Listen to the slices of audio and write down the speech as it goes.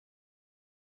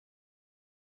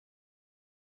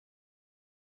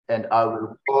and I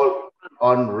will call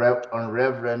on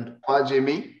Reverend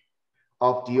Fajinmi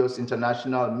of Dios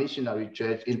International Missionary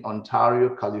Church in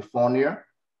Ontario, California,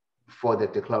 for the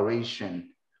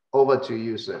declaration. Over to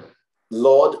you, sir.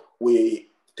 Lord, we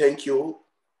thank you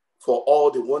for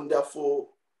all the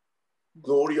wonderful,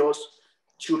 glorious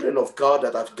children of God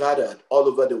that have gathered all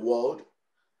over the world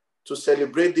to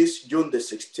celebrate this June the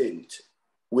 16th,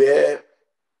 where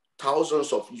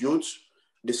thousands of youths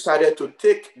decided to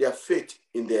take their fate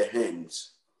in their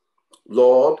hands.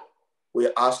 Lord, we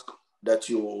ask that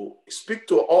you speak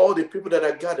to all the people that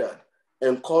are gathered,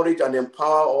 encourage and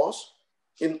empower us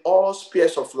in all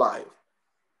spheres of life.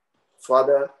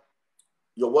 Father,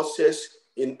 your word says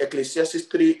in Ecclesiastes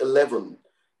 3:11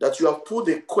 that you have put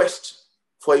a quest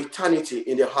for eternity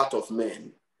in the heart of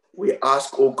men. We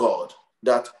ask, oh God,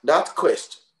 that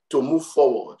quest to move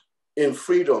forward in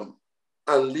freedom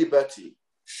and liberty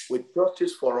with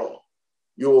justice for all.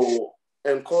 You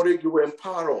encourage, you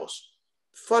empower us.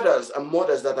 Fathers and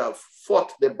mothers that have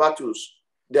fought the battles,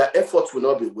 their efforts will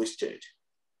not be wasted.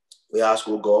 We ask,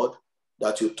 oh God,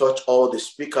 that you touch all the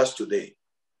speakers today.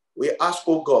 We ask,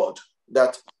 oh God,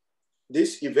 that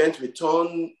this event will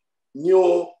turn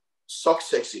new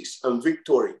successes and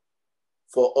victory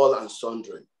for all and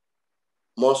sundry.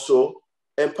 More so,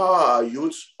 empower our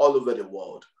youths all over the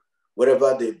world.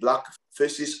 Wherever the Black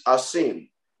faces are seen,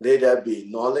 let there be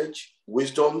knowledge,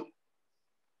 wisdom,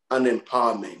 and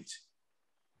empowerment.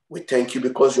 We thank you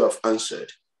because you have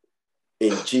answered.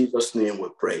 In Jesus' name we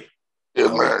pray.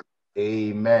 Amen.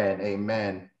 Amen.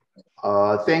 Amen.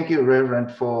 Thank you,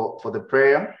 Reverend, for the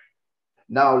prayer.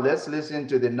 Now let's listen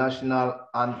to the national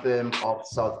anthem of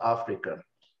South Africa.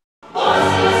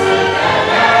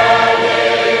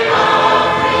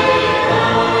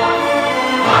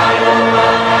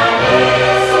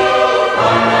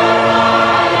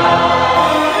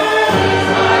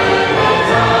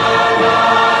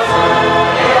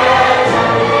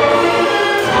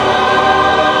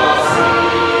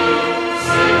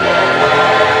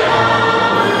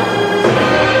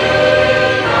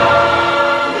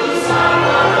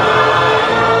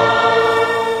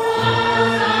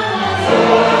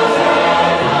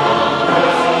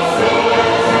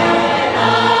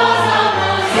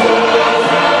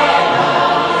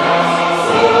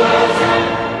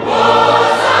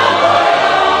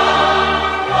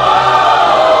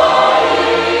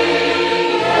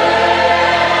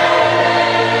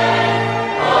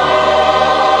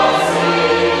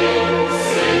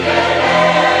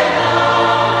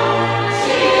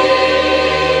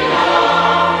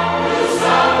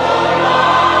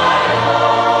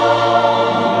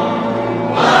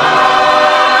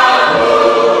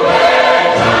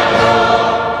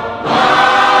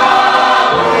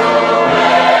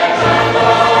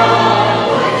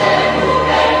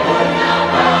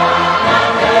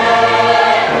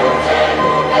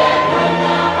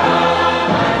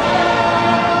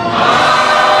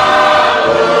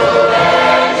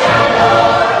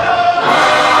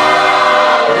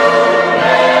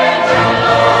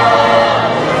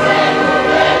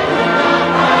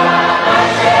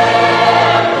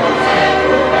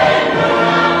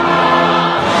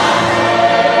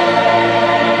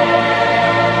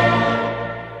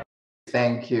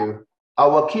 Thank you.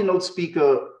 Our keynote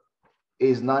speaker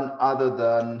is none other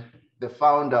than the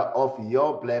founder of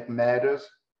Your Black Matters,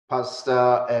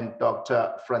 Pastor and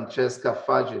Dr. Francesca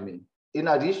Fajinmi. In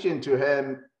addition to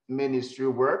her ministry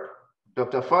work,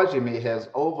 Dr. Fajinmi has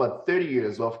over 30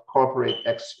 years of corporate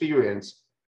experience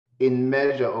in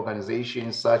major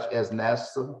organizations such as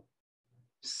Nestle,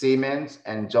 Siemens,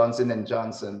 and Johnson &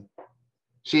 Johnson.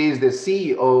 She is the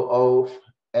CEO of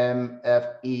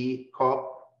MFE Corp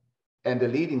and the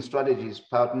leading strategist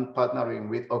partnering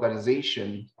with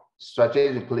organizations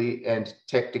strategically and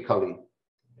tactically.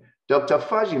 Dr.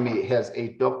 Fajinmi has a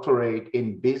doctorate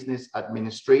in business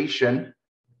administration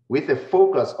with a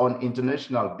focus on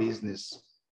international business.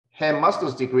 Her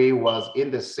master's degree was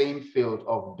in the same field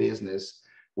of business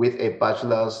with a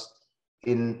bachelor's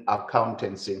in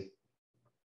accountancy.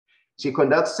 She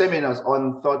conducts seminars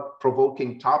on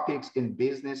thought-provoking topics in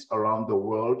business around the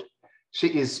world. She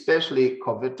is specially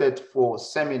coveted for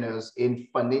seminars in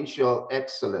financial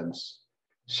excellence.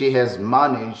 She has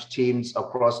managed teams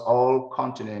across all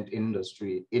continent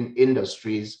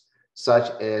industries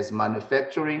such as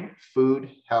manufacturing,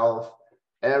 food, health,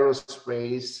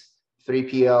 aerospace,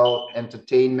 3PL,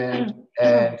 entertainment,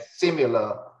 and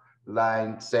similar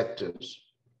line sectors.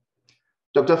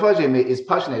 Dr. Fajinmi is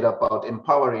passionate about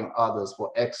empowering others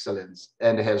for excellence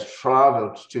and has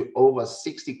traveled to over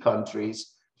 60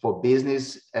 countries for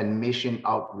business and mission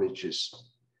outreaches.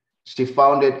 She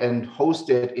founded and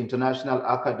hosted international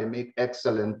academic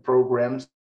excellence programs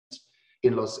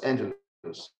in Los Angeles,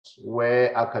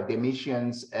 where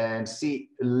academicians and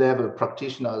C-level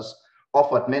practitioners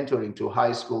offered mentoring to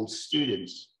high school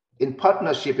students. In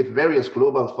partnership with various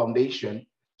global foundations,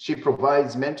 she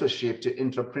provides mentorship to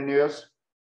entrepreneurs.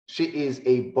 She is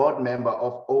a board member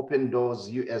of Open Doors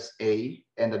USA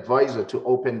and advisor to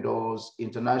Open Doors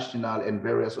International and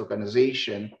various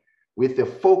organizations with the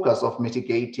focus of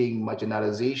mitigating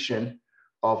marginalization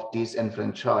of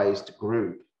disenfranchised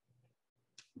groups.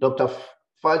 Dr.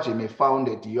 Fajinmi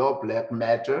founded Your Black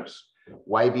Matters,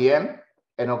 YBM,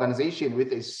 an organization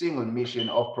with a single mission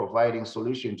of providing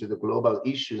solutions to the global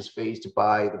issues faced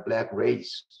by the Black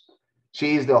race.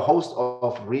 She is the host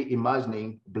of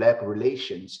Reimagining Black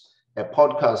Relations, a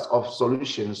podcast of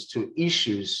solutions to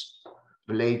issues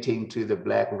relating to the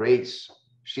Black race.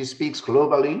 She speaks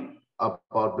globally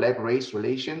about Black race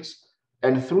relations,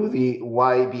 and through the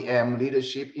YBM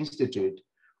Leadership Institute,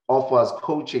 offers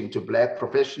coaching to Black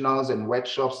professionals and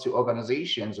workshops to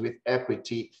organizations with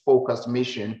equity-focused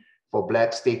mission for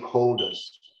Black stakeholders.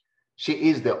 She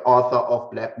is the author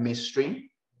of Black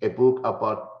Mystery, a book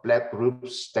about Black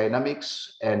groups'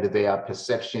 dynamics and their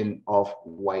perception of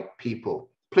white people.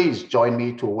 Please join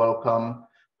me to welcome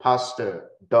Pastor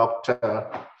Dr.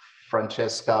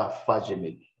 Francesca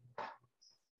Fajinmi.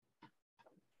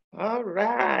 All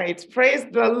right, praise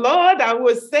the Lord, I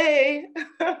would say.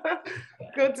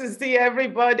 Good to see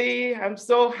everybody. I'm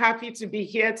so happy to be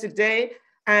here today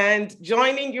and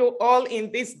joining you all in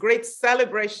this great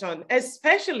celebration,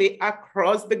 especially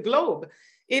across the globe.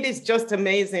 It is just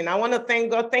amazing. I want to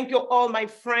thank God. Thank you all my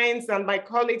friends and my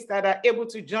colleagues that are able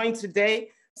to join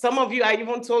today. Some of you, I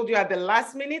even told you at the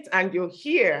last minute and you're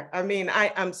here. I mean,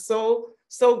 I am so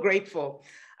grateful.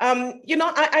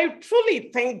 I truly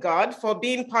thank God for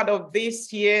being part of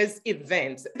this year's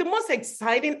event. The most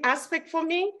exciting aspect for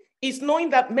me is knowing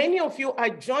that many of you are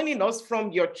joining us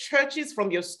from your churches,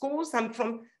 from your schools, and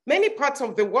from many parts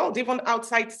of the world, even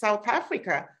outside South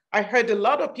Africa. I heard a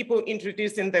lot of people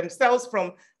introducing themselves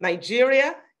from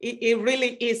Nigeria. It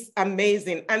really is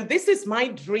amazing. And this is my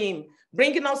dream,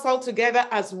 bringing us all together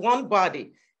as one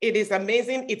body. It is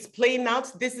amazing. It's playing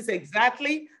out. This is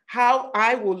exactly how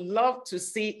I would love to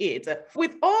see it.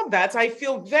 With all that, I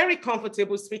feel very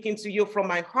comfortable speaking to you from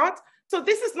my heart. So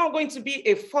this is not going to be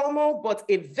a formal, but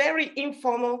a very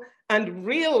informal and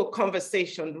real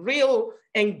conversation, real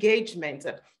engagement.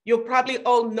 You probably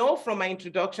all know from my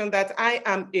introduction that I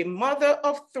am a mother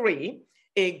of 3,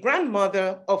 a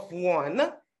grandmother of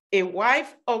 1, a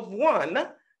wife of 1,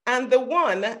 and the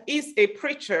one is a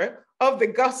preacher of the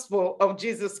gospel of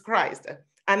Jesus Christ.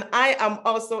 And I am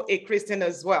also a Christian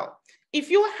as well. If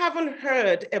you haven't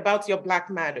heard about Your Black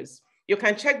Matters, you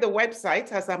can check the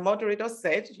website, as our moderator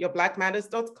said,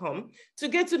 yourblackmatters.com, to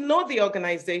get to know the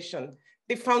organization.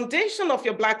 The foundation of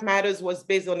Your Black Matters was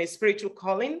based on a spiritual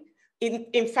calling.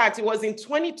 In fact, it was in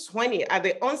 2020 at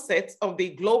the onset of the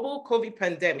global COVID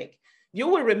pandemic. You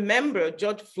will remember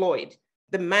George Floyd,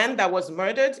 the man that was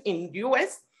murdered in the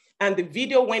US, and the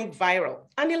video went viral.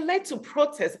 And it led to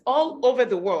protests all over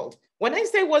the world. When I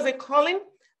say it was a calling,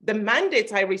 the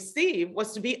mandate I received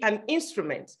was to be an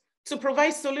instrument to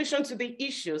provide solutions to the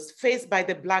issues faced by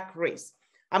the Black race.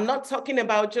 I'm not talking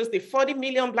about just the 40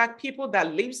 million Black people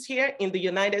that lives here in the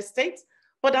United States,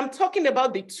 but I'm talking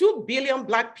about the 2 billion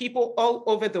Black people all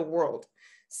over the world.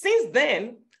 Since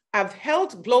then, I've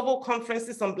held global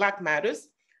conferences on Black matters.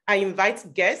 I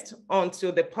invite guests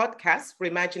onto the podcast,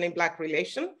 Reimagining Black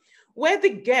Relations, where the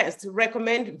guests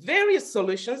recommend various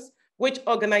solutions which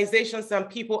organizations and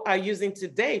people are using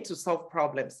today to solve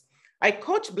problems. I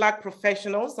coach Black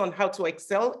professionals on how to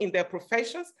excel in their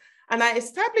professions, and I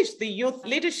established the Youth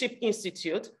Leadership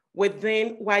Institute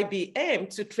within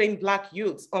YBM to train Black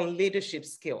youths on leadership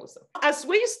skills. As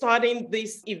we're starting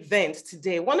this event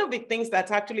today, one of the things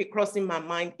that's actually crossing my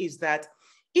mind is that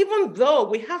even though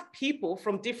we have people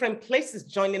from different places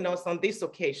joining us on this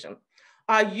occasion,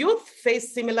 our youth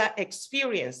face similar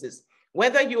experiences,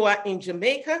 whether you are in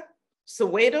Jamaica,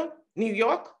 Soweto, New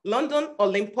York, London, or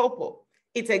Limpopo.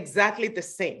 It's exactly the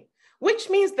same, which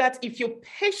means that if you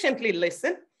patiently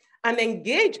listen and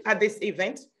engage at this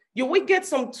event, you will get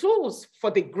some tools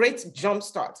for the Great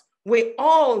JumpStart. We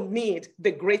all need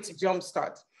the Great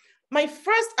JumpStart. My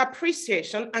first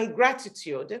appreciation and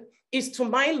gratitude is to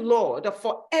my Lord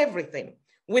for everything.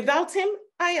 Without him,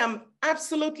 I am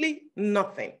absolutely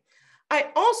nothing. I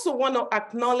also want to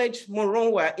acknowledge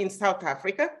Moronwa in South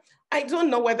Africa. I don't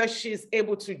know whether she's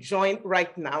able to join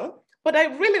right now, But I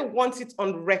really want it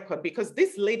on record because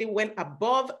this lady went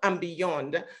above and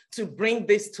beyond to bring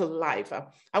this to life.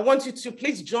 I want you to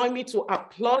please join me to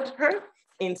applaud her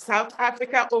in South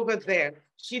Africa over there.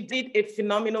 She did a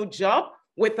phenomenal job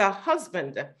with her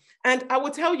husband. And I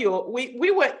will tell you,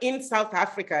 we were in South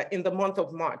Africa in the month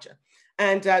of March.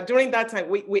 And during that time,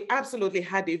 we absolutely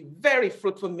had a very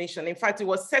fruitful mission. In fact, it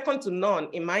was second to none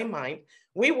in my mind.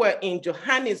 We were in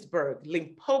Johannesburg,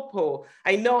 Limpopo.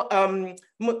 I know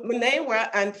Munewa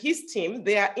and his team,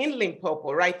 they are in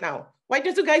Limpopo right now. Why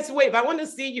don't you guys wave? I want to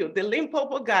see you, the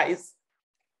Limpopo guys.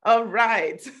 All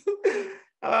right.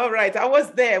 All right, I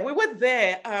was there. We were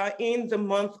there in the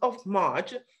month of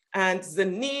March, and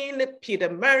Zanin,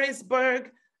 Pietermaritzburg,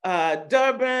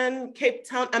 Durban, Cape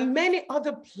Town, and many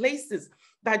other places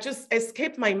that just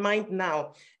escaped my mind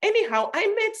now. Anyhow, I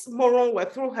met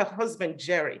Moronwa through her husband,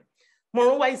 Jerry.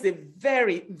 Moronwa is a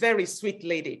very, very sweet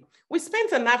lady. We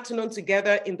spent an afternoon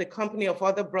together in the company of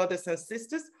other brothers and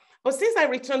sisters, but since I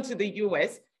returned to the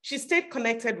US, she stayed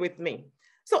connected with me.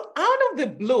 So out of the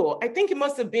blue, I think it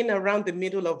must have been around the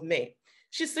middle of May,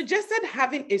 she suggested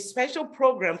having a special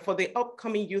program for the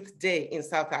upcoming Youth Day in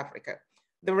South Africa.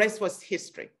 The rest was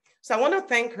history. So I want to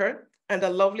thank her and her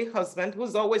lovely husband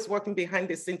who's always working behind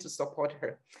the scene to support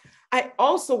her. I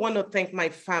also want to thank my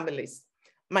families,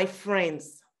 my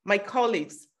friends, my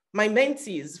colleagues, my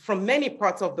mentees from many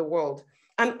parts of the world,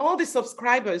 and all the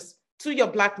subscribers to Your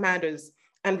Black Matters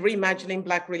and Reimagining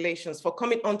Black Relations for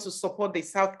coming on to support the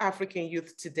South African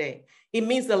youth today. It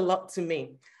means a lot to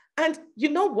me. And you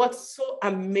know what's so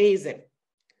amazing?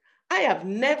 I have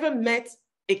never met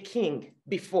a king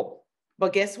before,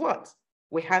 but guess what?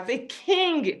 We have a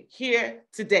king here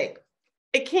today,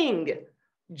 a king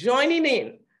joining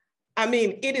in. I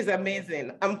mean, it is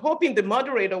amazing. I'm hoping the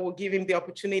moderator will give him the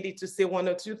opportunity to say one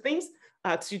or two things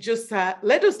to just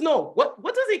let us know what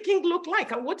does a king look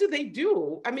like and what do they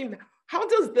do? I mean, how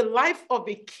does the life of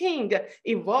a king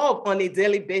evolve on a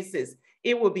daily basis?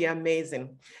 It will be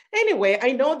amazing. Anyway,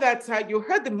 I know that you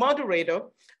heard the moderator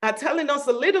telling us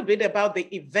a little bit about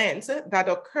the event that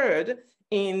occurred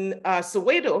in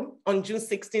Soweto on June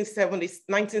 16,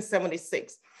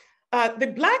 1976.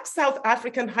 The Black South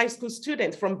African high school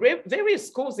students from various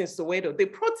schools in Soweto, they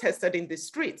protested in the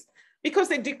streets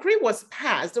because a decree was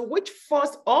passed which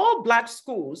forced all Black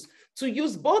schools to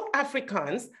use both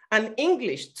Afrikaans and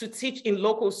English to teach in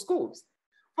local schools.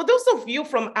 For those of you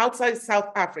from outside South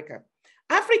Africa,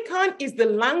 Afrikaans is the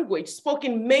language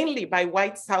spoken mainly by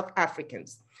white South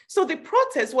Africans. So the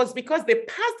protest was because they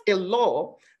passed a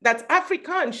law that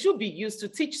Afrikaans should be used to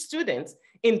teach students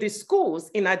in the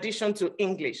schools in addition to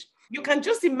English. You can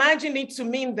just imagine it to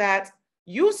mean that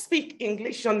you speak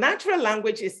English, your natural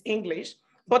language is English,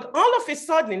 but all of a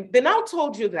sudden, they now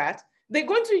told you that they're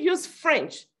going to use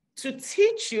French to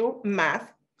teach you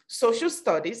math, social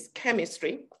studies,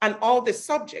 chemistry, and all the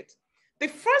subjects. The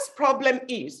first problem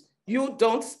is you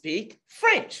don't speak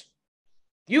French.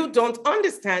 You don't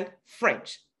understand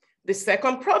French. The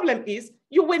second problem is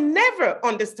you will never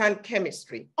understand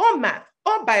chemistry or math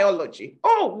or biology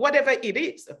or whatever it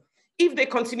is if they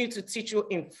continue to teach you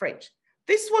in French.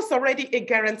 This was already a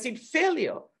guaranteed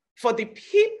failure for the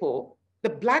people, the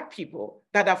Black people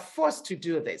that are forced to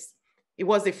do this. It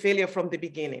was a failure from the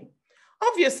beginning.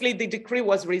 Obviously, the decree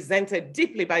was resented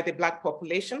deeply by the Black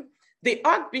population. The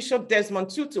Archbishop Desmond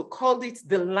Tutu called it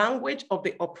the language of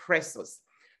the oppressors.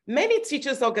 Many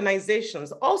teachers'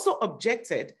 organizations also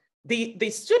objected. The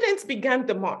students began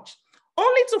the march,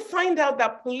 only to find out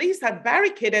that police had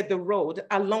barricaded the road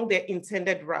along their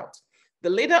intended route. The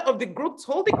leader of the group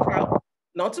told the crowd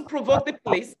not to provoke the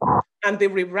police, and they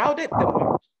rerouted the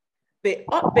march. They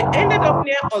ended up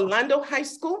near Orlando High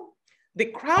School. The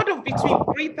crowd of between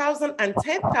 3,000 and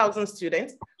 10,000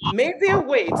 students made their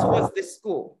way towards the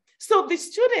school. So the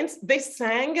students, they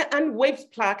sang and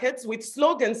waved placards with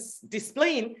slogans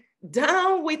displaying,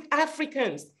 "Down with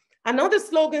Africans." Another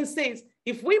slogan says,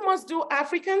 "If we must do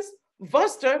Africans,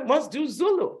 Vorster must do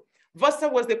Zulu."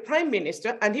 Vorster was the prime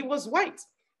minister and he was white.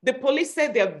 The police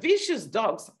said they're vicious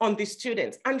dogs on the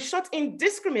students and shot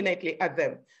indiscriminately at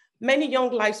them. Many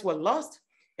young lives were lost.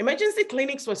 Emergency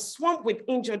clinics were swamped with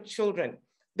injured children.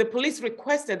 The police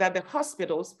requested that the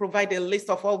hospitals provide a list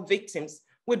of all victims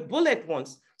with bullet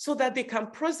wounds so that they can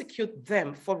prosecute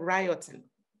them for rioting.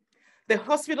 The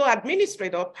hospital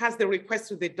administrator passed the request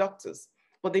to the doctors,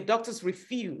 but the doctors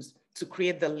refused to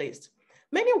create the list.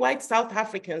 Many white South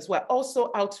Africans were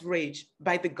also outraged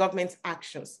by the government's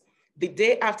actions. The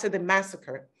day after the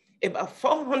massacre, about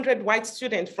 400 white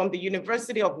students from the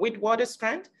University of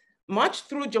Witwatersrand marched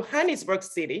through Johannesburg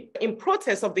City in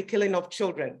protest of the killing of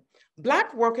children.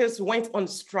 Black workers went on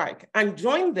strike and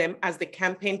joined them as the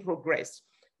campaign progressed.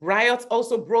 Riots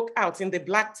also broke out in the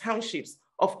Black townships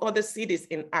of other cities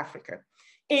in Africa.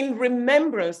 In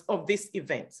remembrance of this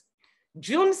event,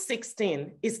 June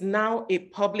 16 is now a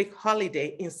public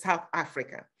holiday in South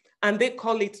Africa, and they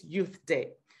call it Youth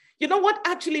Day. You know what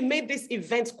actually made this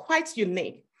event quite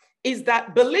unique is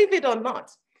that, believe it or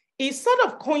not, it sort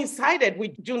of coincided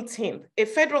with Juneteenth, a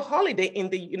federal holiday in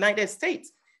the United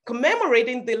States,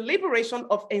 commemorating the liberation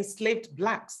of enslaved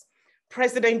Blacks.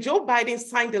 President Joe Biden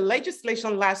signed the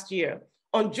legislation last year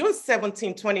on June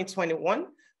 17, 2021,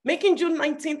 making June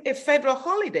 19th a federal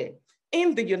holiday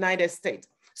in the United States.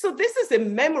 So this is a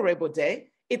memorable day.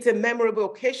 It's a memorable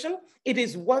occasion. It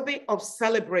is worthy of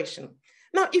celebration.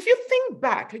 Now, if you think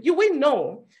back, you will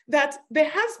know that there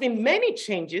has been many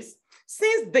changes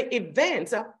since the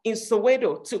event in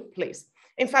Soweto took place.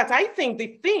 In fact, I think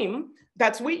the theme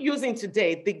that we're using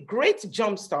today, the Great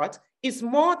JumpStart, is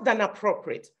more than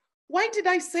appropriate. Why did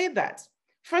I say that?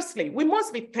 Firstly, we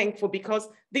must be thankful because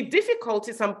the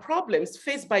difficulties and problems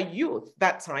faced by youth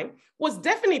that time was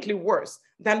definitely worse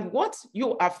than what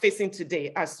you are facing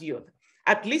today as youth.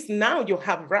 At least now you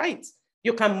have rights.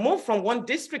 You can move from one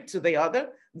district to the other.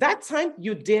 That time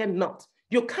you dare not.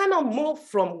 You cannot move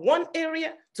from one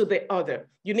area to the other.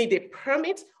 You need a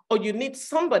permit, or you need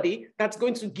somebody that's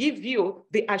going to give you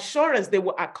the assurance they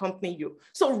will accompany you.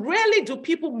 So rarely do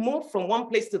people move from one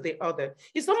place to the other.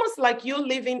 It's almost like you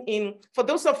living in, for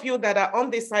those of you that are on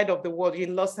this side of the world,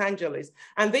 in Los Angeles,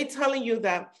 and they're telling you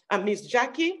that, Miss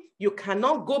Jackie, you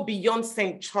cannot go beyond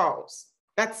St. Charles.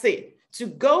 That's it. To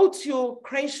go to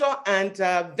Crenshaw and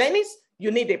Venice,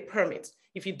 you need a permit.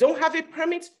 If you don't have a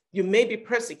permit, you may be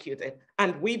persecuted,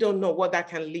 and we don't know what that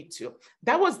can lead to.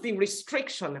 That was the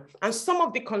restriction and some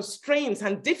of the constraints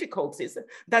and difficulties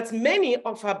that many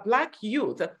of our Black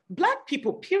youth, Black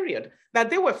people, period, that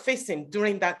they were facing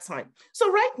during that time.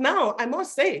 So right now, I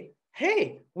must say,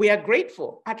 hey, we are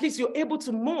grateful. At least you're able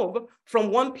to move from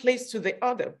one place to the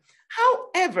other.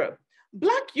 However,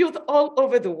 Black youth all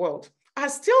over the world are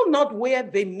still not where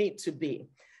they need to be.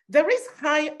 There is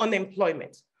high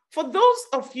unemployment. For those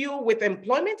of you with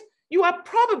employment, you are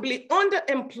probably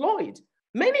underemployed.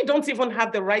 Many don't even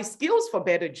have the right skills for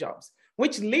better jobs,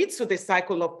 which leads to the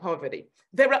cycle of poverty.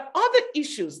 There are other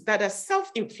issues that are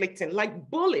self-inflicting, like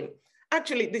bullying.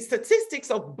 Actually, the statistics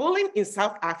of bullying in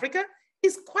South Africa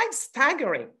is quite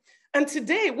staggering. And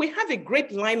today we have a great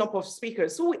lineup of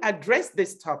speakers who will address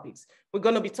these topics. We're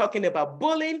going to be talking about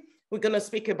bullying. We're going to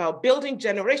speak about building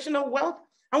generational wealth.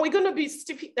 And we're going to be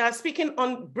speaking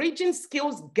on bridging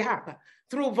skills gap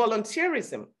through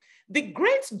volunteerism. The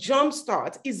Great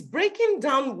JumpStart is breaking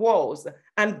down walls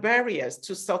and barriers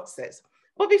to success.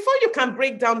 But before you can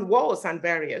break down walls and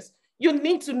barriers, you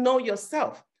need to know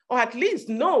yourself, or at least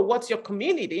know what your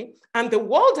community and the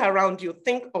world around you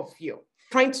think of you.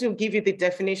 Trying to give you the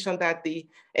definition that the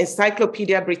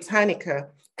Encyclopedia Britannica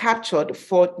captured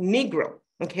for Negro.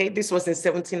 Okay, this was in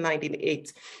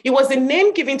 1798. It was a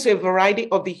name given to a variety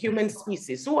of the human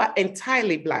species who are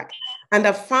entirely Black and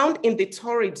are found in the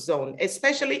torrid zone,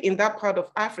 especially in that part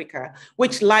of Africa,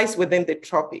 which lies within the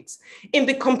tropics. In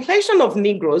the complexion of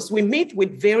Negroes, we meet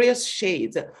with various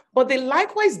shades, but they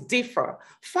likewise differ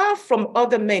far from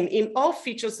other men in all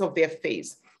features of their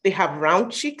face. They have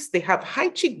round cheeks, they have high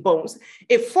cheekbones,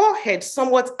 a forehead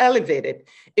somewhat elevated,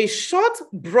 a short,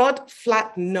 broad,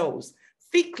 flat nose,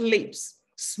 thick lips,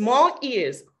 small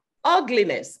ears,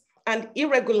 ugliness, and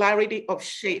irregularity of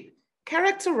shape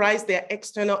characterize their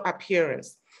external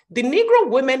appearance. The Negro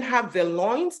women have their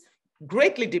loins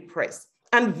greatly depressed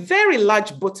and very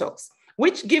large buttocks,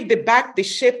 which give the back the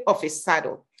shape of a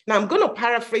saddle. Now I'm going to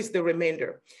paraphrase the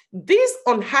remainder. These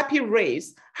unhappy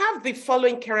race have the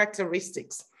following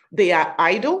characteristics. They are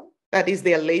idle, that is,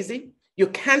 they are lazy. You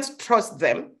can't trust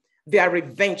them. They are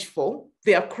revengeful.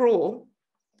 They are cruel.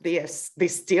 They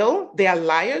steal, they are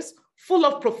liars, full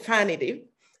of profanity,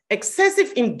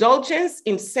 excessive indulgence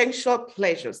in sensual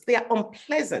pleasures. They are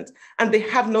unpleasant and they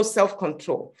have no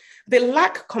self-control. They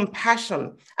lack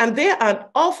compassion and they are an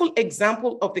awful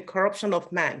example of the corruption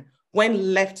of man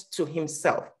when left to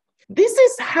himself. This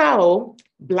is how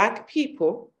Black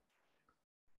people,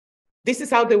 this is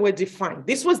how they were defined.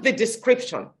 This was the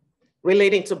description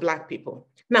relating to Black people.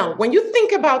 Now, when you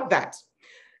think about that,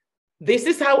 this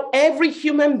is how every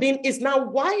human being is now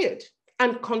wired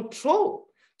and controlled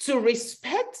to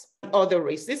respect other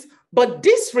races, but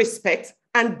disrespect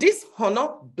and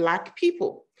dishonor Black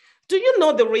people. Do you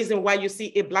know the reason why you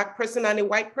see a Black person and a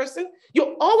white person?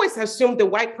 You always assume the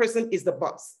white person is the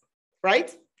boss,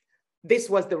 right? This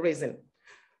was the reason.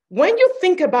 When you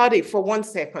think about it for 1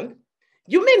 second,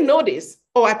 you may notice,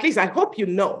 or at least I hope you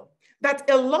know, that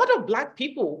a lot of Black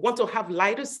people want to have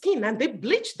lighter skin and they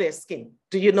bleach their skin.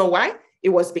 Do you know why? It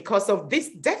was because of this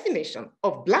definition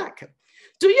of Black.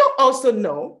 Do you also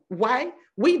know why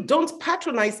we don't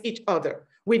patronize each other?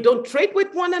 We don't trade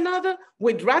with one another.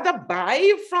 We'd rather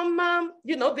buy from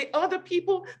the other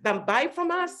people than buy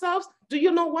from ourselves. Do you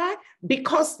know why?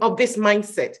 Because of this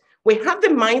mindset. We have the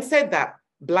mindset that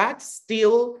Blacks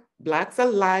steal, Blacks are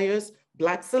liars,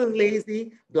 Blacks are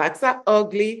lazy, Blacks are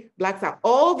ugly, Blacks are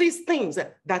all these things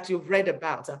that you've read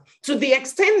about, to the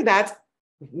extent that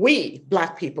we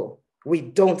Black people, we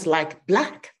don't like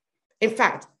Black. In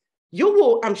fact,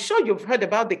 I'm sure you've heard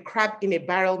about the crab in a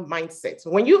barrel mindset.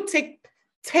 When you take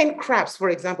 10 crabs, for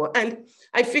example, and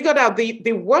I figured out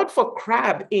the word for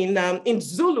crab in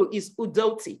Zulu is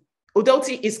udoti.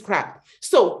 Udoti is crab.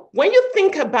 So when you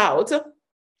think about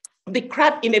the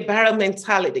crab in a barrel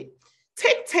mentality,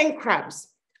 take 10 crabs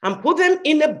and put them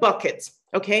in a bucket,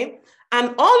 okay?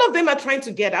 And all of them are trying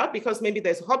to get out because maybe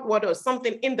there's hot water or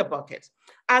something in the bucket.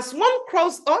 As one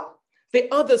crawls up, the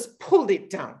others pulled it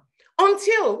down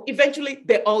until eventually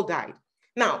they all died.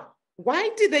 Now,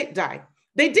 why did they die?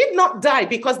 They did not die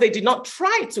because they did not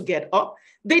try to get up.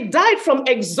 They died from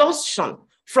exhaustion,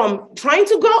 from trying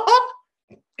to go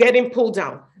up, getting pulled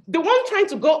down. The one trying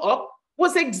to go up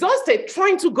was exhausted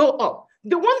trying to go up.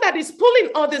 The one that is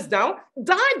pulling others down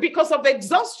died because of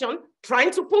exhaustion,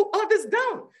 trying to pull others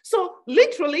down. So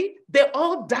literally, they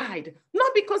all died,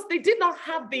 not because they did not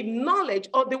have the knowledge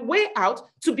or the way out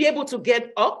to be able to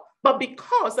get up, but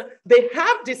because they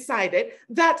have decided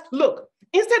that, look,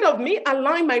 instead of me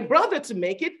allowing my brother to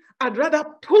make it, I'd rather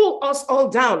pull us all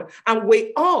down and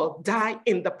we all die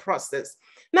in the process.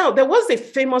 Now, there was a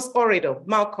famous orator,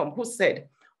 Malcolm, who said,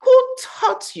 "Who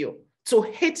taught you to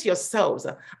hate yourselves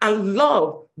and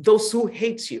love those who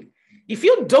hate you? If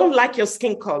you don't like your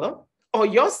skin color or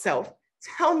yourself,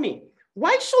 tell me,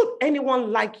 why should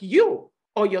anyone like you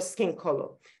or your skin color?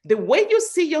 The way you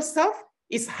see yourself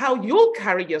is how you'll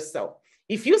carry yourself.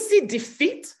 If you see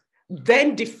defeat,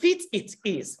 then defeat it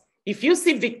is. If you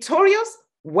see victorious,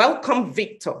 welcome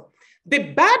victor.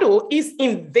 The battle is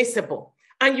invisible,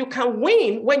 and you can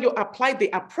win when you apply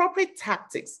the appropriate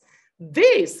tactics.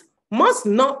 This must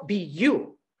not be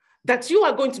you, that you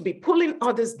are going to be pulling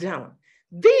others down.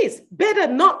 This better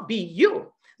not be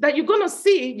you, that you're going to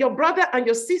see your brother and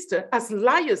your sister as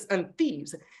liars and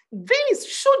thieves. This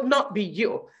should not be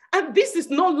you, and this is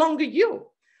no longer you.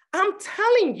 I'm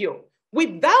telling you,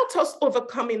 without us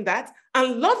overcoming that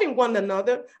and loving one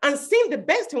another and seeing the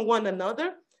best in one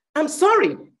another, I'm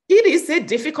sorry, it is a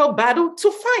difficult battle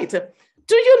to fight.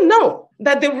 Do you know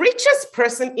that the richest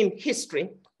person in history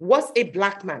was a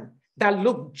Black man that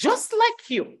looked just like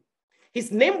you?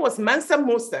 His name was Mansa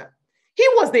Musa. He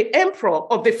was the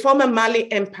emperor of the former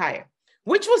Mali Empire,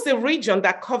 which was a region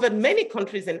that covered many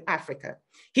countries in Africa.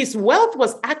 His wealth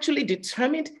was actually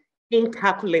determined,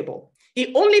 incalculable.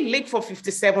 He only lived for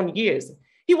 57 years.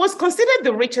 He was considered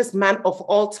the richest man of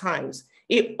all times.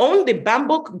 He owned the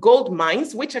Bambouk gold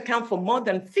mines, which account for more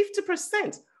than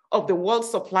 50% of the world's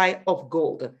supply of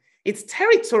gold. Its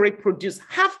territory produced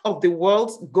half of the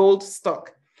world's gold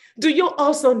stock. Do you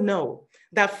also know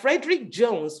that Frederick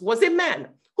Jones was a man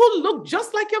who looked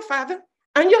just like your father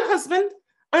and your husband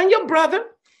and your brother?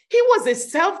 He was a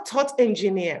self-taught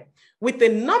engineer with a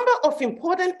number of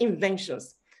important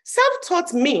inventions.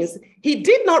 Self-taught means he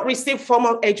did not receive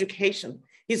formal education.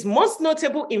 His most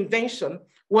notable invention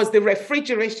was the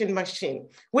refrigeration machine,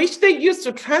 which they used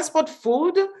to transport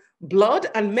food, blood,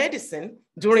 and medicine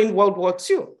during World War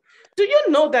II. Do you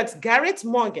know that Garrett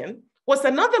Morgan was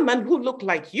another man who looked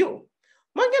like you?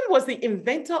 Morgan was the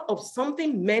inventor of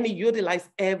something many utilize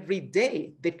every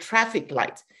day, the traffic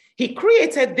light. He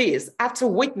created this after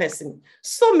witnessing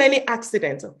so many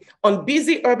accidents on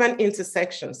busy urban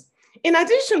intersections. In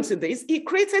addition to this, he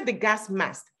created the gas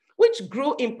mask, which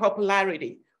grew in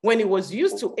popularity when it was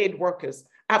used to aid workers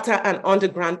after an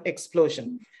underground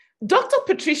explosion. Dr.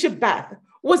 Patricia Bath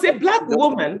was a Black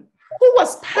woman who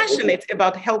was passionate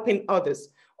about helping others,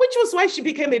 which was why she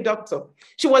became a doctor.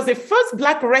 She was the first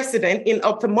Black resident in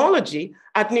ophthalmology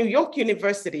at New York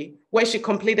University, where she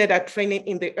completed her training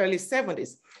in the early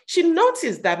 70s. She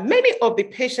noticed that many of the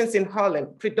patients in Harlem,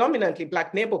 predominantly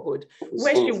Black neighborhood,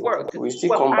 where she worked, were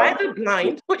either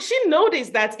blind, but she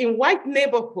noticed that in white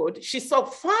neighborhood, she saw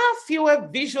far fewer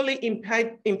visually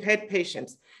impaired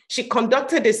patients. She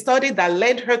conducted a study that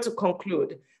led her to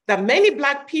conclude that many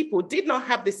Black people did not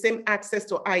have the same access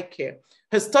to eye care.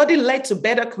 Her study led to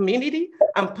better community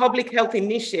and public health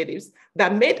initiatives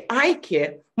that made eye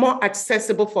care more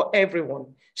accessible for everyone.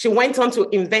 She went on to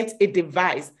invent a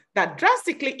device that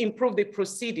drastically improved the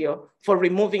procedure for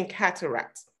removing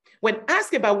cataracts. When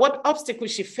asked about what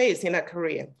obstacles she faced in her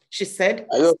career, she said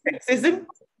sexism,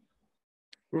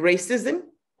 racism,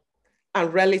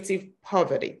 and relative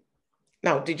poverty.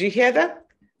 Now, did you hear that?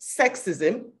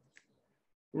 Sexism,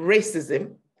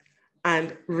 racism,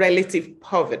 and relative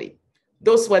poverty.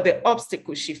 Those were the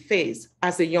obstacles she faced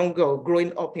as a young girl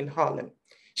growing up in Harlem.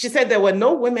 She said there were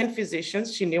no women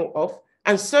physicians she knew of,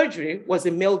 and surgery was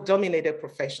a male-dominated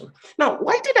profession. Now,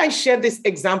 why did I share these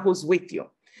examples with you?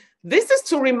 This is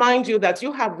to remind you that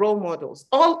you have role models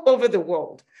all over the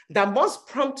world that must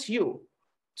prompt you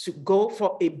to go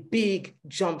for a big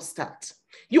jump start.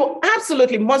 You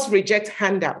absolutely must reject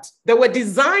handouts that were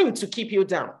designed to keep you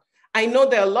down. I know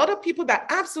there are a lot of people that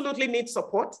absolutely need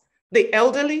support, the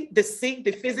elderly, the sick,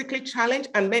 the physically challenged,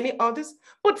 and many others.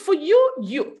 But for you,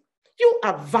 you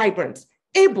are vibrant,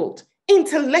 abled,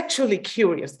 intellectually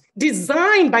curious,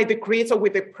 designed by the Creator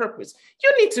with a purpose.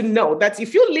 You need to know that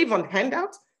if you live on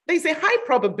handouts, there's a high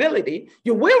probability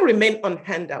you will remain on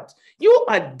handouts. You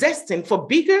are destined for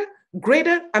bigger,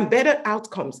 greater, and better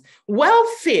outcomes.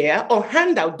 Welfare or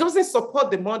handout doesn't support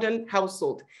the modern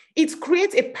household. It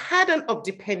creates a pattern of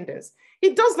dependence.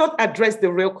 It does not address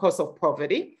the real cause of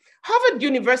poverty. Harvard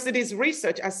University's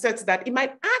research asserts that it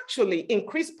might actually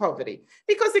increase poverty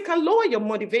because it can lower your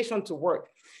motivation to work.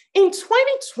 In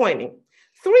 2020,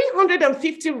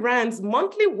 350 Rand's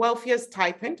monthly welfare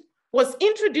stipend was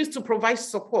introduced to provide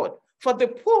support for the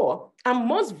poor and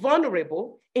most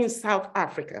vulnerable in South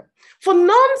Africa. For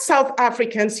non-South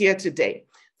Africans here today,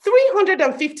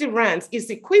 350 Rands is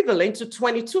equivalent to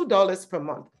 $22 per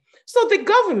month. So the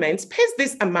government pays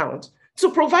this amount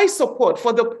to provide support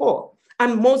for the poor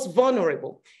and most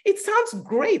vulnerable. It sounds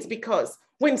great because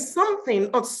when something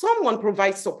or someone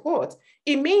provides support,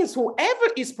 it means whoever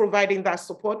is providing that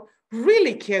support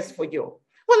really cares for you.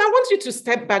 Well, I want you to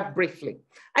step back briefly.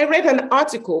 I read an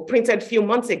article printed a few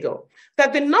months ago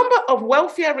that the number of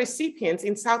welfare recipients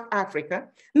in South Africa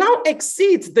now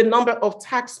exceeds the number of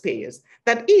taxpayers.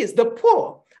 That is, the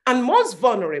poor and most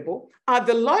vulnerable are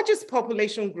the largest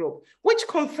population group, which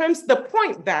confirms the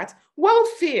point that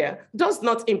welfare does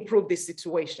not improve the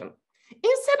situation.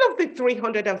 Instead of the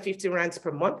 350 Rands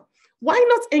per month, why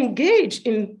not engage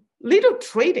in little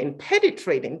trading, petty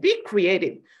trading, be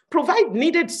creative, provide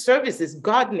needed services,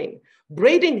 gardening,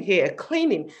 braiding hair,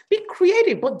 cleaning, be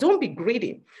creative, but don't be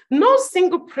greedy. No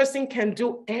single person can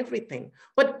do everything,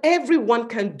 but everyone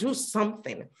can do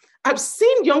something. I've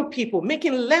seen young people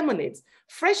making lemonades,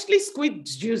 freshly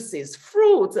squeezed juices,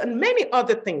 fruits, and many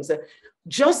other things.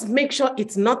 Just make sure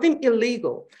it's nothing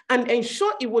illegal and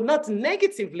ensure it will not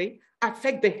negatively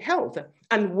affect the health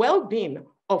and well-being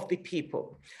of the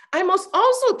people. I must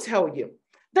also tell you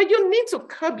that you need to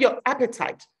curb your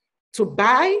appetite to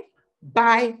buy,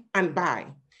 and buy.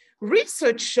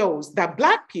 Research shows that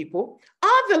Black people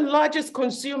are the largest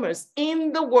consumers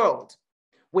in the world.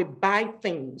 We buy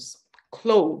things,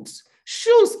 clothes,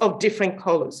 shoes of different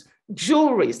colors,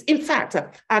 jewelries. In fact,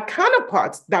 our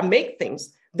counterparts that make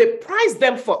things, they price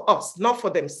them for us, not for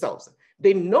themselves.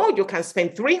 They know you can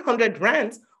spend 300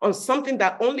 Rands on something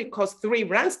that only costs 3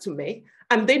 Rands to make,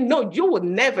 and they know you will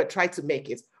never try to make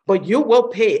it, but you will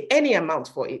pay any amount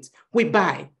for it. We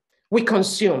buy, we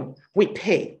consume, we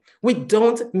pay. We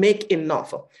don't make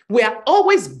enough. We are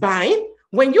always buying.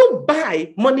 When you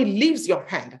buy, money leaves your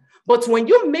hand. But when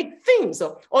you make things,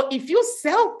 or if you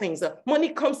sell things, money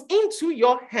comes into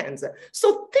your hands.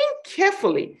 So think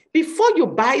carefully before you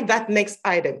buy that next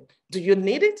item. Do you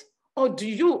need it?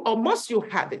 Or must you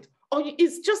have it? Or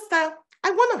it's just that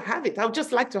I want to have it. I would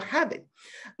just like to have it.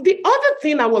 The other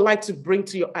thing I would like to bring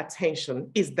to your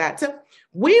attention is that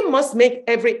we must make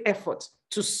every effort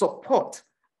to support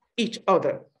each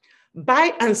other,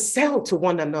 buy and sell to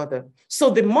one another so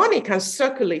the money can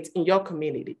circulate in your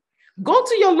community. Go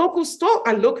to your local store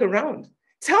and look around.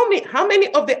 Tell me how many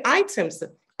of the items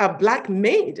are Black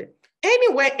made.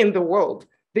 Anywhere in the world,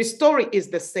 the story is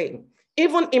the same,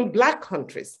 even in Black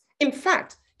countries. In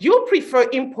fact, you prefer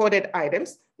imported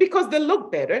items because they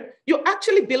look better. You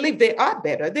actually believe they are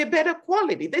better. They're better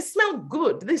quality. They smell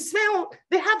good.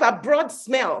 They have a broad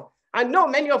smell. I know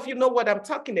many of you know what I'm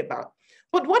talking about.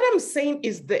 But what I'm saying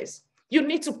is this: you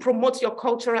need to promote your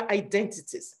cultural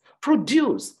identities.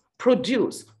 Produce.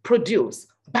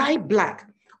 Buy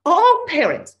Black. All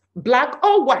parents, Black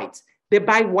or white, they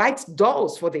buy white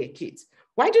dolls for their kids.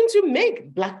 Why don't you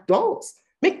make Black dolls?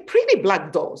 Make pretty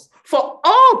Black dolls for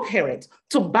all parents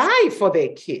to buy for their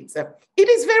kids. It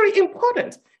is very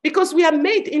important because we are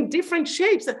made in different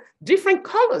shapes, different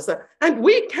colors, and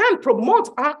we can promote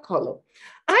our color.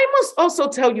 I must also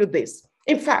tell you this.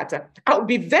 In fact, I would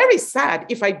be very sad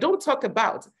if I don't talk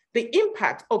about the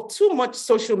impact of too much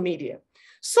social media.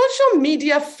 Social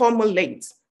media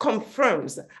formulates,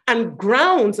 confirms, and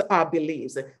grounds our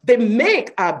beliefs. They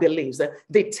make our beliefs.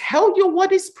 They tell you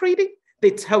what is pretty. They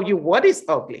tell you what is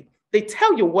ugly. They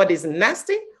tell you what is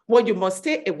nasty, what you must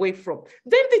stay away from.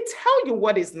 Then they tell you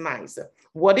what is nice,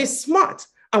 what is smart,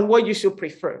 and what you should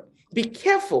prefer. Be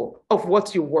careful of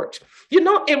what you watch. You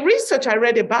know, a research I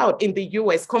read about in the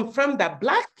US confirmed that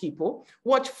Black people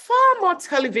watch far more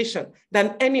television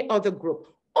than any other group,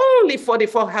 only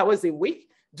 44 hours a week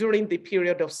during the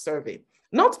period of survey.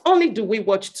 Not only do we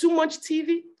watch too much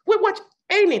TV, we watch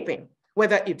anything,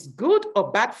 whether it's good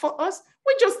or bad for us.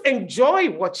 We just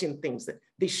enjoy watching things.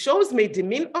 The shows may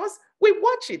demean us. We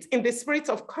watch it in the spirit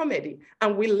of comedy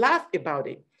and we laugh about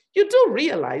it. You do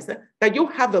realize that you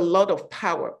have a lot of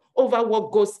power over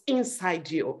what goes inside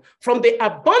you. From the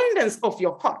abundance of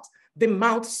your heart, the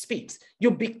mouth speaks.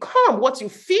 You become what you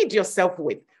feed yourself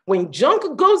with. When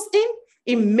junk goes in,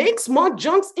 it makes more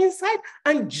junks inside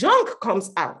and junk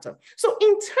comes out. So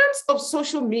in terms of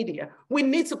social media, we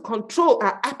need to control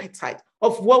our appetite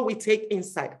of what we take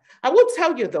inside. I will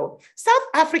tell you though, South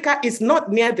Africa is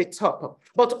not near the top,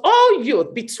 but all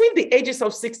youth between the ages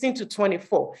of 16 to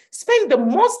 24 spend the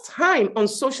most time on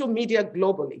social media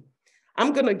globally.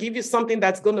 I'm going to give you something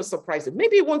that's going to surprise you.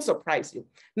 Maybe it won't surprise you.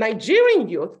 Nigerian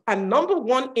youth are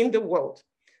 #1 in the world.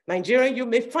 Nigerian, you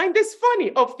may find this funny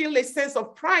or feel a sense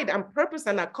of pride and purpose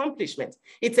and accomplishment.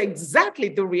 It's exactly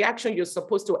the reaction you're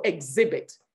supposed to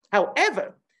exhibit.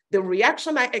 However, the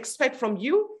reaction I expect from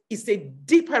you is a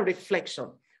deeper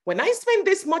reflection. When I spend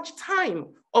this much time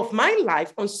of my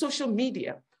life on social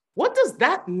media, what does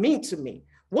that mean to me?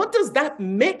 What does that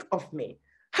make of me?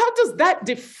 How does that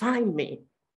define me?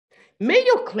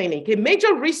 Mayo Clinic, a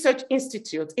major research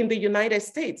institute in the United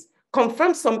States,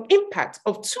 confirms some impact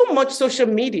of too much social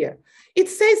media. It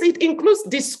says it includes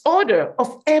disorder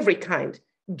of every kind,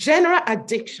 general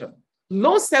addiction,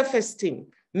 low self-esteem,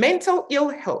 mental ill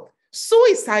health,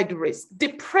 suicide risk,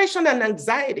 depression and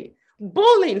anxiety,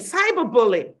 bullying,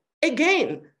 cyberbullying.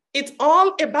 Again, it's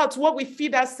all about what we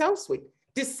feed ourselves with,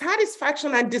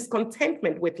 dissatisfaction and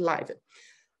discontentment with life.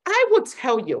 I would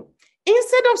tell you,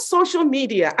 instead of social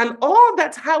media and all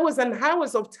that hours and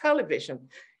hours of television,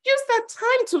 use that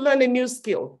time to learn a new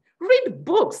skill. Read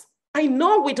books. I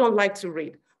know we don't like to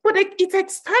read, but it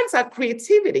expands our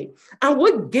creativity and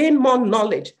we gain more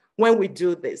knowledge when we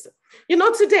do this. You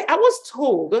know, today I was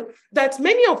told that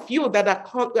many of you that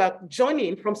are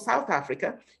joining from South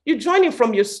Africa, you're joining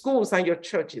from your schools and your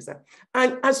churches.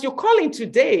 And as you're calling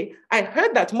today, I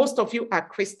heard that most of you are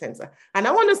Christians. And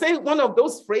I want to say one of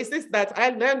those phrases that I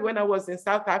learned when I was in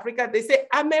South Africa. They say,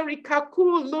 America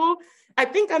Kulu. I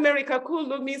think America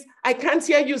Kulu means I can't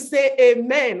hear you say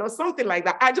amen or something like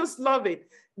that. I just love it.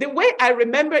 The way I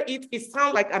remember it, it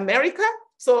sounds like America.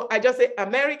 So I just say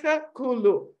America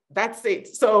Kulu. That's it.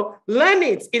 So learn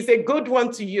it is a good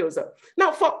one to use.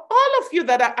 Now, for all of you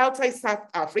that are outside South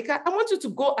Africa, I want you to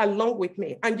go along with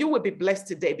me and you will be blessed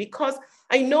today because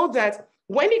I know that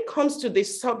when it comes to the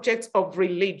subject of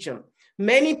religion,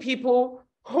 many people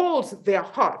hold their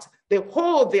heart, they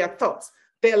hold their thoughts.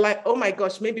 They're like, oh my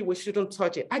gosh, maybe we shouldn't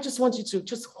touch it. I just want you to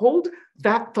just hold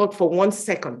that thought for 1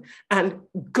 second and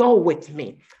go with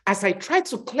me as I try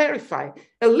to clarify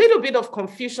a little bit of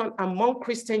confusion among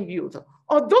Christian youth,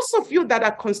 or those of you that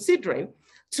are considering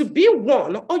to be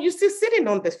one, or you're still sitting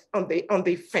on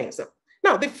the fence.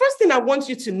 Now, the first thing I want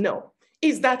you to know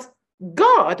is that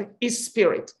God is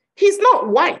spirit. He's not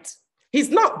white.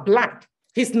 He's not black.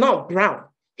 He's not brown.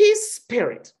 He's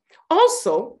spirit.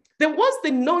 Also, there was the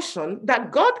notion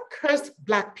that God cursed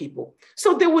Black people.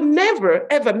 So they would never,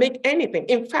 ever make anything.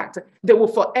 In fact, they will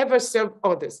forever serve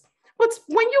others. But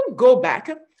when you go back,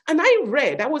 and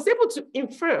I was able to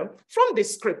infer from the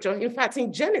scripture, in fact,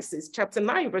 in Genesis chapter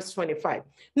 9, verse 25,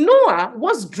 Noah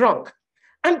was drunk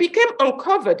and became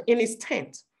uncovered in his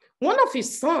tent. One of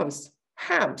his sons,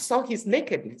 Ham, saw his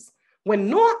nakedness.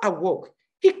 When Noah awoke,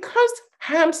 he cursed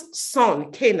Ham's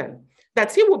son, Canaan,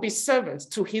 that he would be servants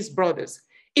to his brothers.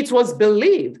 It was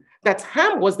believed that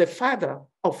Ham was the father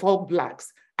of all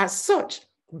Blacks. As such,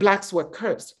 Blacks were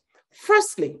cursed.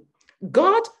 Firstly,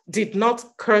 God did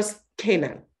not curse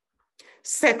Canaan.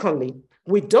 Secondly,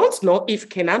 we don't know if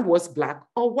Canaan was Black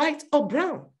or white or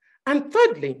brown. And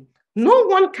thirdly, no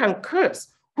one can curse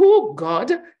who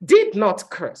God did not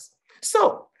curse.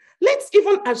 So let's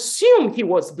even assume he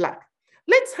was Black.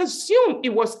 Let's assume he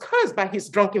was cursed by his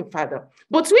drunken father.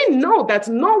 But we know that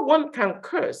no one can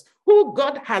curse who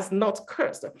God has not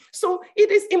cursed. So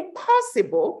it is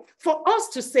impossible for us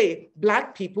to say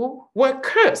Black people were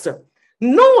cursed.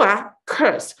 Noah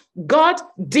cursed. God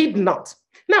did not.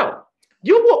 Now,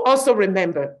 you will also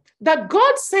remember that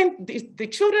God sent the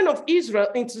children of Israel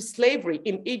into slavery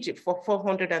in Egypt for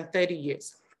 430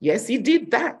 years. Yes, he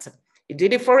did that. He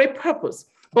did it for a purpose,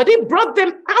 but he brought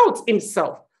them out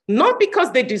himself, not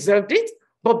because they deserved it,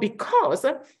 but because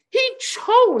he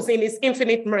chose in his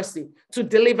infinite mercy to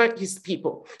deliver his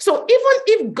people. So even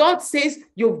if God says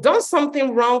you've done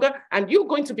something wrong and you're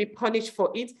going to be punished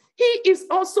for it, he is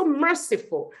also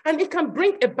merciful and he can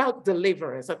bring about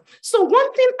deliverance. So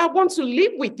one thing I want to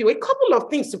leave with you, a couple of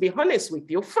things to be honest with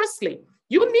you. Firstly,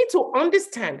 you need to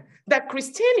understand that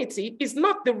Christianity is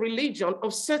not the religion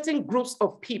of certain groups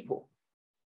of people.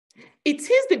 It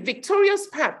is the victorious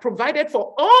path provided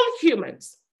for all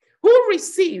humans who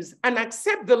receives and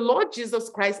accept the Lord Jesus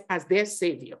Christ as their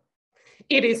Savior.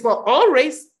 It is for all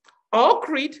race, all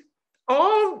creed,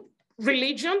 all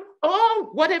religion, all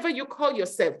whatever you call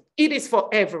yourself. It is for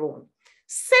everyone.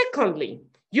 Secondly,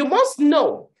 you must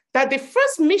know that the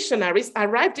first missionaries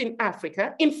arrived in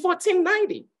Africa in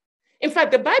 1490. In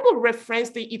fact, the Bible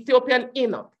referenced the Ethiopian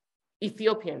Enoch,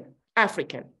 Ethiopian,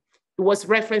 African. It was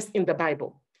referenced in the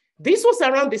Bible. This was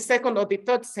around the 2nd or the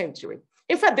 3rd century.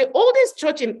 In fact, the oldest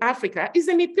church in Africa is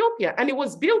in Ethiopia, and it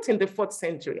was built in the 4th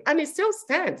century, and it still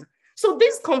stands. So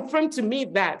this confirmed to me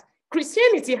that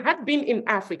Christianity had been in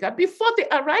Africa before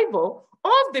the arrival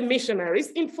of the missionaries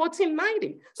in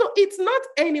 1490. So it's not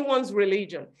anyone's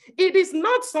religion. It is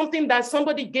not something that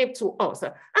somebody gave to us.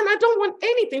 And I don't want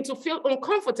anything to feel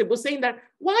uncomfortable saying that,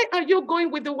 why are you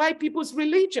going with the white people's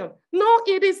religion? No,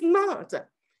 it is not.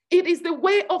 It is the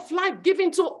way of life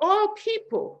given to all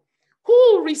people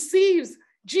who receives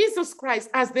Jesus Christ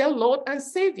as their Lord and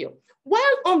Savior. While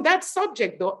on that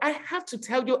subject, though, I have to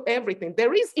tell you everything.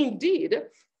 There is indeed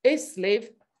a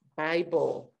slave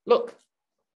Bible. Look,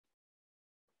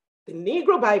 the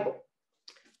Negro Bible.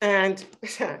 And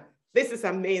this is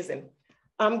amazing.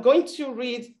 I'm going to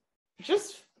read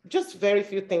just very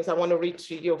few things I want to read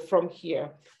to you from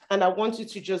here. And I want you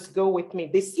to just go with me.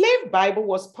 The Slave Bible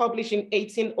was published in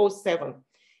 1807.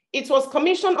 It was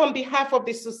commissioned on behalf of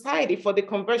the Society for the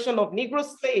Conversion of Negro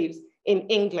Slaves in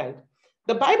England.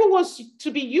 The Bible was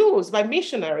to be used by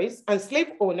missionaries and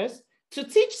slave owners to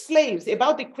teach slaves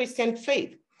about the Christian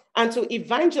faith and to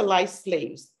evangelize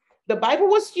slaves. The Bible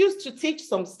was used to teach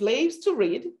some slaves to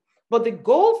read, but the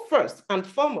goal first and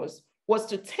foremost was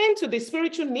to tend to the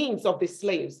spiritual needs of the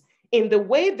slaves in the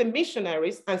way the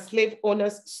missionaries and slave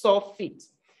owners saw fit.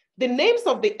 The names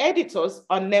of the editors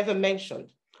are never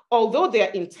mentioned, although their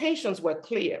intentions were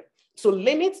clear, to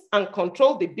limit and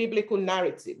control the biblical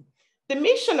narrative. The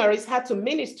missionaries had to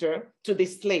minister to the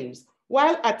slaves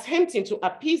while attempting to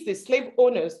appease the slave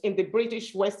owners in the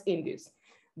British West Indies.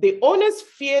 The owners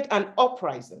feared an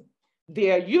uprising.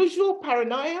 Their usual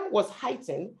paranoia was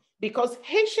heightened because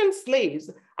Haitian slaves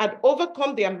had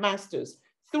overcome their masters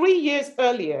 3 years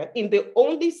earlier in the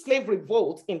only slave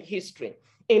revolt in history,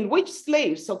 in which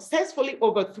slaves successfully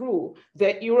overthrew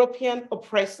their European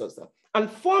oppressors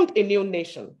and formed a new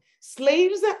nation.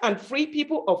 Slaves and free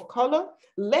people of color,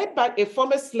 led by a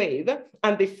former slave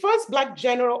and the first Black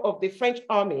general of the French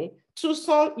army,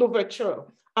 Toussaint Louverture,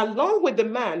 along with the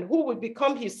man who would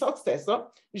become his successor,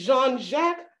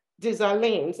 Jean-Jacques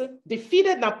Dessalines,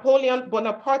 defeated Napoleon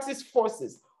Bonaparte's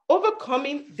forces,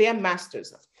 overcoming their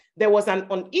masters. There was an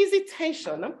uneasy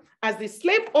tension as the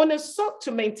slave owners sought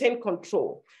to maintain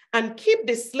control and keep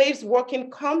the slaves working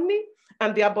calmly,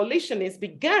 and the abolitionists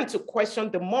began to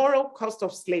question the moral cost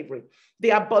of slavery.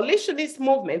 The abolitionist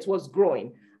movement was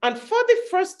growing, and for the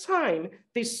first time,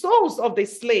 the souls of the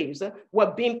slaves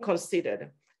were being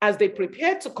considered. As they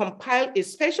prepared to compile a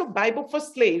special Bible for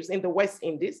slaves in the West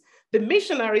Indies, the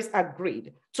missionaries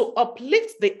agreed to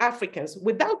uplift the Africans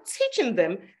without teaching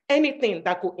them anything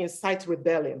that could incite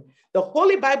rebellion. The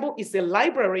Holy Bible is a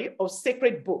library of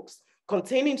sacred books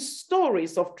containing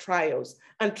stories of trials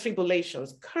and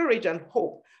tribulations, courage and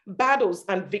hope, battles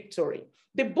and victory.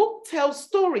 The book tells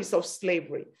stories of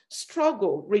slavery,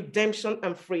 struggle, redemption,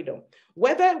 and freedom.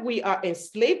 Whether we are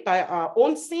enslaved by our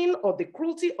own sin or the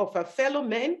cruelty of our fellow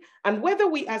men, and whether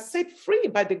we are set free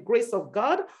by the grace of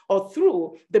God or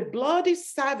through the bloody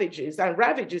savages and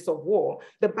ravages of war,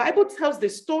 the Bible tells the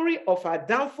story of our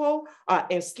downfall, our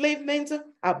enslavement,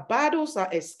 our battles, our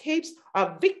escapes,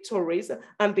 our victories,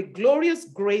 and the glorious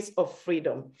grace of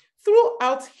freedom.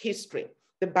 Throughout history,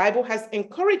 the Bible has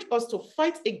encouraged us to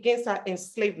fight against our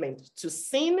enslavement to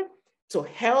sin, to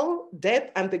hell,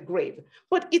 death, and the grave.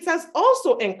 But it has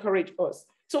also encouraged us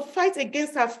to fight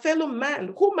against our fellow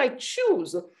man who might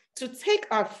choose to take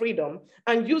our freedom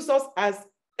and use us as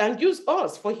and use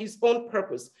us for his own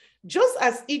purpose. Just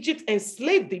as Egypt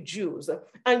enslaved the Jews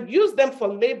and used them for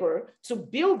labor to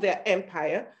build their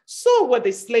empire, so were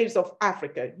the slaves of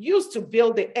Africa used to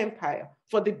build the empire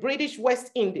for the British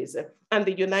West Indies and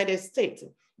the United States.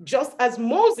 Just as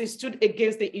Moses stood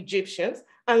against the Egyptians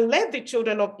and led the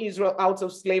children of Israel out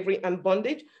of slavery and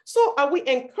bondage, so are we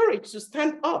encouraged to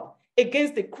stand up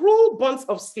against the cruel bonds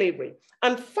of slavery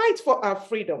and fight for our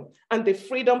freedom and the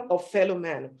freedom of fellow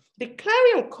man. The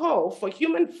clarion call for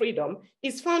human freedom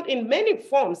is found in many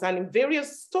forms and in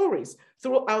various stories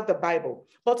throughout the Bible.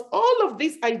 But all of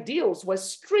these ideals were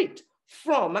stripped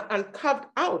from and carved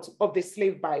out of the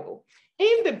slave Bible.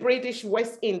 In the British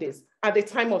West Indies at the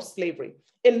time of slavery,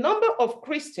 a number of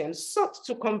Christians sought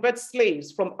to convert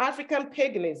slaves from African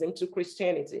paganism to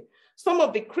Christianity. Some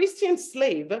of the Christian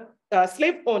slave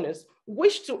owners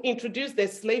wished to introduce their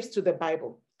slaves to the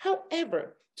Bible.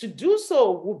 However, to do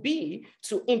so would be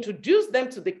to introduce them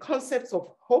to the concepts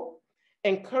of hope,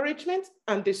 encouragement,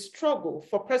 and the struggle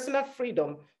for personal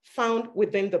freedom found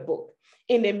within the book.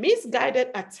 In a misguided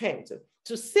attempt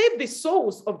to save the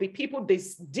souls of the people they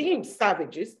deemed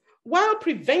savages, while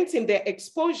preventing their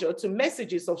exposure to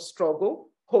messages of struggle,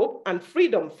 hope, and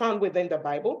freedom found within the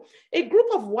Bible, a group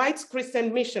of white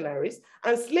Christian missionaries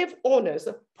and slave owners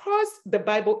parsed the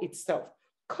Bible itself,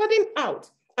 cutting out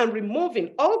and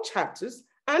removing all chapters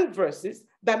and verses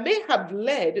that may have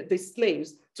led the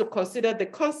slaves to consider the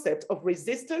concept of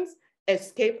resistance,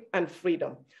 escape, and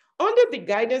freedom. Under the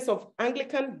guidance of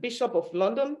Anglican Bishop of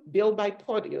London, Bill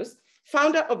Podius,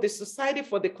 founder of the Society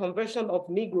for the Conversion of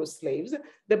Negro Slaves,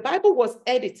 the Bible was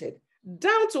edited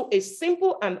down to a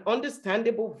simple and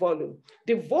understandable volume,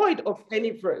 devoid of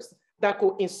any verse that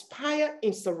could inspire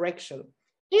insurrection.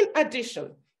 In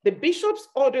addition, the bishop's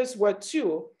orders were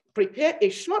to prepare a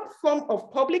short form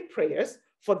of public prayers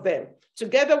for them,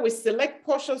 together with select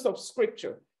portions of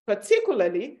scripture,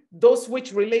 particularly those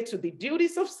which relate to the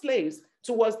duties of slaves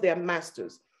towards their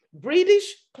masters.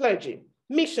 British clergy,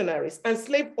 missionaries, and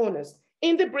slave owners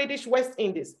in the British West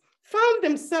Indies found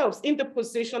themselves in the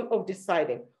position of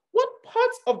deciding what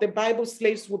parts of the Bible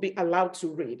slaves would be allowed to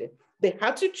read. They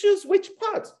had to choose which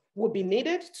parts would be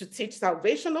needed to teach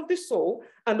salvation of the soul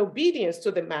and obedience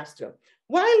to the master,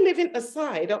 while leaving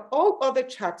aside all other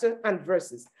chapters and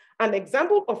verses. An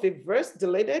example of a verse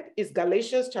deleted is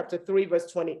Galatians chapter 3, verse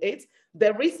 28.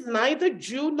 There is neither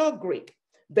Jew nor Greek.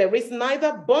 There is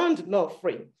neither bond nor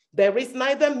free. There is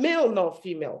neither male nor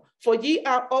female, for ye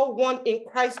are all one in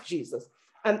Christ Jesus.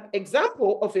 An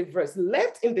example of a verse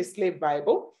left in the slave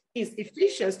Bible is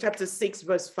Ephesians chapter 6,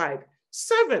 verse 5.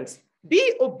 Servants,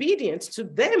 be obedient to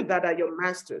them that are your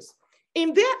masters.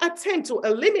 In their attempt to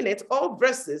eliminate all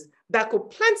verses that could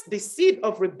plant the seed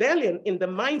of rebellion in the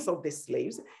minds of the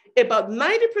slaves, about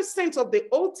 90% of the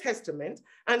Old Testament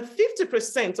and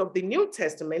 50% of the New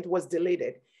Testament was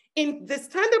deleted. In the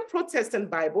Standard Protestant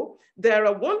Bible, there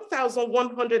are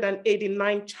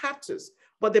 1,189 chapters,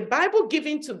 but the Bible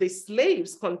given to the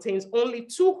slaves contains only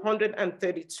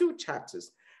 232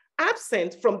 chapters.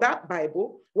 Absent from that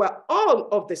Bible were all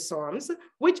of the Psalms,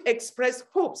 which express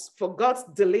hopes for God's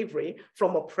delivery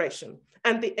from oppression,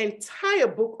 and the entire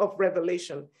book of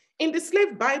Revelation. In the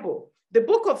slave Bible, the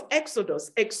book of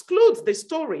Exodus excludes the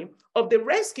story of the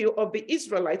rescue of the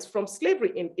Israelites from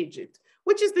slavery in Egypt,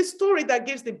 which is the story that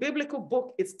gives the biblical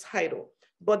book its title.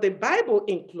 But the Bible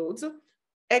includes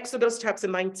Exodus chapter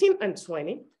 19 and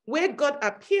 20, where God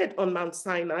appeared on Mount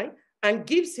Sinai and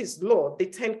gives his law, the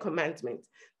 10 Commandments.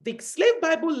 The slave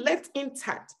Bible left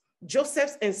intact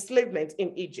Joseph's enslavement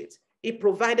in Egypt. It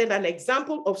provided an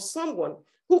example of someone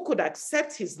who could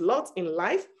accept his lot in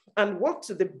life and work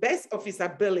to the best of his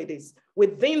abilities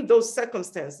within those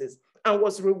circumstances and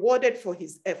was rewarded for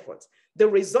his efforts. The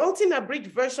resulting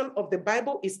abridged version of the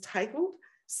Bible is titled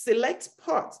Select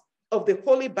Part of the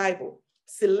Holy Bible,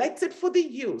 selected for the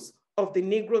use of the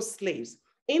Negro slaves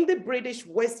in the British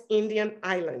West Indian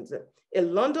Islands. A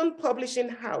London publishing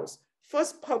house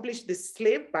first published the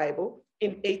Slave Bible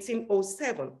in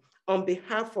 1807 on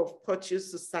behalf of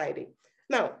Purchase Society.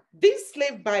 Now, this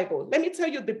Slave Bible, let me tell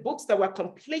you the books that were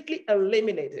completely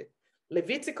eliminated: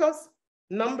 Leviticus,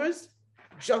 Numbers,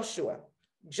 Joshua,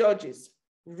 Judges,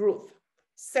 Ruth,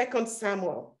 2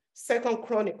 Samuel, 2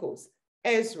 Chronicles,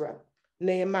 Ezra,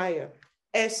 Nehemiah,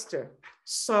 Esther,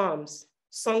 Psalms,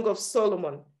 Song of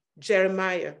Solomon,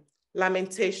 Jeremiah,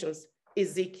 Lamentations,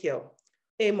 Ezekiel,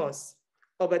 Amos,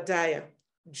 Obadiah,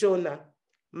 Jonah,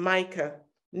 Micah,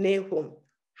 Nahum,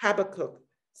 Habakkuk,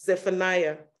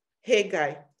 Zephaniah,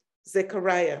 Haggai,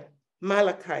 Zechariah,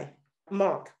 Malachi,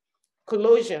 Mark,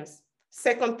 Colossians,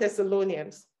 2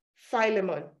 Thessalonians,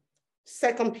 Philemon,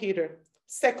 2 Peter,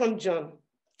 2 John,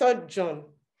 3 John,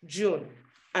 June,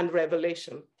 and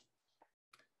Revelation.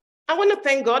 I want to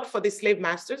thank God for the slave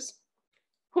masters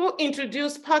who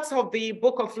introduced parts of the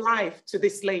book of life to the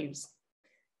slaves.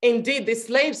 Indeed, the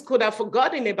slaves could have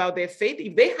forgotten about their faith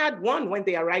if they had one when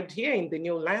they arrived here in the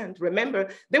new land. Remember,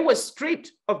 they were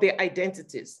stripped of their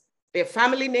identities, their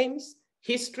family names,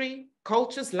 history,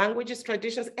 cultures, languages,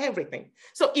 traditions, everything.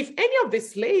 So if any of the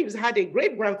slaves had a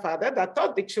great-grandfather that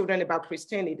taught the children about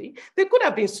Christianity, they could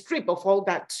have been stripped of all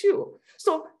that too.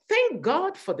 So thank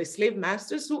God for the slave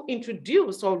masters who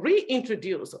introduced or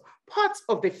reintroduced parts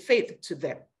of the faith to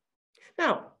them.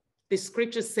 Now, the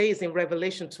scripture says in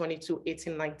Revelation 22,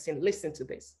 18, 19, listen to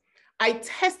this. I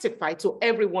testify to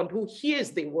everyone who hears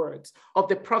the words of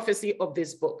the prophecy of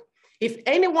this book. If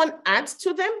anyone adds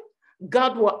to them,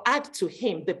 God will add to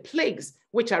him the plagues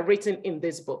which are written in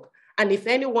this book. And if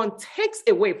anyone takes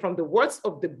away from the words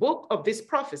of the book of this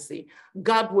prophecy,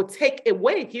 God will take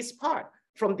away his part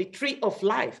from the tree of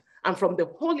life and from the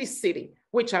holy city,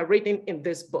 which are written in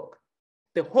this book.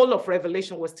 The whole of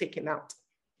Revelation was taken out.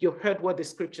 You heard what the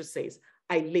scripture says.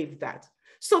 I live that.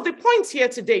 So the point here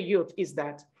today, youth, is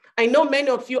that I know many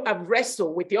of you have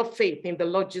wrestled with your faith in the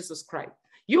Lord Jesus Christ.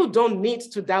 You don't need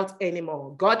to doubt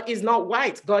anymore. God is not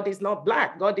white. God is not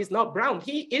black. God is not brown.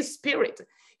 He is spirit.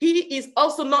 He is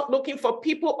also not looking for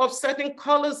people of certain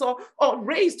colors or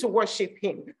race to worship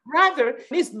him. Rather,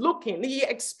 he's looking, he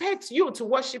expects you to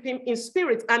worship him in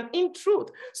spirit and in truth.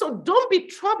 So don't be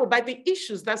troubled by the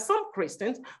issues that some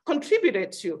Christians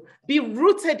contributed to. Be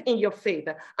rooted in your faith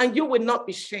and you will not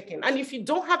be shaken. And if you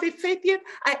don't have a faith yet,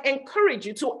 I encourage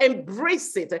you to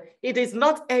embrace it. It is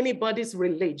not anybody's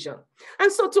religion.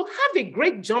 And so to have a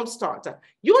great jumpstart,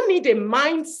 you need a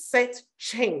mindset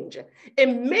change, a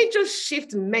major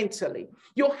shift mentally.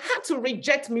 You had to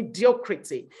reject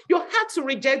mediocrity. You had to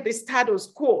reject the status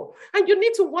quo. And you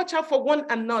need to watch out for one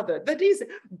another. That is,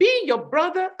 be your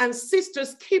brother and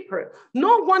sister's keeper.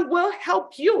 No one will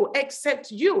help you except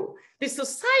you. The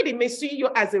society may see you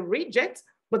as a reject,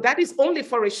 but that is only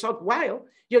for a short while.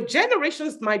 Your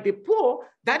generations might be poor.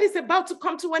 That is about to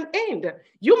come to an end.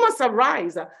 You must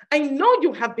arise. I know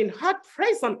you have been hard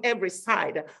pressed on every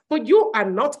side, but you are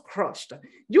not crushed.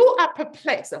 You are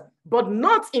perplexed, but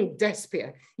not in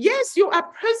despair. Yes, you are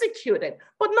persecuted,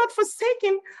 but not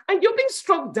forsaken. And you're being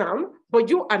struck down, but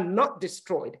you are not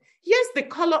destroyed. Yes, the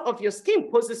color of your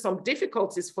skin poses some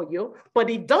difficulties for you,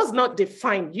 but it does not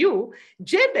define you.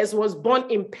 Jabez was born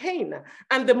in pain,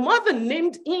 and the mother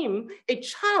named him a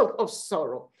child of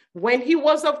sorrow. When he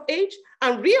was of age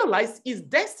and realized his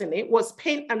destiny was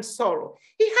pain and sorrow,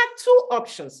 he had two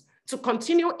options: to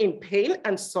continue in pain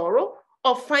and sorrow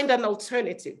or find an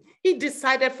alternative. He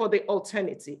decided for the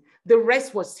alternative. The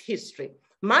rest was history.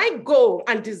 My goal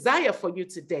and desire for you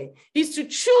today is to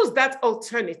choose that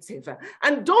alternative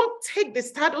and don't take the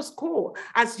status quo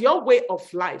as your way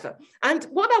of life. And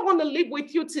what I want to leave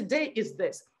with you today is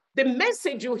this: the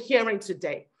message you're hearing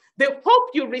today, the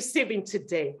hope you're receiving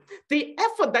today, the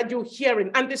effort that you're hearing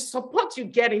and the support you're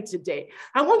getting today,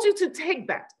 I want you to take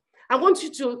that. I want you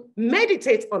to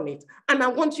meditate on it, and I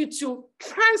want you to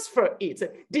transfer it,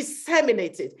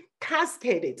 disseminate it,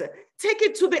 cascade it, take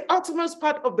it to the uttermost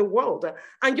part of the world,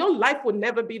 and your life will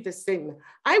never be the same.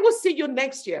 I will see you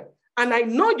next year, and I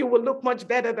know you will look much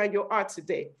better than you are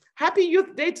today. Happy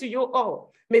Youth Day to you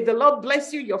all. May the Lord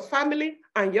bless you, your family,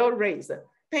 and your race.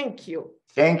 Thank you.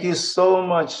 Thank you so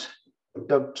much,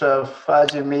 Dr.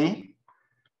 Fajinmi.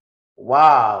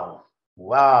 Wow,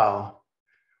 wow,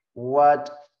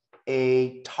 what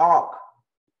a talk.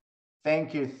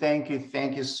 Thank you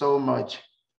so much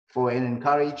for an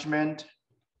encouragement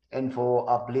and for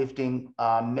uplifting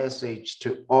our message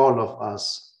to all of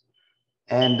us.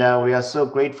 And we are so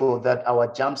grateful that our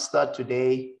jumpstart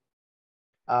today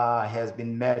has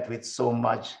been met with so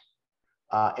much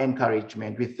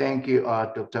encouragement. We thank you,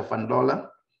 Dr. Fandola.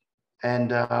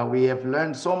 And we have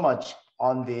learned so much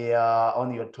on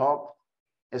your talk,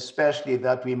 especially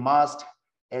that we must,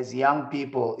 as young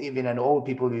people, even as old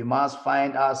people, we must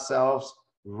find ourselves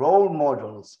role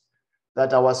models,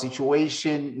 that our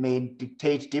situation may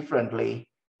dictate differently,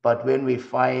 but when we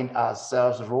find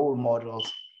ourselves role models,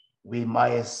 we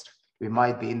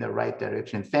might be in the right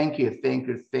direction. Thank you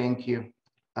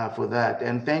for that.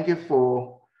 And thank you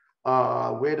for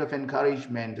a word of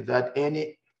encouragement that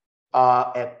any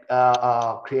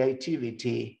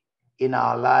creativity in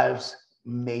our lives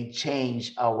may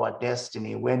change our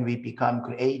destiny. When we become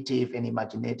creative and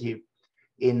imaginative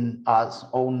in our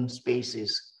own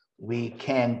spaces, we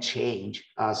can change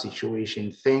our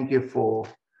situation. Thank you for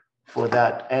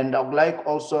that. And I'd like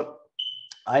also,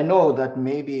 I know that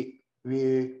maybe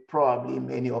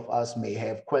many of us may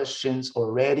have questions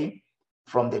already,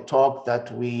 from the talk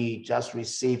that we just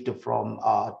received from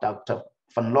Dr.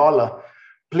 Van Lola.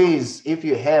 Please, if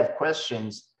you have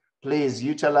questions, please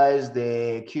utilize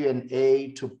the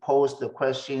Q&A to post the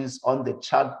questions on the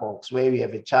chat box where we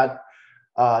have a chat.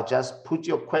 Just put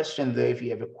your question there if you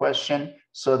have a question,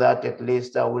 so that at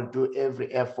least I will do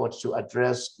every effort to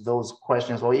address those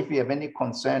questions. Or if you have any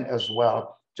concern as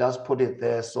well, just put it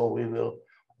there so we will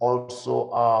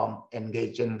also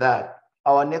engage in that.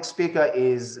 Our next speaker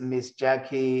is Ms.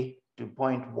 Jackie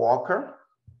Dupont-Walker.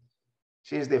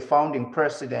 She is the founding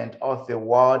president of the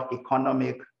World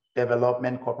Economic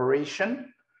Development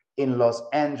Corporation in Los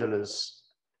Angeles.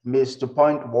 Ms.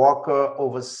 Dupont-Walker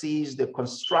oversees the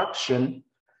construction,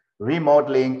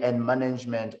 remodeling, and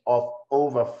management of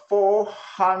over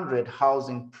 400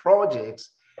 housing projects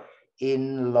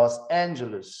in Los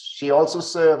Angeles. She also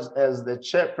serves as the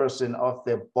chairperson of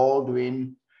the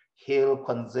Baldwin Hill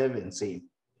Conservancy.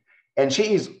 And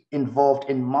she is involved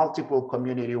in multiple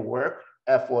community work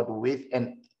effort with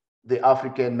the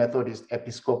African Methodist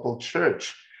Episcopal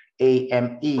Church,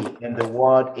 AME, and the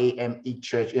World AME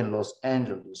Church in Los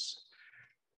Angeles.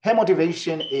 Her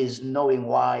motivation is knowing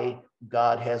why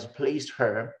God has placed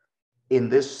her in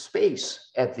this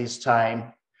space at this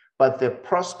time, but the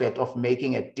prospect of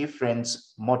making a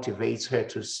difference motivates her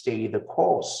to stay the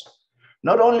course.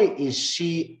 Not only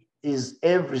is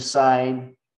every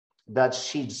sign that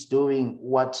she's doing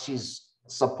what she's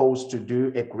supposed to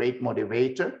do a great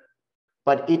motivator,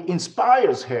 but it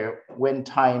inspires her when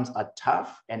times are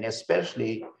tough, and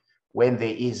especially when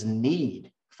there is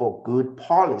need for good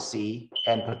policy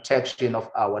and protection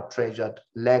of our treasured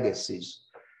legacies.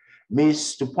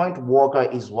 Ms. Dupont-Walker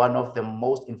is one of the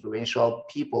most influential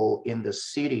people in the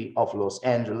city of Los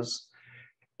Angeles.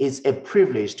 It's a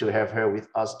privilege to have her with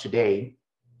us today.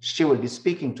 She will be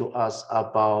speaking to us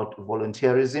about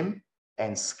volunteerism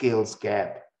and skills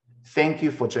gap. Thank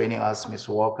you for joining us, Ms.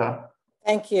 Walker.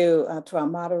 Thank you to our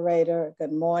moderator.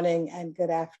 Good morning and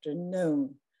good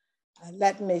afternoon.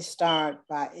 Let me start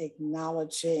by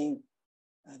acknowledging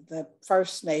the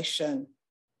First Nation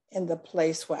in the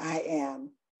place where I am,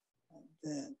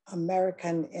 the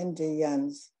American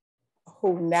Indians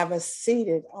who never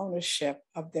ceded ownership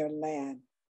of their land,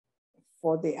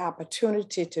 for the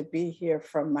opportunity to be here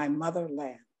from my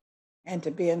motherland and to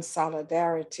be in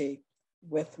solidarity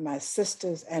with my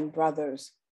sisters and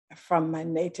brothers from my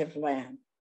native land.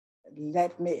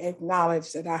 Let me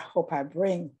acknowledge that I hope I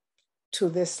bring to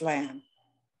this land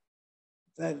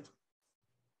the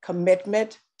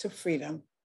commitment to freedom,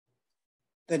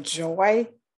 the joy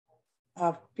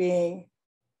of being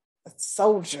a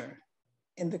soldier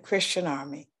in the Christian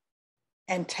army,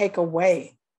 and take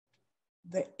away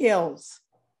the ills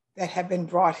that have been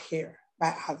brought here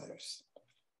by others.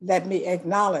 Let me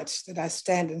acknowledge that I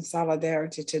stand in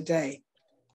solidarity today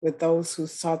with those who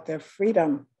sought their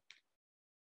freedom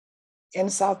in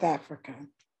South Africa,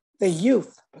 the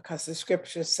youth, because the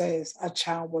scripture says a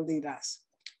child will lead us,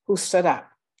 who stood up,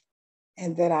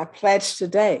 and that I pledge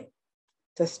today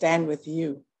to stand with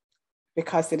you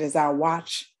because it is our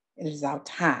watch, it is our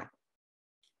time.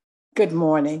 Good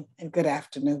morning and good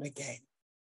afternoon again.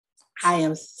 I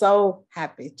am so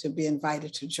happy to be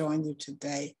invited to join you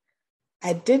today.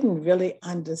 I didn't really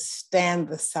understand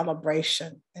the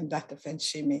celebration, and Dr.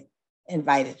 Fajinmi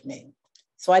invited me.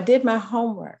 So I did my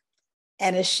homework.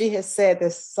 And as she has said,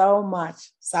 there's so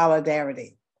much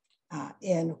solidarity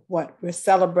in what we're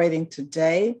celebrating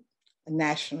today, the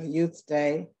National Youth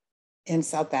Day in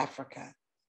South Africa,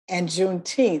 and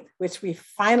Juneteenth, which we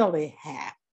finally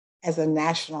have as a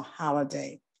national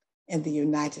holiday in the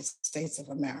United States of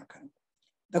America.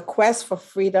 The quest for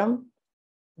freedom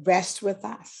rests with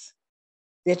us.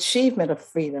 The achievement of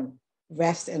freedom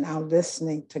rests in our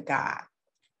listening to God.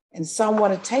 And so I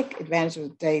want to take advantage of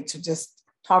the day to just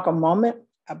talk a moment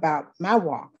about my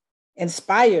walk,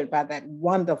 inspired by that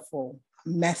wonderful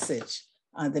message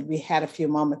that we had a few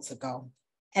moments ago,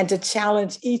 and to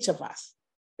challenge each of us,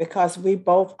 because we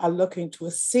both are looking to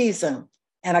a season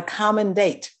and a common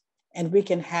date, and we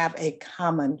can have a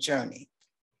common journey.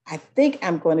 I think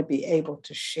I'm going to be able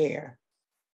to share.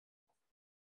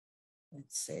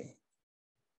 Let's see.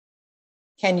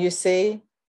 Can you see?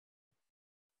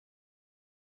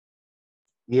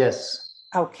 Yes.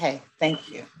 Okay, thank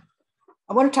you.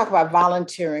 I want to talk about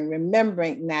volunteering,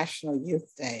 remembering National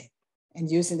Youth Day,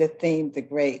 and using the theme, The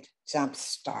Great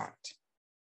JumpStart.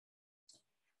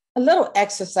 A little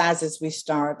exercise as we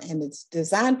start, and it's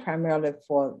designed primarily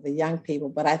for the young people,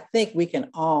 but I think we can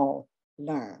all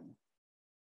learn.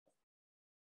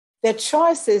 There are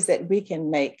choices that we can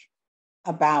make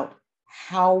about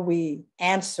how we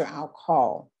answer our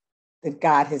call that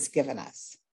God has given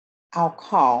us. our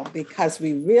call because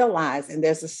we realize, and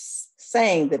there's a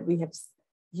saying that we have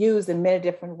used in many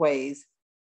different ways,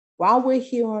 while we're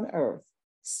here on earth,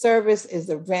 service is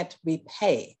the rent we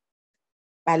pay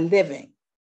by living,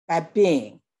 by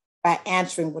being, by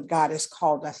answering what God has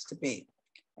called us to be.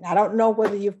 And I don't know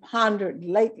whether you've pondered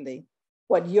lately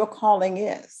what your calling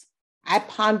is. I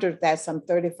pondered that some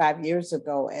 35 years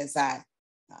ago as I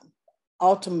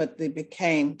ultimately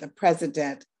became the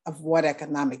president of World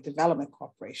Economic Development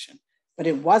Corporation. But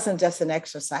it wasn't just an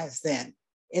exercise then.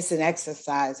 It's an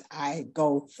exercise I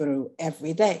go through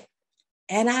every day.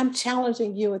 And I'm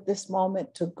challenging you at this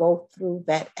moment to go through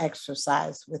that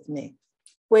exercise with me.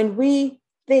 When we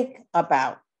think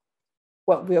about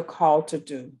what we're called to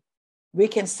do, we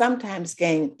can sometimes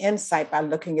gain insight by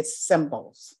looking at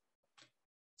symbols.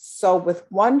 So with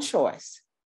one choice,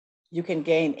 you can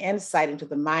gain insight into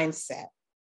the mindset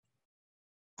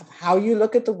of how you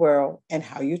look at the world and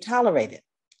how you tolerate it.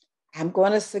 I'm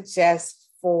going to suggest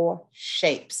 4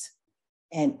 shapes,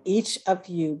 and each of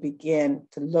you begin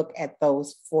to look at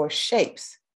those 4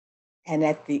 shapes. And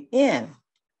at the end,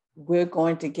 we're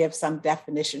going to give some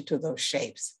definition to those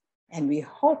shapes. And we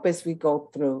hope as we go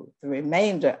through the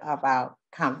remainder of our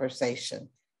conversation,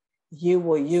 you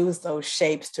will use those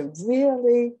shapes to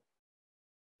really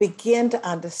begin to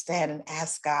understand and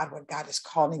ask God what God is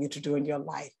calling you to do in your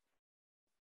life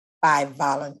by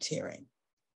volunteering.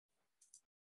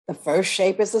 The first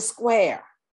shape is a square,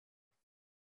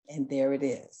 and there it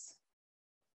is.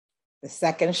 The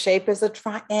second shape is a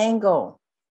triangle,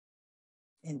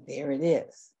 and there it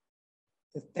is.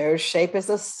 The third shape is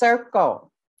a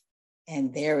circle,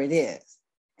 and there it is.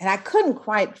 And I couldn't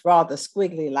quite draw the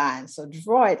squiggly line, so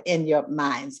draw it in your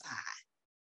mind's eye,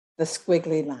 the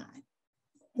squiggly line.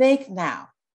 Think now,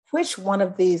 which one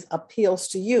of these appeals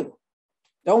to you?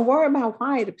 Don't worry about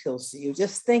why it appeals to you.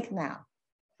 Just think now,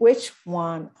 which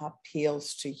one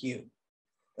appeals to you?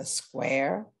 The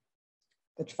square,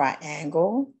 the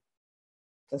triangle,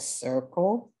 the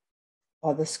circle,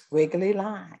 or the squiggly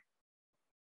line?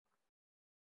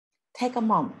 Take a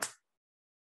moment.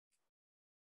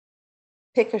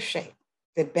 Pick a shape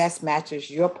that best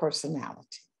matches your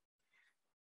personality.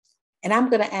 And I'm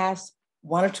going to ask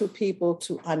 1 or 2 people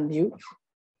to unmute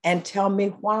and tell me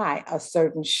why a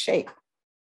certain shape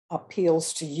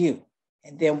appeals to you.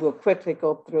 And then we'll quickly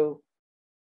go through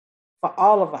for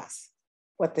all of us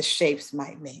what the shapes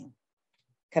might mean.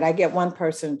 Could I get one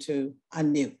person to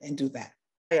unmute and do that?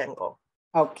 Triangle.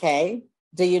 Okay.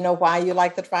 Do you know why you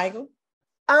like the triangle?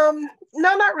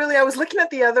 No, not really. I was looking at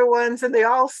the other ones and they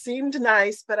all seemed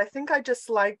nice, but I think I just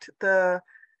liked the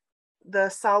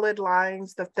solid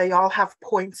lines, that they all have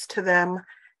points to them.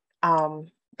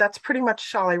 That's pretty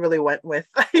much all I really went with.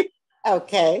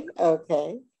 Okay.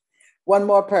 One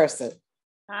more person.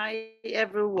 Hi,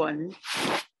 everyone.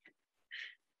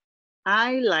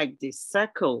 I like the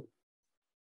circle.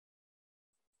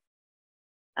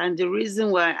 And the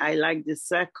reason why I like the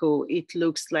circle, it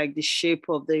looks like the shape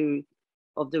of the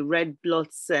red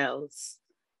blood cells.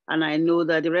 And I know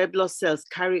that the red blood cells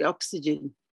carry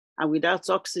oxygen. And without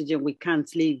oxygen, we can't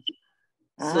live.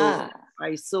 So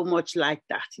I so much like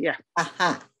that, yeah.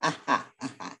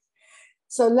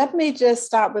 So let me just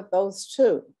start with those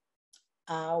 2.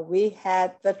 We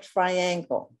had the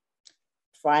triangle.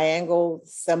 Triangle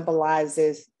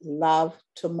symbolizes love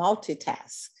to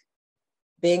multitask,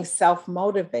 being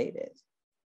self-motivated,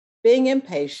 being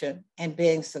impatient, and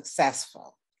being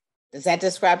successful. Does that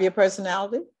describe your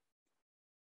personality?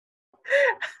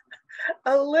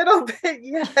 A little bit,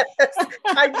 yes.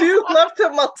 I do love to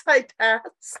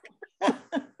multitask.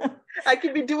 I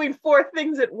could be doing 4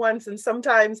 things at once, and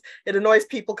sometimes it annoys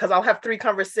people because I'll have 3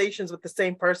 conversations with the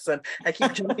same person. I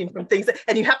keep jumping from things,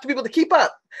 and you have to be able to keep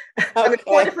up. Okay. I mean,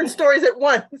 4 different stories at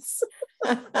once.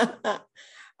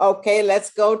 Okay,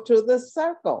 let's go to the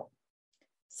circle.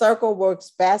 Circle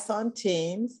works best on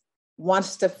teams,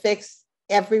 wants to fix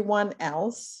everyone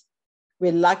else,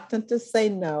 reluctant to say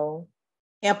no,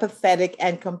 empathetic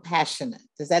and compassionate.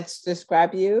 Does that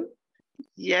describe you?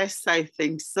 Yes, I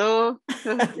think so.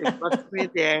 You got me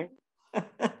there.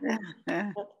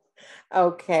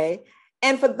 Okay.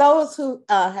 And for those who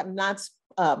have not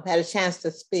had a chance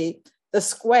to speak, the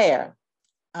square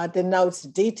denotes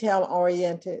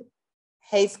detail-oriented,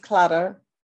 hates clutter,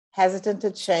 hesitant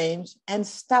to change, and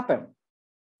stubborn.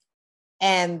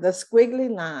 And the squiggly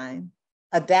line,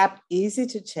 adapt, easy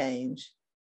to change,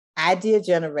 idea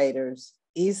generators,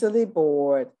 easily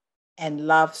bored, and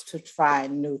loves to try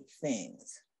new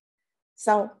things.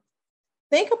 So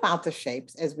think about the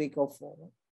shapes as we go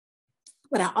forward.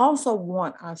 But I also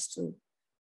want us to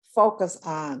focus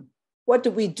on what do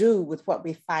we do with what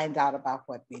we find out about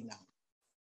what we know.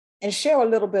 and share a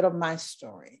little bit of my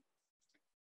story.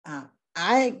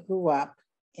 I grew up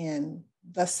in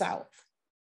the South,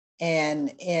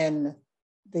 and in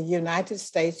the United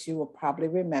States, you will probably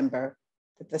remember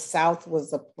that the South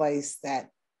was the place that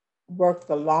worked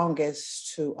the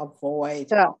longest to avoid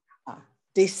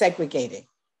desegregating.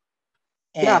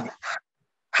 And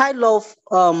I love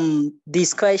the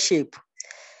square shape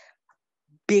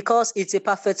because it's a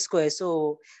perfect square.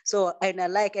 So and I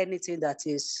like anything that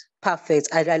is perfect.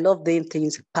 I love doing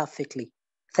things perfectly.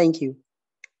 Thank you.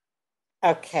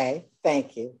 Okay,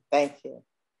 thank you.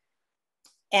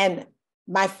 And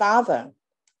my father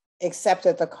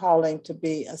accepted the calling to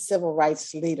be a civil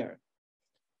rights leader.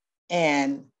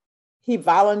 And he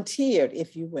volunteered,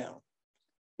 if you will,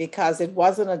 because it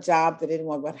wasn't a job that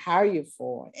anyone would hire you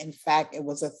for. In fact, it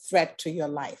was a threat to your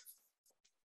life.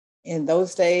 In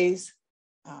those days,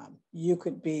 you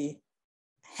could be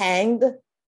hanged,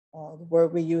 or the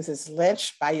word we use is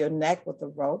lynched, by your neck with a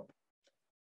rope.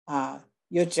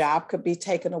 Your job could be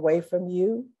taken away from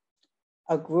you.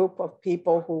 A group of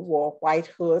people who wore white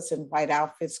hoods and white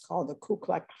outfits called the Ku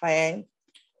Klux Klan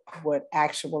would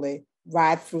actually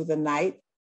ride through the night.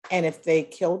 And if they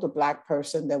killed a Black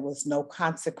person, there was no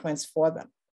consequence for them.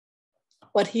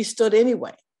 But he stood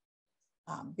anyway,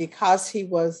 because he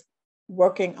was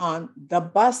working on the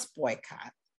bus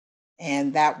boycott.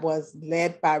 And that was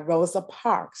led by Rosa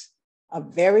Parks, a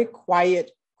very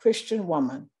quiet Christian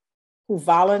woman who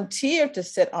volunteered to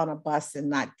sit on a bus and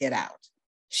not get out.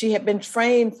 She had been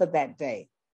trained for that day.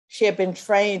 She had been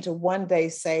trained to one day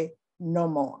say, no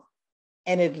more.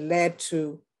 And it led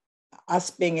to us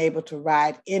being able to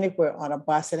ride anywhere on a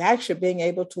bus and actually being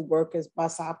able to work as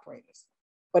bus operators.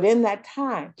 But in that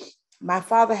time, my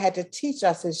father had to teach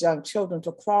us as young children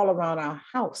to crawl around our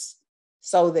house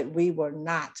so that we were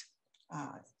not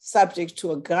subject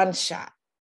to a gunshot.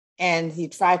 And he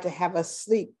tried to have us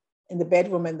sleep in the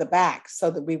bedroom in the back so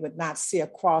that we would not see a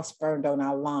cross burned on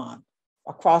our lawn.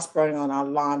 A cross burning on our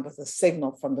lawn was a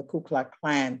signal from the Ku Klux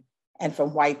Klan and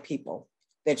from white people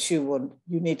that you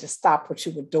need to stop what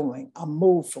you were doing or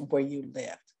move from where you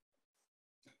lived.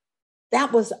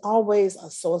 That was always a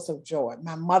source of joy.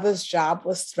 My mother's job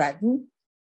was threatened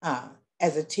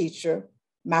as a teacher.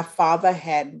 My father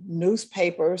had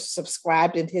newspapers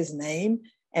subscribed in his name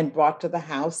and brought to the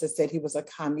house that said he was a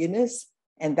communist.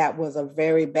 And that was a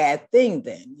very bad thing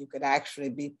then. You could actually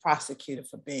be prosecuted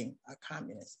for being a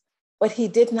communist. But he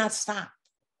did not stop.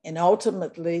 And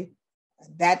ultimately,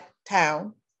 that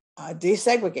town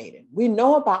desegregated. We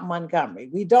know about Montgomery.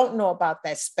 We don't know about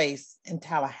that space in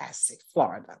Tallahassee,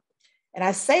 Florida. And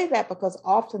I say that because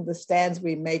often the stands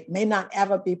we make may not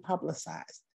ever be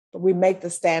publicized, but we make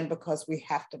the stand because we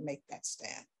have to make that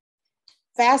stand.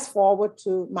 Fast forward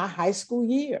to my high school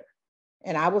year.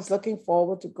 And I was looking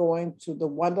forward to going to the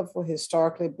wonderful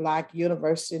historically Black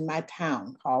university in my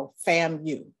town called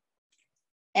FAMU.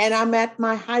 And I'm at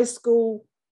my high school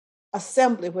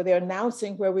assembly where they're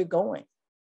announcing where we're going.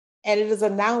 And it is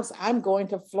announced I'm going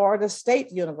to Florida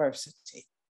State University.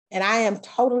 And I am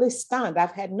totally stunned.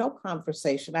 I've had no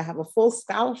conversation. I have a full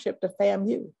scholarship to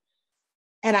FAMU.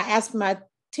 And I asked my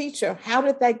teacher, how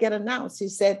did that get announced? He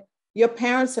said, your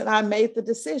parents and I made the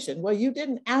decision. Well, you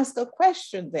didn't ask a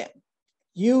question then.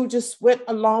 You just went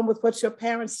along with what your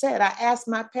parents said. I asked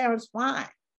my parents why.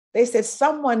 They said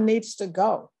someone needs to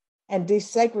go and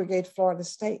desegregate Florida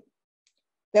State.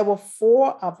 There were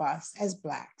 4 of us as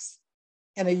Blacks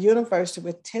in a university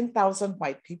with 10,000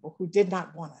 white people who did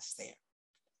not want us there.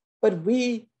 But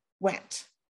we went.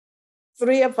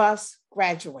 3 of us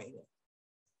graduated.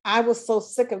 I was so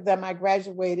sick of them, I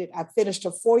graduated. I finished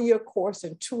a 4-year course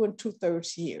in 2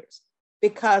 2/3 years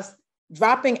because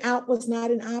dropping out was not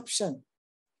an option.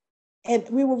 And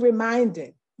we were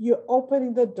reminded, you're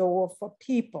opening the door for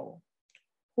people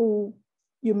who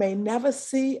you may never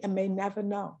see and may never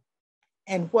know.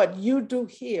 And what you do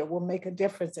here will make a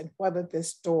difference in whether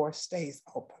this door stays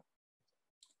open.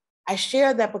 I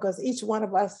share that because each one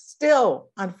of us still,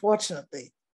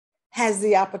 unfortunately, has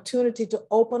the opportunity to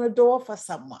open a door for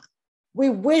someone. We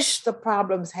wish the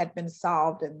problems had been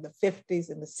solved in the 50s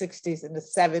and the 60s and the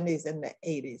 70s and the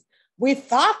 80s. We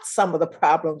thought some of the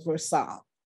problems were solved,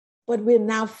 but we're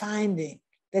now finding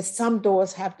that some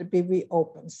doors have to be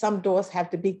reopened. Some doors have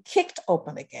to be kicked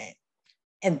open again.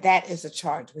 And that is a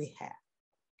charge we have.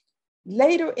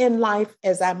 Later in life,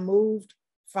 as I moved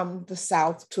from the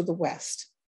South to the West,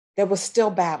 there were still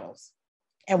battles,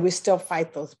 and we still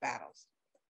fight those battles.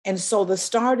 And so the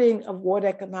starting of World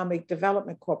Economic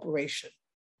Development Corporation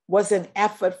was an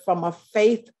effort from a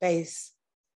faith base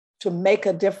to make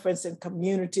a difference in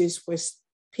communities where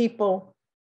people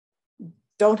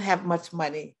don't have much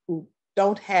money, who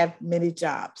don't have many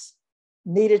jobs,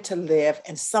 needed to live,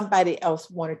 and somebody else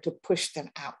wanted to push them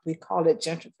out. We call it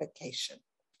gentrification.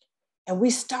 And we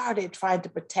started trying to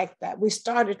protect that. We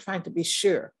started trying to be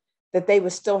sure that they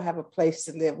would still have a place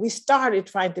to live. We started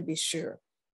trying to be sure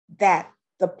that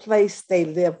the place they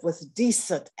live was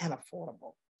decent and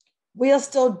affordable. We are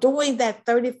still doing that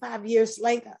 35 years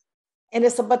later. And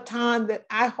it's a baton that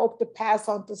I hope to pass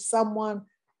on to someone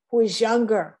who is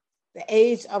younger, the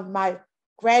age of my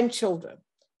grandchildren,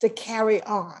 to carry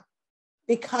on,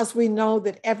 because we know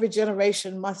that every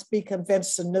generation must be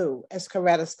convinced anew, as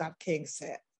Coretta Scott King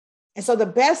said. And so the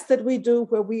best that we do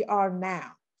where we are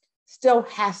now still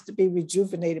has to be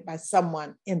rejuvenated by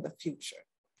someone in the future.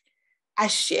 I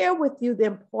share with you the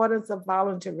importance of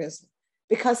volunteerism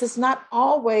because it's not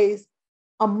always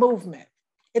a movement.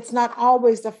 It's not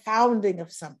always the founding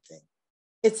of something.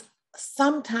 It's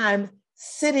sometimes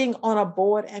sitting on a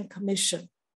board and commission.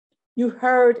 You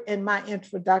heard in my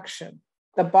introduction,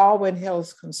 the Baldwin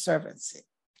Hills Conservancy.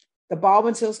 The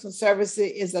Baldwin Hills Conservancy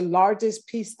is the largest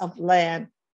piece of land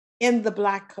in the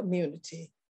Black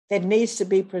community that needs to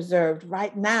be preserved.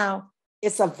 Right now,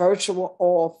 it's a virtual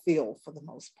oil field for the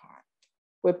most part,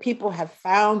 where people have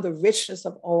found the richness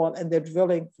of oil and they're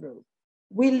drilling through.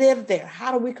 We live there.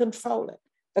 How do we control it?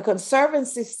 The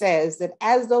Conservancy says that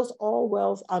as those oil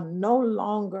wells are no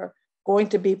longer going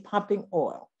to be pumping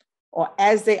oil, or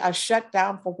as they are shut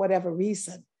down for whatever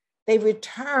reason, they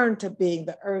return to being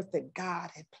the earth that God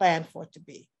had planned for it to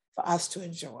be, for us to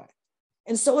enjoy.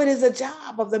 And so it is a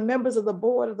job of the members of the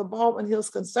board of the Baldwin Hills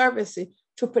Conservancy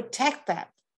to protect that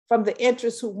from the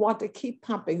interests who want to keep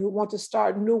pumping, who want to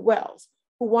start new wells,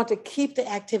 who want to keep the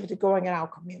activity going in our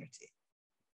community.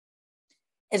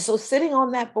 And so sitting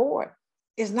on that board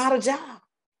is not a job.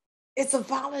 It's a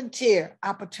volunteer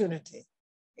opportunity.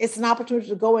 It's an opportunity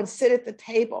to go and sit at the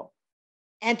table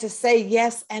and to say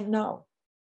yes and no,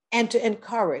 and to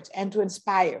encourage and to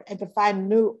inspire and to find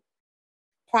new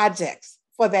projects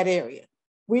for that area.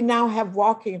 We now have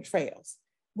walking trails.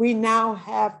 We now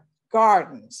have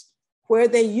gardens where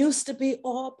there used to be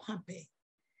oil pumping.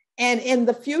 And in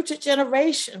the future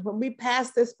generation, when we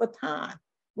pass this baton,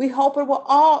 we hope it will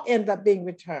all end up being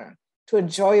returned to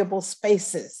enjoyable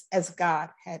spaces as God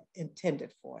had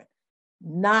intended for it,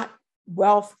 not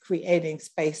wealth creating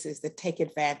spaces that take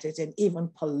advantage and even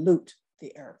pollute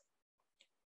the earth.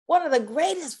 One of the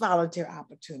greatest volunteer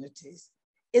opportunities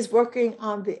is working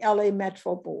on the LA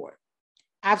Metro Board.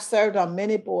 I've served on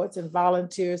many boards and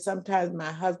volunteers. Sometimes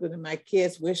my husband and my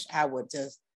kids wish I would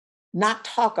just not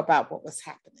talk about what was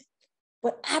happening.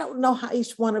 But I don't know how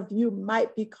each one of you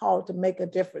might be called to make a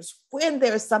difference when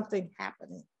there is something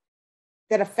happening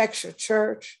that affects your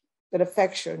church, that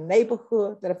affects your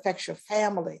neighborhood, that affects your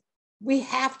family. We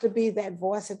have to be that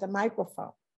voice at the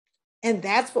microphone. And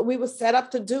that's what we were set up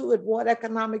to do at Ward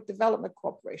Economic Development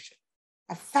Corporation.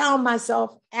 I found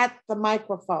myself at the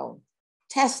microphone,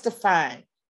 testifying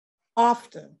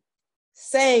often,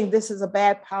 saying this is a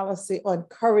bad policy or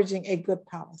encouraging a good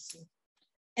policy.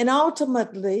 And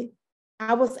ultimately,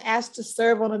 I was asked to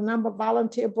serve on a number of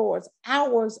volunteer boards,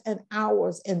 hours and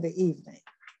hours in the evening.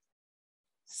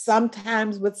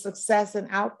 Sometimes with success and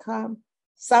outcome,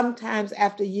 sometimes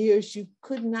after years, you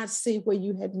could not see where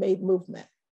you had made movement,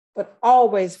 but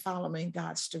always following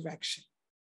God's direction.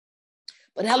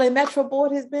 But LA Metro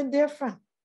Board has been different.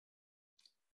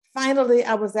 Finally,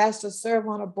 I was asked to serve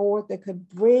on a board that could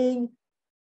bring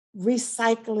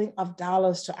recycling of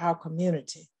dollars to our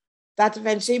community. Dr.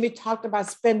 Fajinmi talked about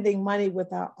spending money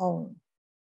with our own.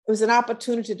 It was an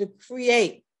opportunity to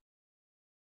create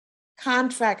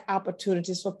contract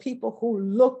opportunities for people who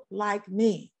look like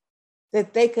me,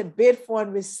 that they could bid for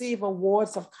and receive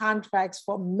awards of contracts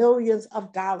for millions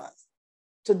of dollars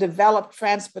to develop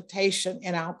transportation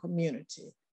in our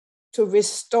community, to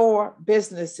restore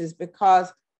businesses,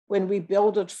 because when we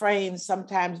build a train,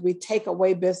 sometimes we take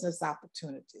away business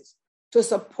opportunities, to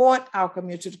support our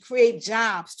community, to create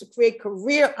jobs, to create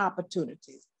career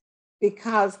opportunities,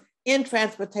 because in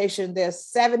transportation, there's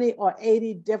 70 or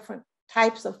 80 different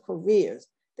types of careers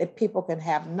that people can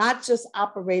have, not just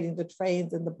operating the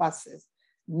trains and the buses,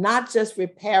 not just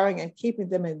repairing and keeping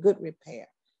them in good repair,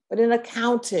 but in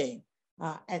accounting,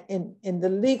 and in the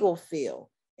legal field,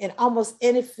 in almost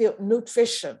any field,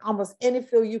 nutrition, almost any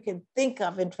field you can think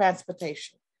of in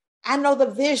transportation. I know the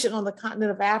vision on the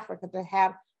continent of Africa to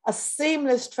have a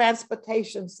seamless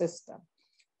transportation system.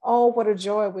 Oh, what a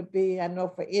joy it would be, I know,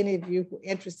 for any of you who are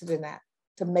interested in that,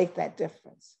 to make that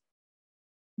difference.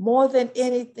 More than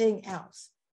anything else,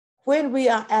 when we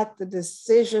are at the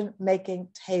decision-making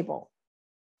table,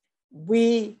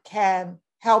 we can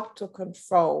help to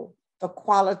control the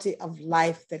quality of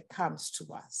life that comes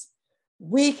to us.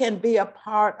 we can be a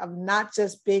part of not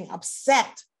just being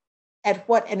upset at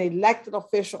what an elected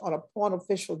official or an appointed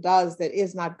official does that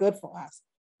is not good for us.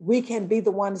 We can be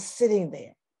the ones sitting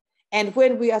there. And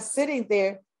when we are sitting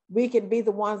there, we can be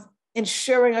the ones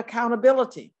ensuring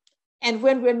accountability. And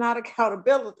when we're not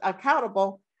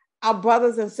accountable, our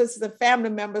brothers and sisters and family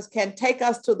members can take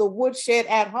us to the woodshed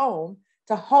at home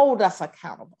to hold us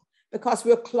accountable because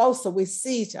we're closer, we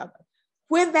see each other.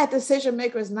 When that decision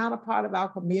maker is not a part of our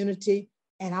community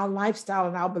and our lifestyle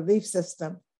and our belief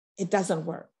system, it doesn't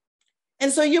work.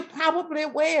 And so you're probably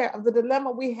aware of the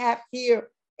dilemma we have here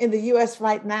in the US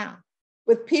right now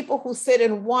with people who sit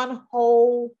in one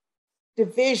whole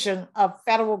division of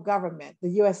federal government, the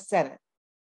US Senate,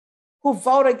 who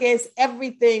vote against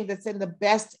everything that's in the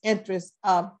best interest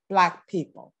of Black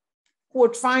people, who are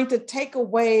trying to take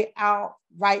away our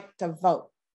right to vote.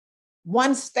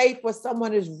 One state where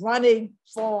someone is running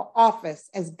for office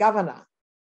as governor,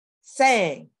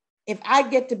 saying, if I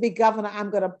get to be governor, I'm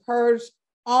going to purge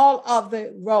all of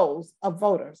the rolls of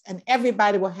voters and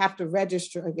everybody will have to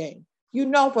register again. You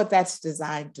know what that's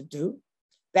designed to do.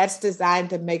 That's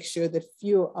designed to make sure that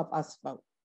fewer of us vote.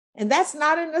 And that's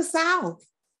not in the South.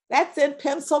 That's in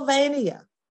Pennsylvania.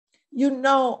 You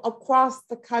know, across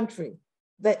the country,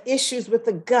 the issues with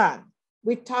the gun.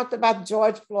 We talked about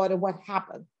George Floyd and what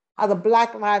happened, how the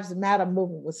Black Lives Matter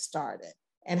movement was started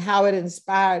and how it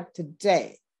inspired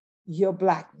today, Your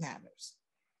Black Matters.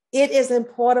 It is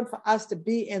important for us to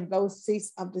be in those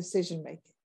seats of decision-making.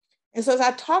 And so as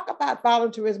I talk about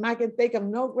volunteerism, I can think of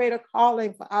no greater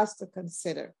calling for us to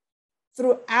consider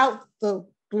throughout the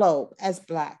globe as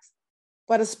Blacks,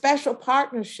 but a special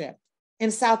partnership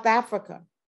in South Africa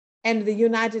and the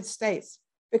United States,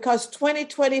 because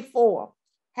 2024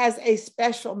 has a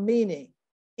special meaning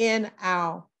in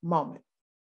our moment.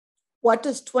 What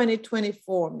does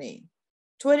 2024 mean?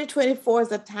 2024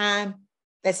 is a time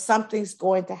that something's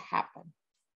going to happen.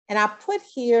 And I put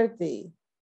here the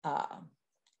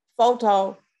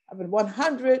photo of a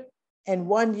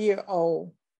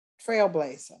 101-year-old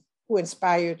trailblazer who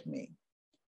inspired me.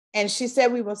 And she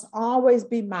said, we must always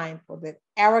be mindful that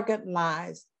arrogant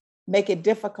lies make it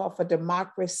difficult for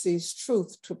democracy's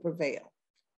truth to prevail.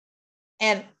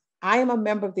 And I am a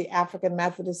member of the African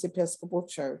Methodist Episcopal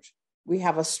Church. We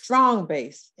have a strong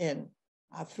base in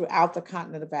throughout the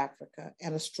continent of Africa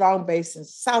and a strong base in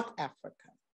South Africa.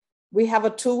 We have a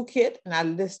toolkit, and I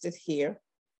listed here,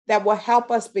 that will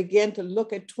help us begin to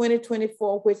look at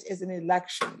 2024, which is an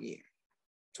election year.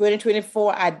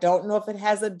 2024, I don't know if it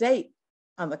has a date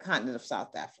on the continent of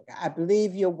South Africa. I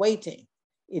believe you're waiting.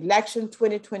 Election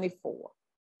 2024.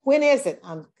 When is it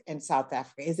in South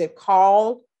Africa? Is it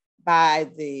called by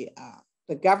the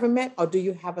government, or do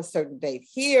you have a certain date?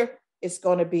 Here, it's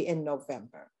going to be in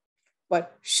November.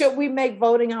 But should we make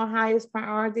voting our highest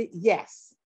priority?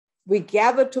 Yes. We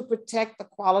gather to protect the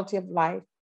quality of life.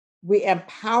 We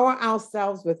empower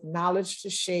ourselves with knowledge to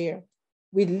share.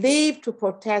 We leave to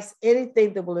protest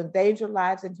anything that will endanger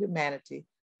lives and humanity.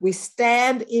 We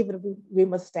stand even if we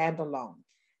must stand alone.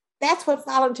 That's what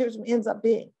volunteerism ends up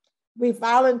being. We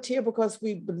volunteer because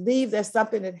we believe there's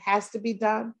something that has to be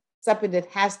done, something that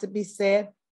has to be said,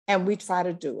 and we try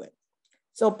to do it.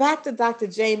 So back to Dr.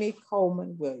 Jamie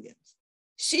Coleman Williams.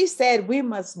 She said we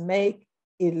must make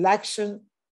election,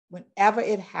 whenever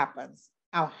it happens,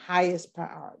 our highest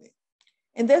priority.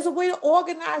 And there's a way to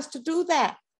organize to do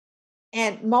that.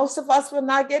 And most of us will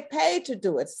not get paid to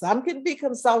do it. Some can be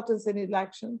consultants in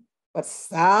election, but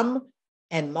some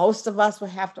and most of us will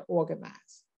have to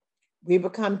organize. We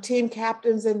become team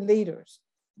captains and leaders.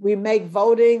 We make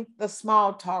voting the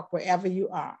small talk wherever you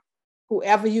are,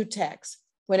 whoever you text,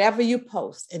 whenever you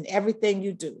post, and everything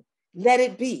you do. Let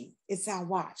it be. It's our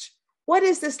watch. What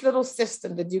is this little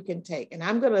system that you can take? And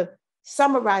I'm going to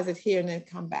summarize it here and then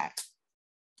come back.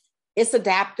 It's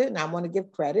adapted, and I want to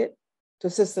give credit to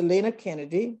Sister Lena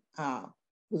Kennedy,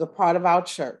 who's a part of our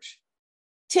church.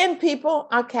 10 people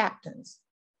are captains,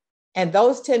 and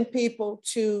those 10 people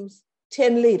choose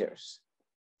 10 leaders.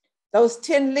 Those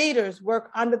 10 leaders work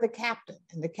under the captain,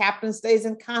 and the captain stays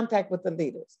in contact with the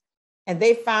leaders, and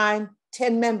they find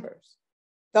 10 members.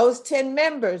 Those 10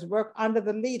 members work under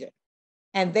the leader,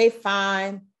 and they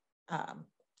find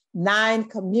 9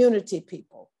 community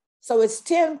people. So it's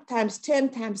 10 times 10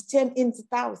 times 10 into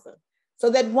 1,000. So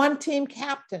that one team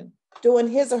captain doing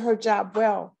his or her job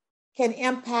well can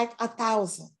impact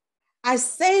 1,000. I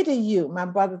say to you, my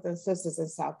brothers and sisters in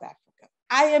South Africa,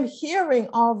 I am hearing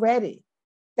already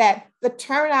that the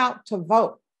turnout to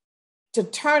vote, to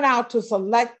turn out to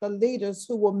select the leaders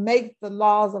who will make the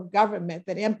laws of government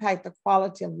that impact the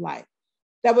quality of life,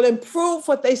 that will improve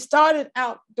what they started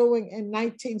out doing in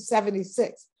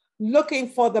 1976, looking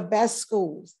for the best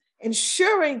schools,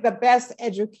 ensuring the best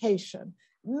education,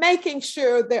 making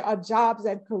sure there are jobs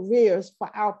and careers for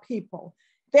our people,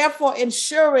 therefore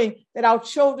ensuring that our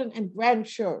children and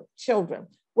grandchildren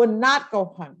will not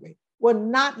go hungry, will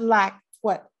not lack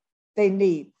what they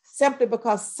need, simply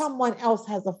because someone else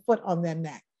has a foot on their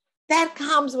neck. That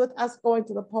comes with us going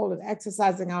to the poll and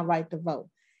exercising our right to vote.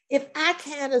 If I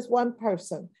can as one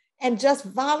person and just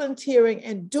volunteering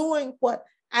and doing what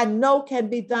I know can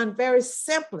be done very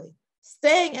simply,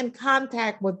 staying in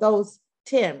contact with those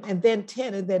 10 and then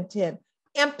 10 and then 10,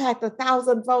 impact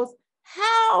 1,000 votes,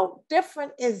 how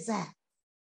different is that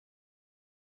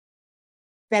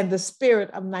than the spirit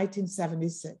of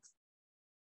 1976,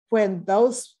 when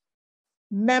those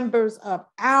members of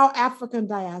our African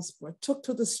diaspora took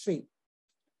to the street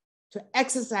to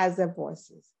exercise their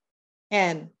voices.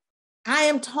 And I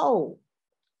am told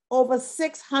over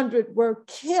 600 were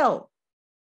killed.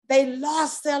 They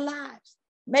lost their lives.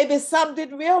 Maybe some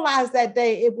didn't realize that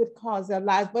day it would cause their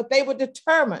lives, but they were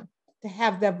determined to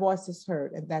have their voices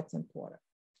heard, and that's important.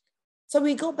 So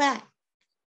we go back.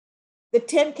 The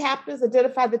 10 captors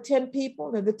identified the 10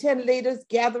 people and the 10 leaders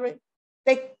gathering.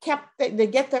 They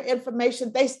get their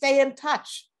information. They stay in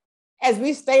touch. As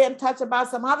we stay in touch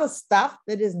about some other stuff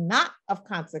that is not of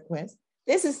consequence,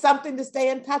 this is something to stay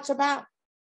in touch about.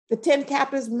 The 10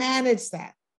 captors manage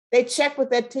that. They check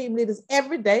with their team leaders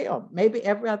every day or maybe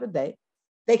every other day.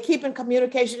 They keep in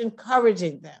communication,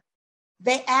 encouraging them.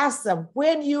 They ask them,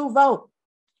 when you vote,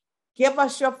 give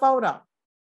us your photo.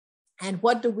 And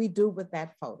what do we do with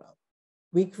that photo?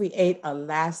 We create a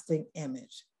lasting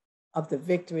image of the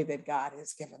victory that God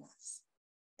has given us.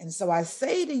 And so I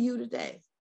say to you today,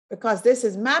 because this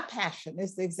is my passion,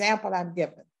 it's the example I'm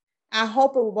given, I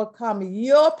hope it will become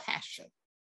your passion.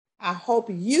 I hope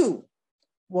you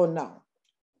will know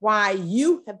why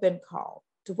you have been called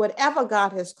to whatever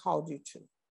God has called you to.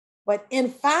 But in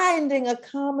finding a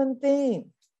common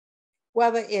theme,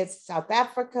 whether it's South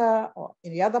Africa or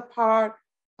any other part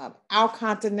of our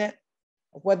continent,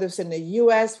 or whether it's in the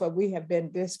US where we have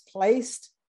been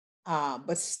displaced,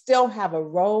 but still have a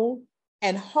role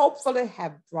and hopefully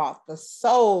have brought the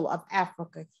soul of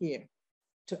Africa here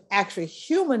to actually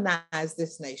humanize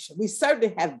this nation. We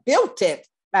certainly have built it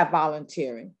by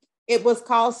volunteering. It was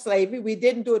called slavery. We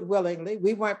didn't do it willingly.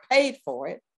 We weren't paid for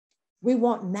it. We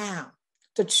want now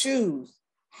to choose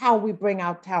how we bring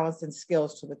our talents and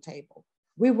skills to the table.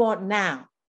 We want now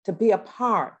to be a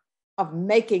part of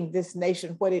making this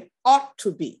nation what it ought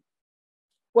to be,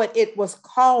 what it was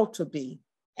called to be,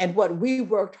 and what we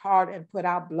worked hard and put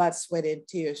our blood, sweat, and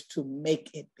tears to make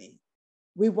it be.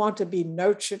 We want to be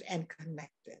nurtured and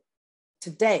connected.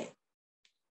 Today,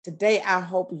 I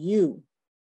hope you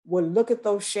will look at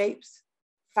those shapes,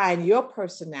 find your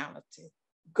personality,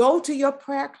 go to your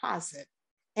prayer closet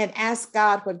and ask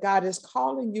God what God is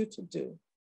calling you to do,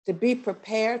 to be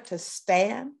prepared to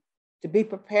stand, to be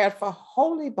prepared for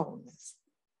holy boldness,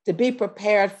 to be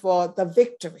prepared for the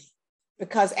victory.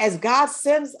 Because as God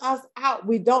sends us out,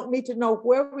 we don't need to know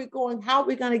where we're going, how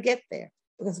we're going to get there,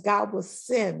 because God will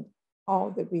send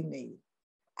all that we need.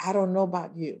 I don't know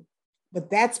about you, but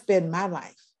that's been my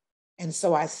life. And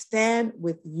so I stand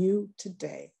with you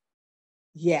today.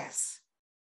 Yes,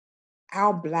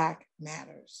 our Black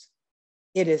matters.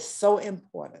 It is so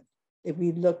important that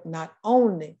we look not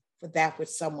only for that which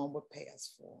someone would pay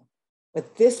us for,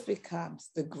 but this becomes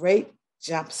the great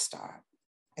jumpstart.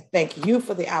 I thank you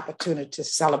for the opportunity to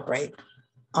celebrate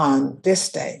on this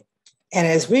day. And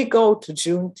as we go to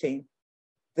Juneteenth,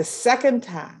 the second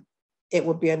time it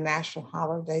will be a national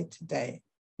holiday today,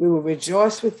 we will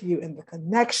rejoice with you in the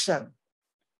connection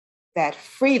that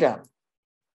freedom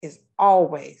is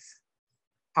always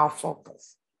our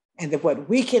focus, and that what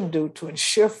we can do to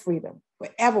ensure freedom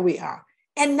wherever we are,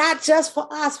 and not just for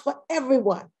us, for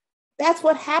everyone. That's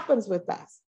what happens with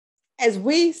us. As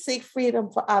we seek freedom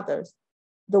for others,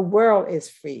 the world is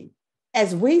free.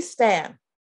 As we stand,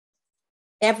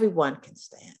 everyone can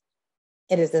stand.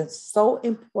 It is so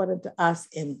important to us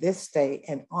in this day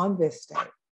and on this day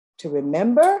to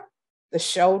remember the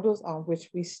shoulders on which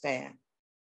we stand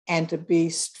and to be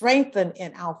strengthened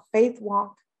in our faith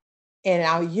walk and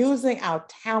our using our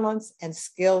talents and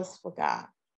skills for God.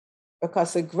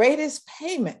 Because the greatest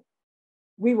payment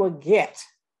we will get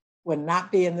will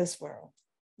not be in this world,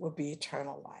 will be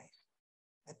eternal life.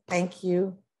 I thank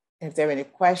you. And if there are any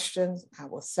questions, I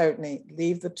will certainly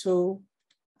leave the tool.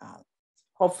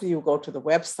 Hopefully you'll go to the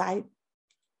website,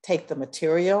 take the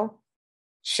material,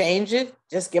 change it,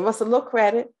 just give us a little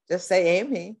credit, just say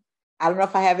AME. I don't know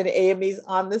if I have any AMEs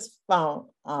on this phone,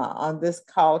 on this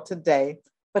call today,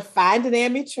 but find an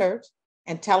AME church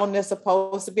and tell them they're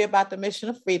supposed to be about the mission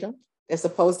of freedom. They're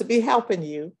supposed to be helping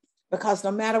you, because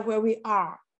no matter where we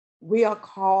are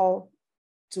called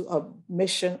to a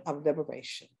mission of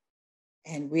liberation.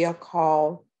 And we are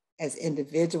called as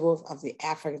individuals of the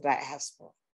African diaspora,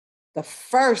 the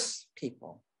first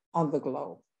people on the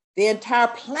globe. The entire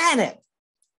planet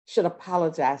should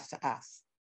apologize to us,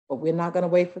 but we're not going to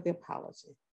wait for the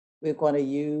apology. We're going to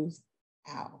use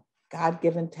our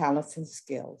God-given talents and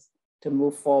skills to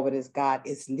move forward as God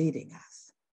is leading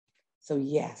us. So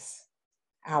yes,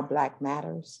 our Black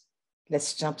matters.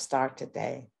 Let's jumpstart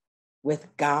today.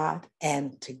 With God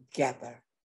and together,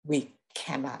 we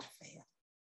cannot fail.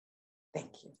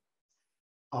 Thank you.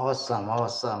 Awesome,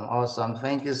 awesome, awesome.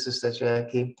 Thank you, Sister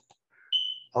Jackie.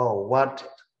 Oh, what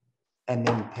an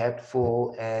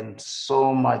impactful and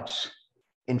so much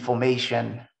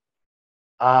information.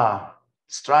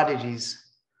 Strategies.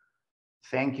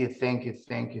 Thank you, thank you,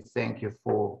 thank you, thank you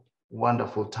for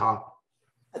wonderful talk.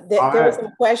 There were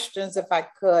some questions, if I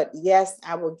could. Yes,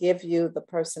 I will give you the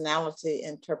personality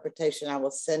interpretation. I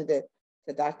will send it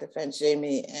to Dr.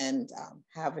 Fajinmi and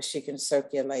however she can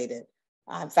circulate it.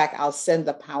 In fact, I'll send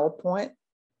the PowerPoint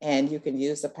and you can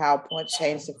use the PowerPoint,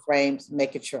 change the frames,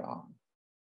 make it your own.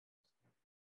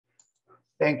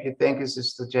 Thank you,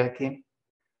 Sister Jackie.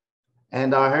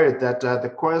 And I heard that the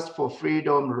quest for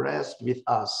freedom rests with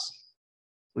us.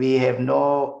 We have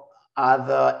no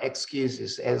other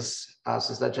excuses, as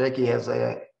Sister Jackie has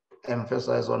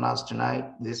emphasized on us tonight,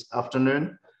 this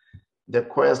afternoon. The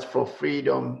quest for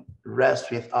freedom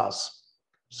rests with us.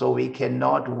 So we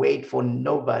cannot wait for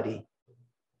nobody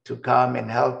to come and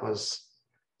help us.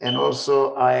 And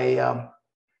also I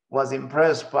was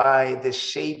impressed by the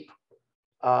shape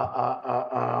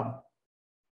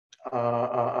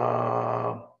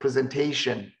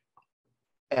presentation.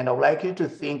 And I would like you to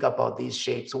think about these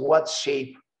shapes. What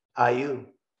shape are you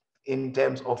in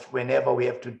terms of whenever we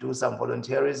have to do some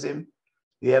volunteerism?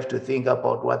 You have to think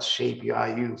about what shape you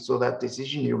are, so that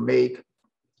decision you make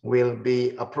will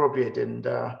be appropriate. And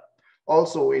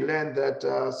also we learned that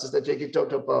Sister Jackie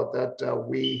talked about that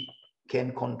we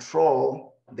can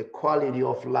control the quality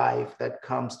of life that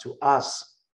comes to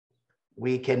us.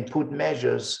 We can put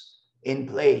measures in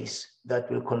place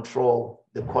that will control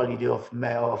the quality of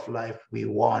life we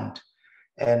want.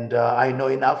 And I know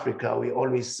in Africa, we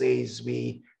always say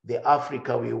the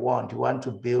Africa we want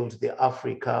to build the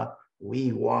Africa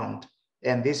we want.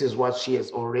 And this is what she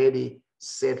has already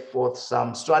set forth,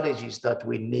 some strategies that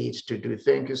we need to do.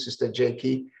 Thank you, Sister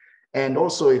Jackie. And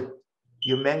also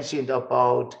you mentioned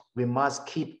about we must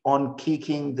keep on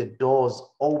kicking the doors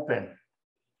open.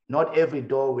 Not every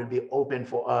door will be open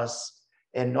for us.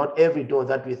 And not every door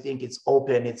that we think it's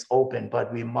open,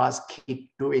 but we must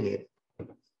keep doing it.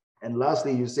 And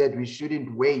lastly, you said we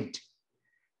shouldn't wait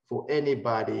for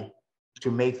anybody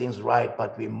to make things right,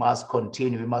 but we must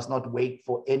continue. We must not wait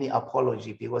for any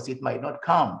apology because it might not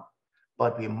come,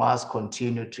 but we must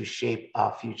continue to shape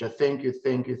our future. Thank you,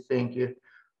 thank you, thank you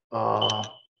for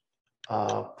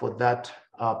that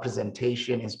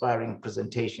presentation, inspiring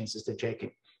presentation, Sister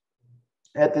Jackie.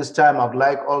 At this time, I'd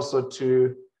like also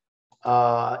to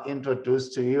introduce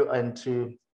to you and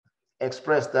to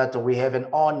express that we have an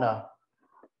honor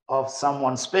of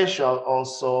someone special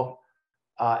also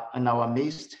in our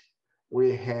midst.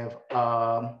 We have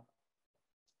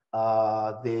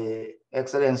the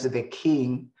Excellency, the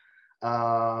King,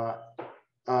 Dari,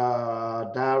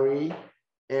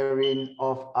 Erin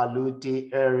of Aluti,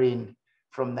 Erin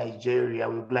from Nigeria.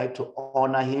 We would like to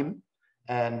honor him.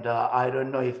 And I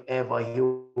don't know if ever he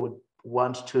would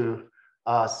want to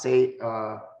say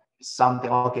something.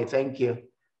 Okay, thank you.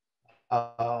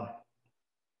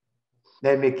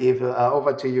 Let me give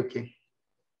over to you, King.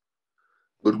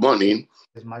 Good morning.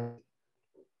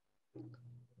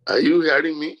 Are you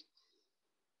hearing me?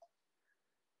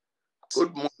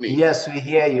 Good morning. Yes, we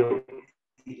hear you.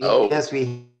 Oh. Yes,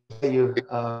 we hear you.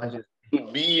 To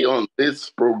be on this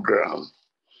program,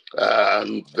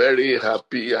 I'm very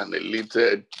happy and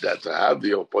elated that I have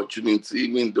the opportunity,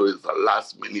 even though it's a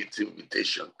last-minute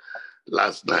invitation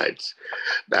last night,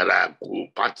 that I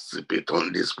could participate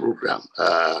on this program.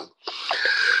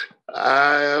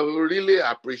 I really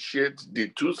appreciate the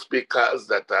two speakers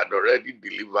that had already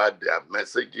delivered their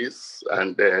messages.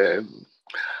 And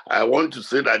I want to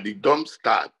say that the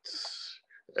jumpstart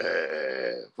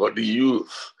for the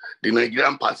youth, the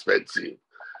Nigerian perspective,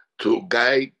 to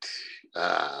guide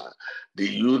the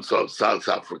youth of South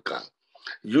Africa.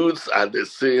 Youths are the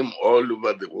same all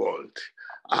over the world,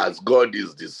 as God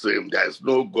is the same. There is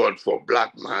no God for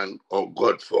black man or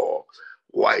God for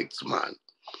white man.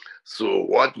 So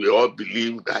what we all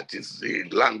believe that is the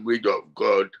language of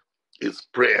God is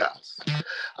prayers.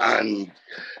 And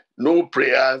no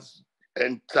prayers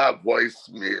enter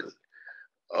voicemail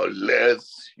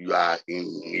unless you are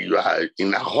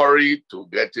in a hurry to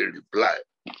get a reply.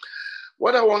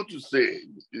 What I want to say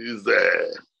is,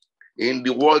 in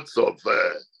the words of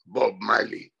Bob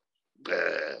Marley,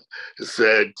 he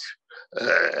said,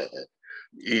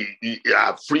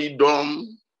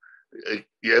 freedom,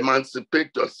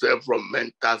 emancipate yourself from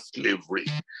mental slavery.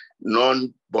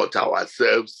 None but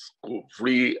ourselves could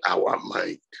free our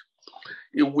mind.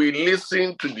 If we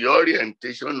listen to the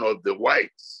orientation of the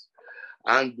whites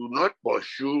and do not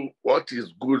pursue what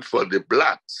is good for the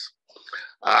blacks,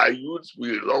 our youth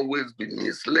will always be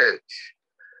misled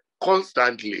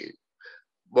constantly.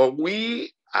 But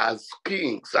we as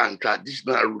kings and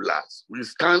traditional rulers, we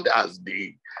stand as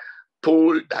the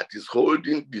pole that is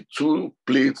holding the two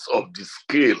plates of the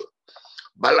scale,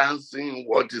 balancing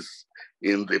what is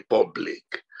in the public.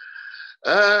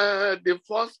 The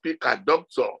first speaker,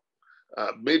 Doctor,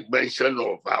 made mention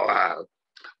of our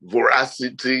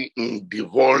voracity in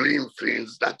devouring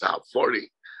things that are foreign.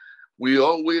 We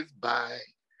always buy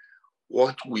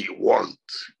what we want,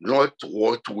 not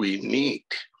what we need.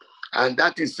 And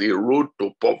that is a road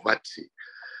to poverty.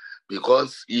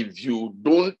 Because if you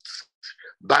don't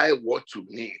buy what you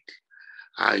need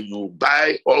and you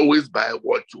always buy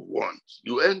what you want,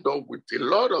 you end up with a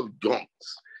lot of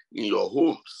junks in your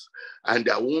homes and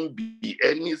there won't be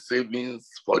any savings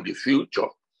for the future.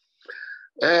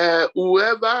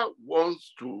 Whoever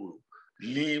wants to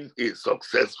live a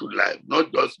successful life,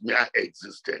 not just mere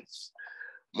existence,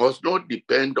 must not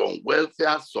depend on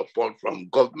welfare support from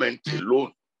government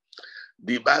alone.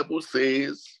 The Bible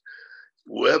says,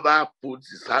 whoever puts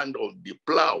his hand on the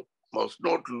plow must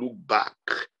not look back.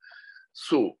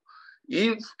 So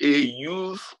if a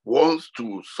youth wants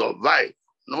to survive,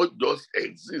 not just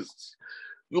exist,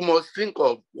 you must think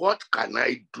of what can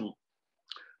I do,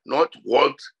 not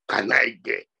what can I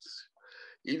get.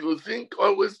 If you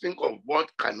always think of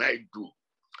what can I do,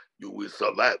 you will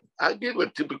survive. I give a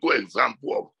typical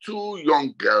example of two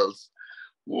young girls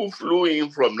who flew in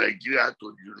from Nigeria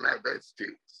to the United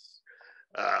States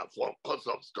for a course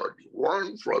of study.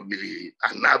 One from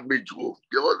an average home.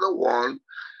 The other one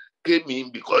came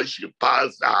in because she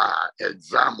passed her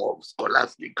exam of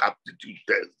scholastic aptitude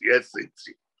test, the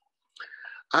SAT.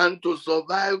 And to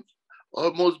survive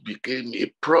almost became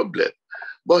a problem.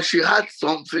 But she had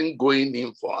something going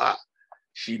in for her.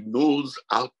 She knows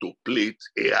how to plait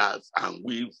hairs and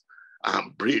weave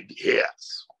and braid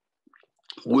hairs,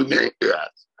 women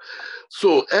hairs.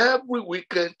 So every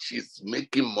weekend she's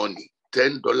making money,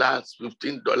 $10,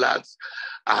 $15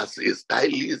 as a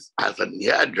stylist, as a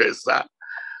hairdresser.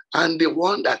 And the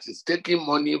one that is taking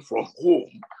money from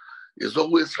home is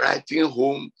always writing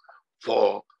home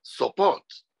for support.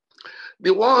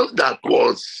 The one that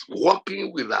was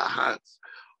working with her hands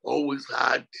always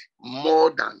had more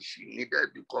than she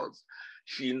needed because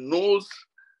she knows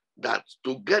that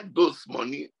to get those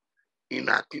money in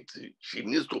her kitchen, she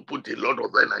needs to put a lot of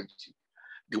energy.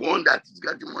 The one that is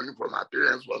getting money from her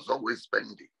parents was always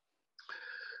spending.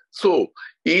 So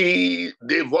they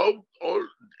both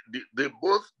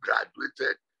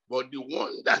graduated, but the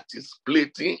one that is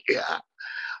plaiting hair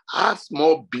has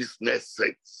more business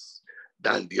sense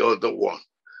than the other one.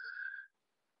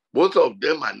 Both of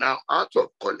them are now out of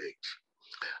college.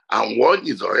 And one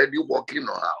is already working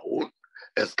on her own,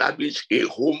 established a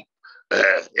home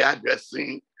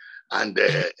hairdressing, and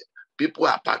people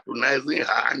are patronizing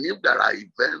her. And if there are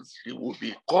events, she will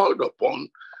be called upon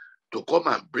to come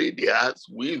and braid hairs,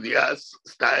 weave hairs,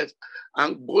 styles,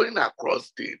 and going across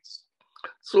states.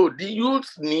 So the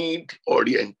youth need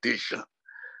orientation.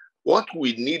 What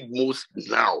we need most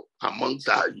now amongst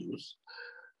our youth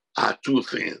are two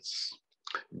things: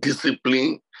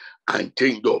 discipline and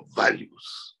change of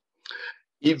values.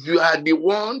 If you are the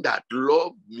one that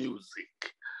loves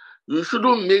music, you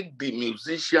shouldn't make the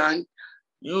musician,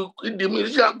 the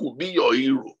musician could be your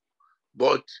hero,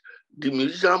 but the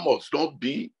musician must not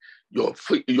be your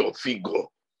figure,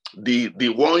 the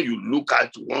one you look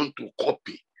at, you want to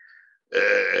copy.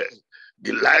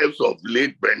 The lives of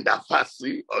late Brenda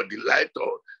Fassie or the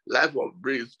life of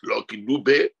Brace Lucky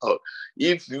Dube.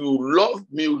 If you love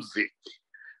music,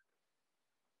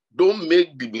 don't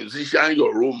make the musician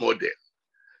your role model.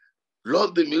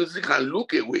 Love the music and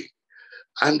look away.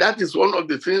 And that is one of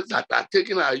the things that are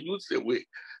taking our youth away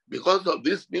because of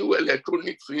these new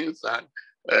electronic things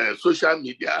and social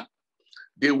media.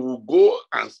 They will go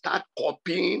and start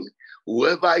copying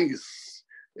whoever is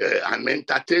an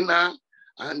entertainer,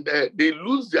 and they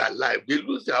lose their life, they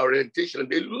lose their orientation,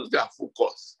 they lose their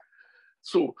focus.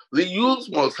 So the youth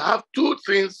must have two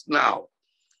things now: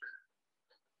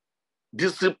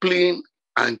 discipline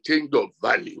and change of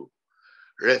value,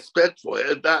 respect for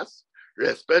elders,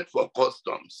 respect for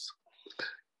customs.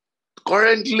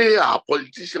 Currently, our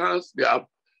politicians, they have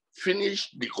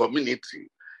finished the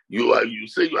community. You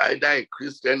say you are either a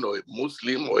Christian or a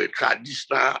Muslim or a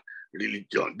traditional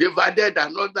religion. They've added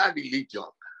another religion.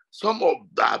 Some of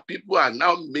the people are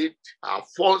now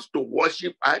forced to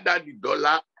worship either the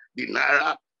dollar, the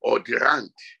naira, or the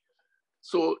rand.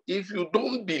 So if you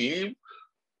don't believe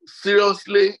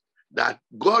seriously that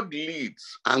God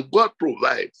leads and God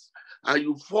provides, and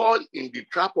you fall in the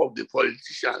trap of the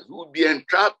politicians, you will be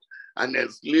entrapped and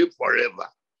enslaved forever.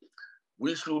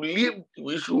 We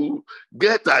should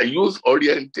get our youth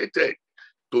orientated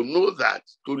to know that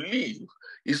to live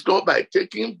is not by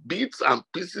taking bits and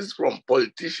pieces from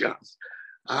politicians.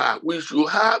 We should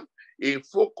have a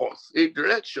focus, a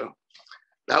direction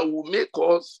that will make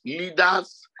us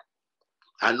leaders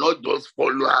and not just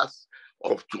followers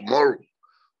of tomorrow.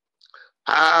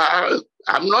 I'm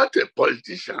not a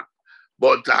politician,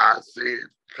 but as a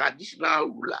traditional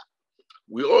ruler,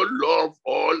 we all love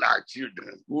all our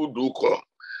children who do come.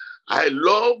 I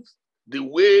love the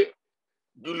way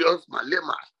Julius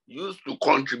Malema used to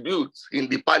contribute in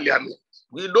the parliament.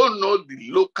 We don't know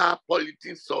the local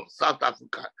politics of South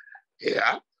Africa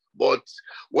here, but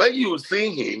when you see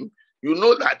him, you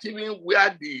know that even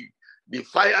where the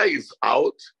fire is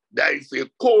out, there is a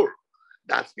coal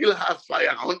that still has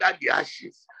fire under the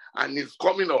ashes and is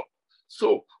coming up.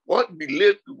 So what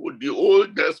the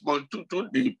old Desmond Tutu,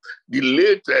 the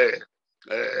late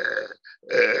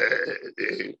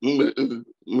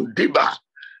Diba,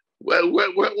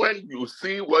 when you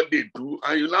see what they do,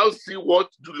 and you now see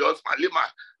what Julius Malema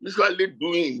usually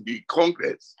do in the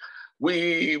Congress,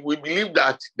 we believe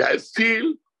that there is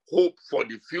still hope for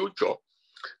the future.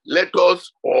 Let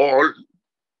us all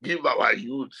give our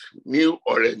youth new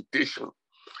orientation.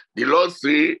 The Lord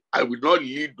say, I will not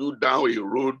lead you down a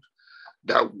road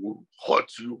that will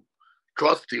hurt you.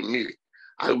 Trust in me.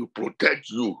 I will protect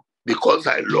you because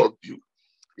I love you.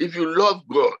 If you love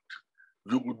God,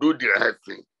 you will do the right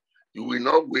thing. You will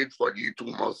not wait for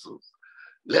little muscles.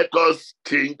 Let us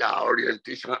change our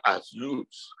orientation as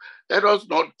youths. Let us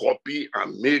not copy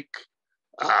and make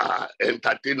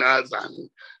entertainers and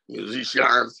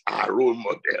musicians our role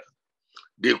model.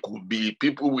 They could be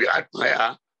people we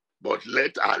admire, but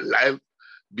let our life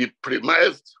be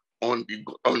premised on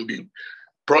the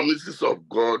promises of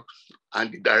God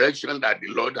and the direction that the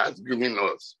Lord has given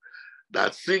us.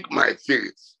 That seek my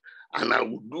face, and I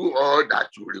will do all that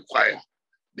you require,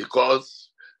 because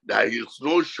there is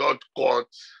no shortcut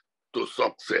to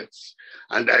success,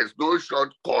 and there is no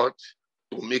shortcut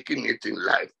to making it in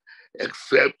life,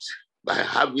 except by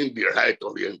having the right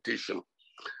orientation.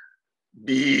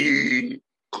 The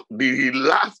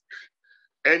last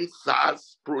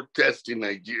NSAS protest in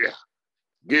Nigeria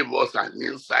gave us an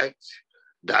insight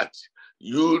that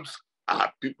youths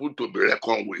are people to be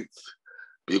reckoned with,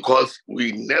 because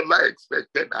we never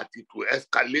expected that it would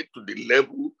escalate to the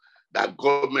level that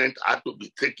government had to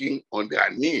be taking on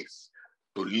their knees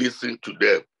to listen to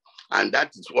them. And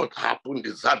that is what happened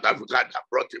in South Africa that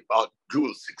brought about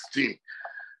June 16.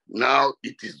 Now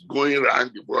it is going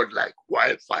around the world like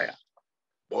wildfire.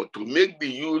 But to make the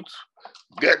youth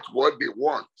get what they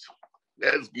want,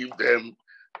 let's give them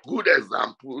good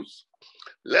examples.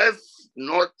 Let's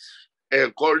not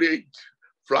encourage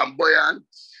flamboyant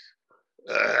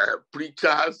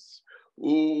preachers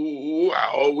who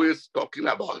are always talking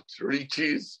about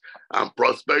riches and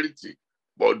prosperity,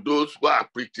 but those who are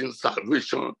preaching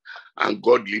salvation and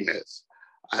godliness.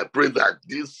 I pray that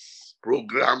this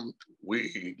program will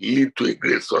lead to a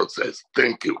great success.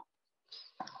 Thank you.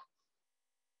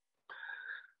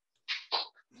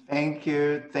 Thank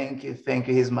you,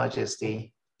 His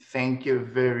Majesty. Thank you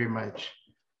very much.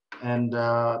 And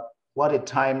what a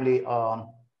timely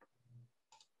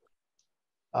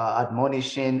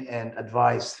admonition and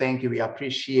advice. Thank you. We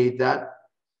appreciate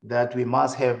that we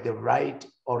must have the right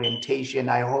orientation.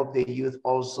 I hope the youth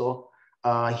also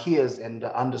hears and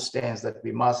understands that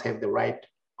we must have the right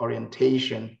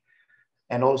orientation.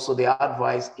 And also the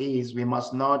advice is we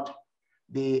must not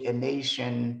be a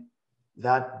nation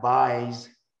that buys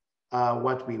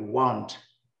what we want,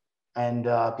 and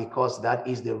because that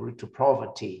is the root to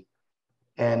poverty.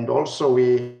 And also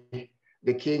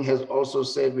the king has also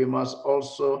said we must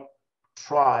also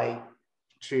try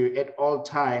to at all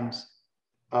times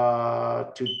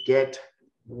to get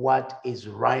what is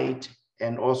right.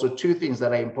 And also two things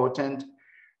that are important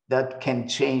that can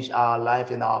change our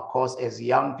life and our course as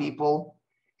young people.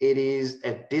 It is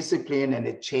a discipline and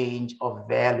a change of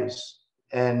values.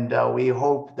 And we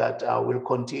hope that we'll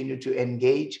continue to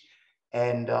engage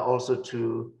and also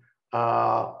to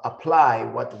apply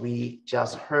what we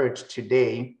just heard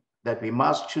today, that we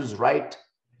must choose right,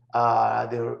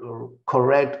 the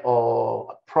correct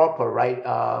or proper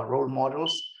role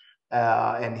models.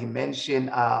 And he mentioned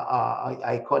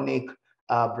iconic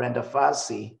Brenda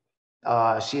Fassie.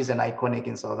 She's an iconic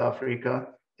in South Africa,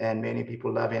 and many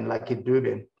people love and like it,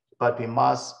 Dubin. But we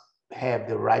must have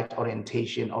the right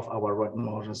orientation of our role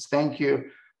models. Thank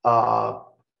you, our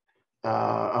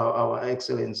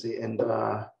Excellency and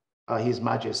His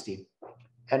Majesty.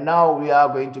 And now we are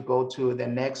going to go to the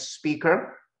next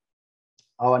speaker.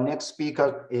 Our next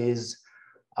speaker is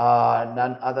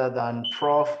none other than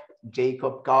Prof.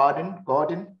 Jacob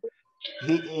Gordon.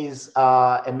 He is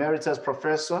Emeritus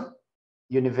Professor,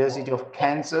 University of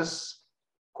Kansas,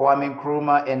 Kwame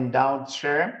Nkrumah Endowed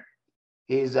Chair.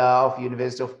 He's of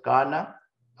University of Ghana.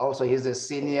 Also, he's a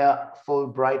senior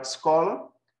Fulbright Scholar.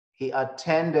 He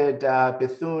attended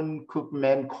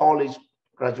Bethune-Cookman College,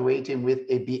 graduating with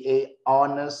a BA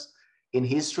Honors in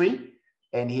History,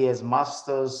 and he has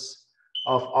Masters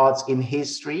of Arts in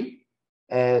History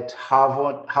at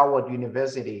Howard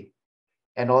University,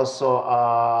 and also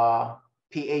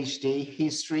PhD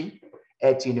History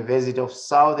at University of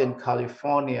Southern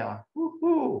California.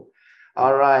 Woo-hoo.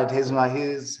 All right, he's my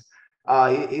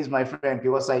friend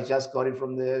because I just got it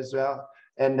from there as well.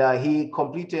 And he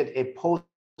completed a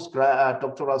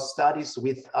postdoctoral studies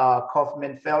with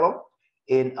Kaufman Fellow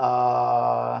in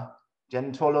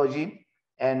genetology.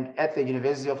 And at the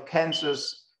University of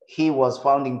Kansas, he was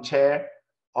founding chair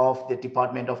of the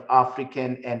Department of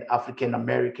African and African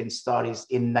American Studies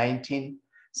in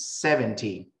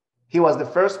 1970. He was the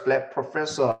first Black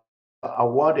professor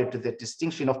awarded to the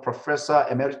distinction of Professor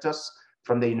Emeritus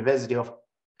from the University of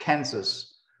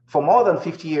Kansas. For more than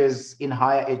 50 years in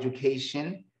higher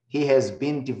education, he has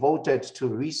been devoted to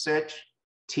research,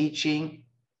 teaching,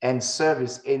 and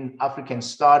service in African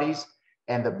studies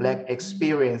and the Black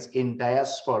experience in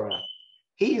diaspora.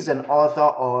 He is an author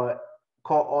or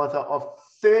co-author of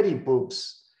 30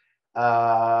 books,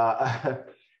 the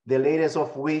latest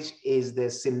of which is the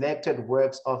Selected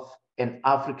Works of an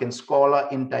African Scholar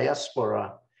in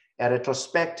Diaspora, a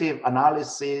retrospective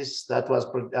analysis that was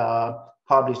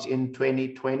published in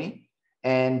 2020,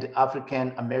 and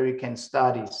African American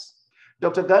Studies.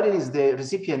 Dr. Gordon is the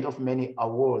recipient of many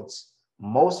awards,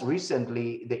 most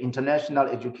recently the International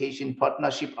Education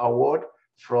Partnership Award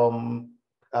from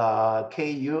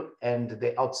KU and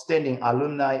the Outstanding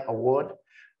Alumni Award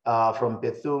from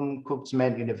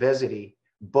Bethune-Cookman University,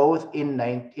 both in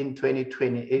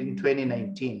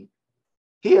 2019.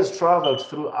 He has traveled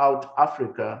throughout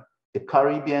Africa, the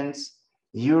Caribbean,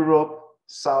 Europe,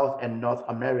 South and North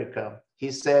America. He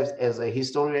serves as a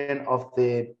historian of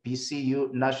the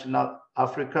BCU National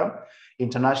Africa,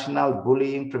 International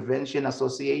Bullying Prevention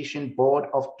Association Board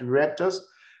of Directors,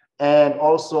 and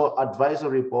also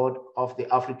advisory board of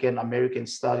the African American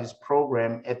Studies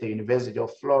program at the University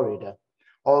of Florida.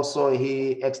 Also,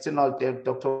 he external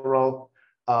doctoral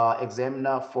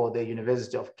examiner for the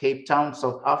University of Cape Town,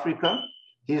 South Africa.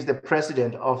 He is the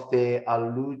president of the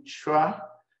Aluti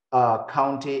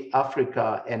County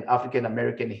Africa and African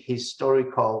American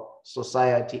Historical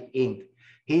Society, Inc.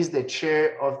 He's the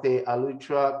chair of the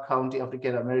Aluti County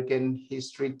African American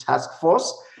History Task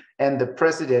Force and the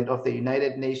president of the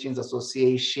United Nations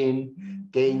Association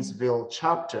Gainsville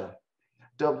chapter.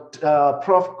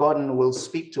 Prof. Gordon will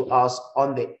speak to us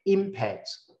on the impact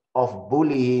of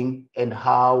bullying and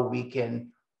how we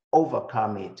can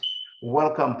overcome it.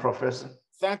 Welcome, Professor.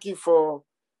 Thank you for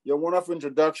your wonderful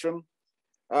introduction.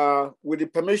 With the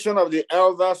permission of the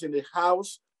elders in the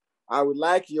house, I would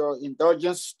like your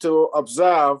indulgence to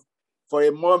observe for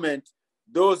a moment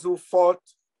those who fought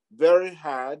very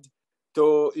hard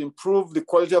to improve the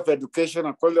quality of education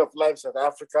and quality of life in South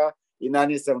Africa in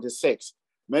 1976.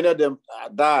 Many of them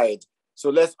died, so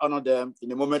let's honor them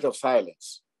in a moment of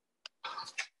silence.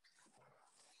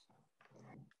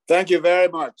 Thank you very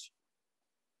much.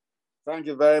 Thank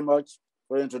you very much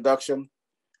for the introduction.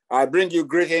 I bring you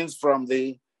greetings from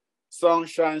the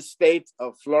Sunshine State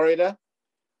of Florida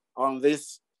on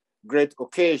this great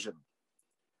occasion.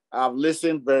 I've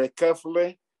listened very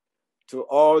carefully to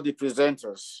all the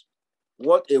presenters.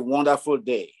 What a wonderful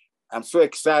day. I'm so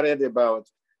excited about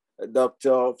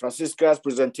Dr. Francesca's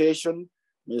presentation,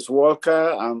 Ms.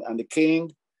 Walker and the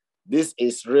King. This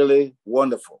is really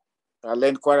wonderful. I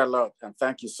learned quite a lot, and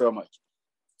thank you so much.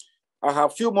 I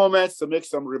have a few moments to make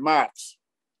some remarks.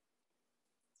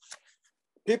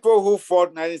 People who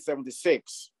fought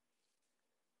 1976,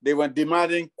 they were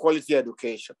demanding quality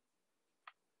education.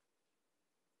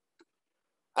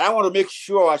 I want to make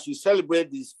sure as you celebrate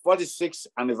this 46th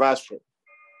anniversary,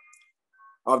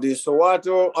 of the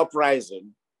Soweto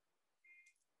uprising,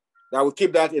 that we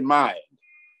keep that in mind.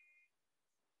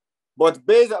 But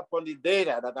based upon the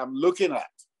data that I'm looking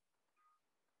at,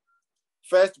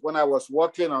 first, when I was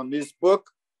working on this book,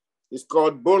 it's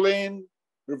called Bullying,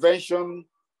 Prevention,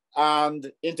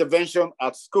 and Intervention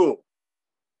at School.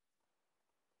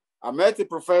 I met a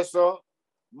professor,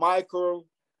 Michael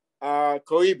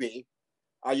Koibe,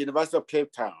 at University of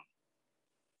Cape Town,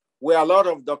 where a lot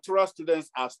of doctoral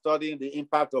students are studying the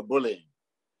impact of bullying.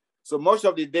 So most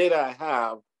of the data I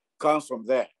have comes from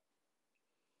there.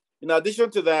 In addition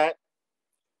to that,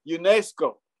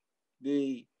 UNESCO,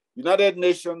 the United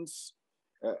Nations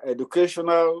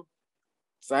Educational,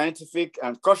 Scientific,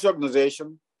 and Cultural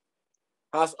Organization,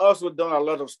 has also done a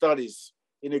lot of studies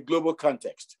in a global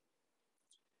context.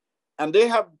 And they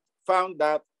have found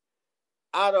that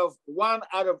one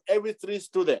out of every 3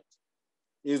 students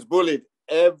is bullied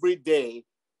every day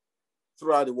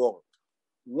throughout the world.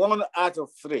 1 out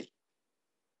of 3.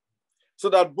 So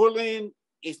that bullying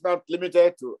is not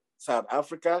limited to South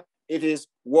Africa, it is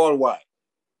worldwide.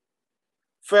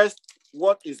 First,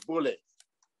 what is bullying?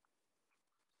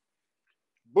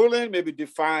 Bullying may be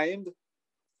defined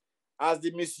as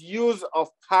the misuse of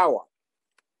power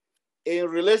in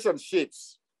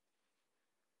relationships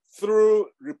through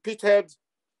repeated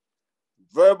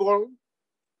verbal,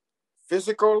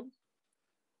 physical,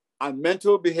 and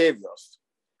mental behaviors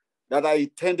that are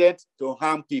intended to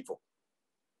harm people.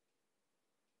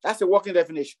 That's the working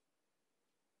definition.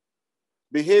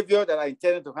 Behavior that are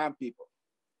intended to harm people.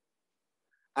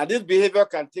 And this behavior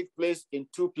can take place in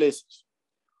 2 places.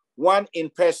 One,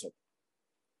 in-person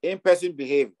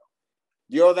behavior.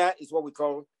 The other is what we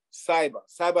call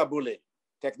cyberbullying,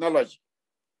 technology,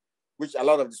 which a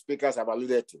lot of the speakers have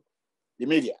alluded to, the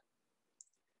media.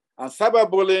 And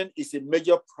cyberbullying is a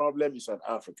major problem in South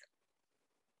Africa.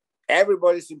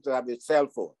 Everybody seems to have a cell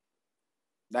phone,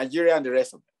 Nigeria and the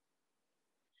rest of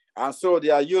them. And so they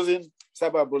are using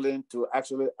cyberbullying to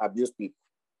actually abuse people.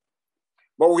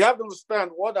 But we have to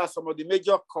understand what are some of the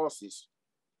major causes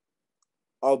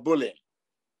of bullying.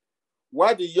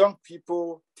 Why do young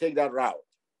people take that route?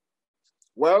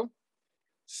 Well,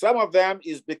 some of them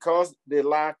is because they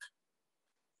lack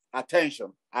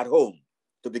attention at home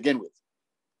to begin with.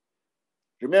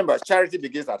 Remember, charity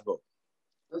begins at home.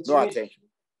 No attention.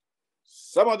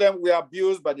 Some of them were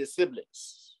abused by their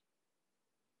siblings.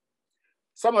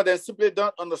 Some of them simply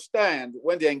don't understand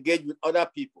when they engage with other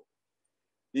people,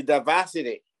 the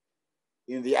diversity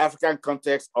in the African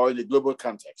context or in the global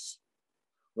context.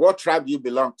 What tribe do you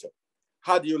belong to?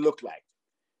 How do you look like?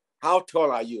 How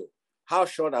tall are you? How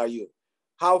short are you?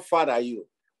 How fat are you?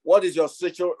 What is your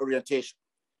sexual orientation?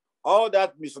 All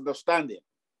that misunderstanding,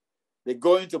 they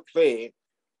go into play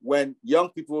when young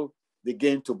people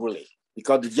begin to bully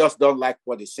because they just don't like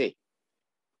what they say.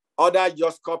 Others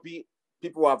just copy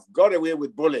people who have got away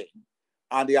with bullying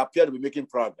and they appear to be making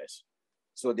progress.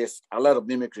 So there's a lot of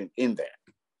mimicry in there.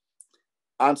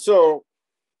 And so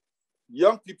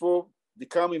young people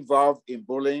become involved in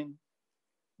bullying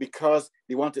because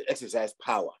they want to exercise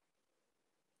power.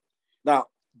 Now,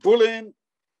 bullying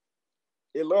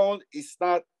alone is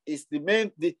not, is the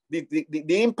main,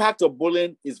 the impact of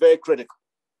bullying is very critical.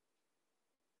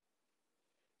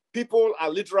 People are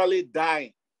literally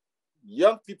dying.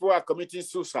 Young people are committing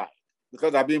suicide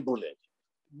because they're being bullied.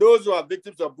 Those who are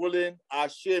victims of bullying are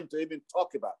ashamed to even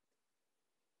talk about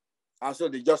it. And so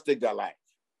they just take their life.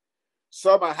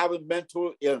 Some are having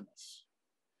mental illness.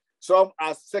 Some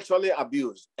are sexually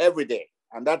abused every day.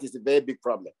 And that is a very big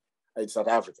problem in South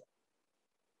Africa.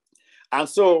 And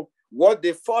so what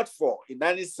they fought for in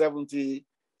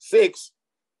 1976,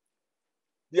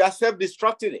 they are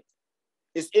self-destructing it.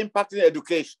 It's impacting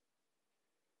education.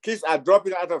 Kids are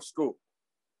dropping out of school.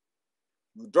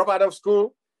 You drop out of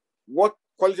school, what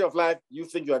quality of life you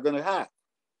think you are going to have?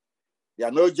 There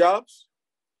are no jobs.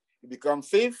 You become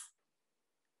thief,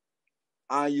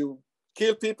 and you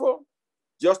kill people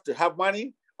just to have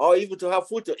money or even to have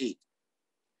food to eat.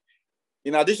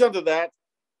 In addition to that,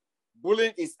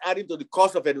 bullying is adding to the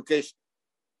cost of education.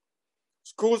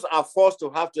 Schools are forced to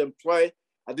have to employ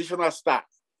additional staff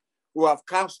who have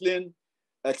counseling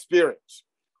experience,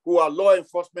 who are law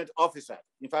enforcement officers.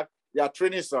 In fact, they are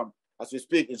training some as we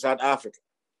speak in South Africa.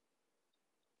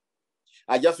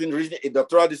 I just been reading a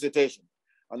doctoral dissertation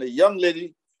on a young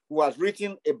lady who has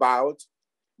written about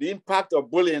the impact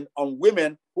of bullying on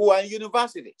women who are in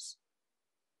universities.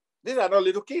 These are not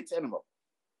little kids anymore,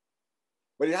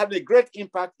 but it has a great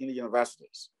impact in the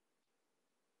universities.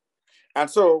 And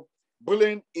so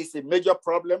bullying is a major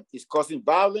problem. It's causing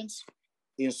violence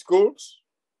in schools,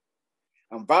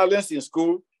 and violence in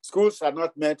schools are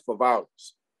not meant for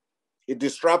violence. It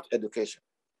disrupts education.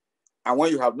 And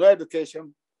when you have no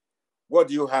education, what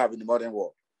do you have in the modern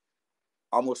world?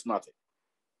 Almost nothing.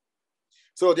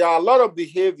 So there are a lot of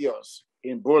behaviors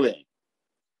in bullying.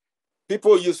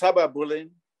 People use cyberbullying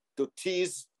to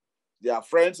tease their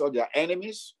friends or their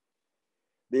enemies.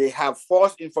 They have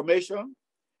false information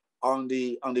on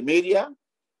the media,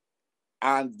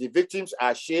 and the victims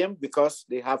are shamed because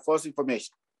they have false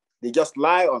information. They just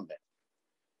lie on them.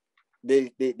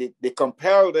 They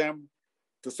compel them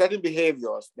to certain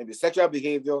behaviors, maybe sexual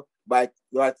behavior, by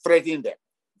threatening them.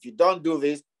 If you don't do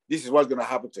this, this is what's going to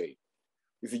happen to you.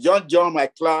 If you don't join my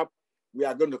club, we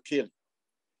are going to kill you.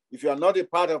 If you are not a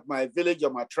part of my village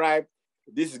or my tribe,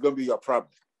 this is going to be your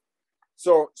problem.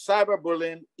 So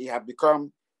cyberbullying, it has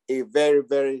become a very,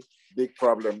 very big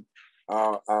problem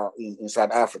in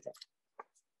South Africa.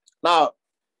 Now,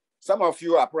 some of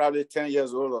you are probably 10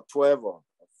 years old or 12 or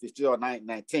 15 or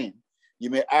 19. You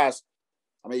may ask,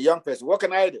 I'm a young person, what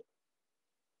can I do?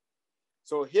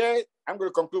 So here, I'm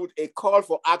going to conclude a call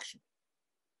for action.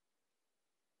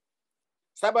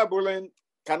 Cyberbullying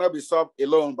cannot be solved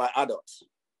alone by adults.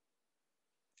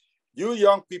 You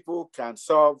young people can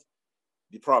solve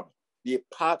the problem, be a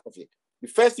part of it. The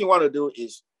first thing you want to do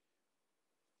is,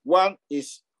 one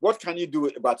is, what can you do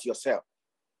about yourself?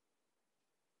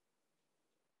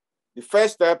 The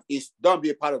first step is don't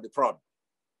be a part of the problem.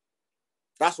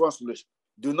 That's one solution.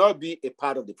 Do not be a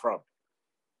part of the problem.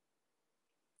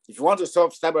 If you want to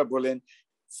solve cyberbullying,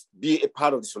 be a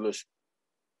part of the solution.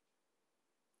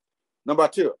 Number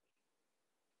two,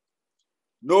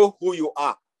 know who you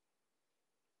are.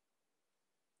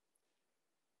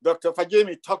 Dr.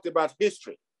 Fajinmi talked about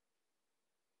history,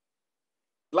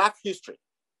 Black history,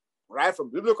 right from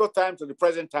biblical time to the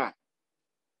present time.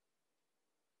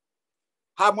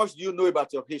 How much do you know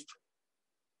about your history?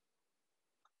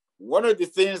 One of the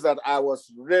things that I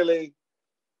was really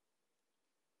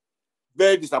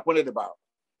very disappointed about,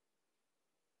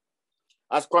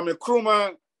 as Kwame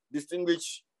Nkrumah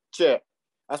Distinguished Chair,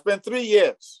 I spent 3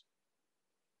 years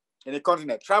in the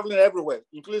continent, traveling everywhere,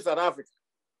 including South Africa.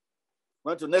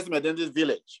 Went to Nelson Mandella's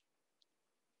village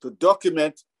to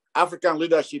document African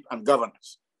leadership and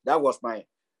governance. That was my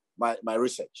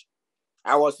research.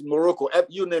 I was in Morocco,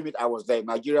 you name it, I was there.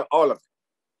 Nigeria, all of it.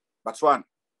 Botswana,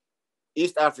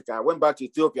 East Africa. I went back to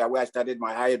Ethiopia where I studied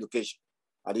my higher education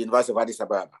at the University of Addis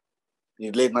Ababa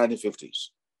in the late 1950s.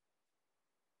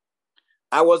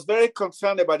 I was very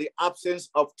concerned about the absence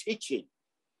of teaching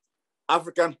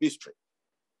African history.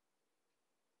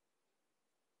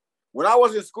 When I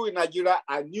was in school in Nigeria,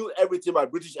 I knew everything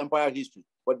about British Empire history,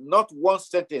 but not one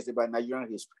sentence about Nigerian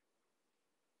history.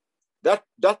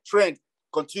 That trend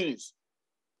continues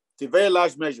to a very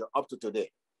large measure up to today.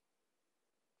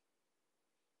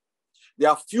 There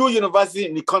are few universities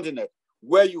in the continent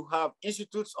where you have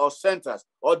institutes or centers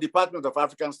or departments of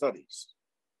African studies.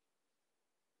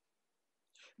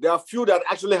 There are few that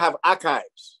actually have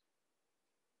archives.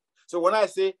 So when I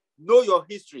say, know your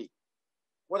history,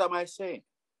 what am I saying?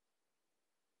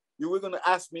 You were going to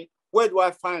ask me, where do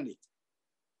I find it?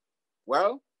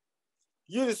 Well,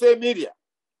 use the same media.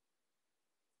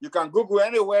 You can Google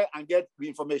anywhere and get the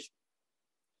information.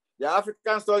 There are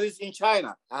African studies in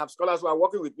China. I have scholars who are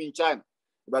working with me in China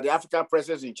about the African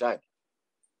presence in China.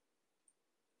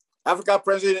 African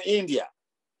presence in India.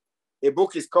 A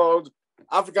book is called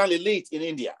African Elite in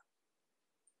India.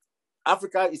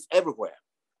 Africa is everywhere.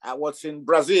 I was in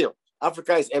Brazil.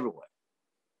 Africa is everywhere.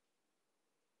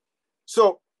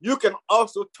 So you can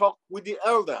also talk with the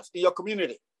elders in your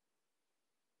community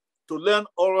to learn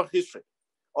oral history.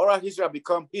 Oral history has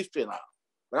become history now.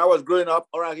 When I was growing up,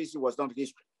 oral history was not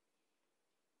history.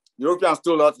 Europeans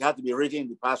told us it had to be written in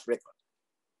the past record.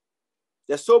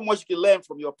 There's so much you can learn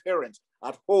from your parents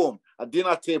at home, at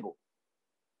dinner table.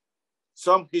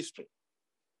 Some history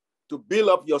to build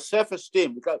up your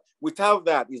self-esteem, because without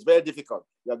that, it's very difficult.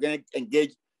 You're going to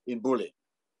engage in bullying.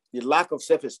 The lack of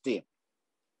self-esteem,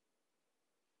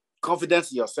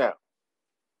 confidence in yourself.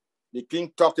 The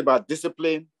king talked about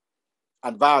discipline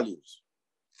and values.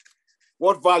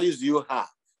 What values do you have?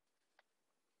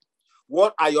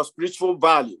 What are your spiritual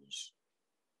values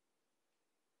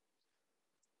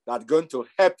that are going to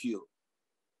help you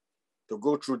to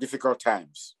go through difficult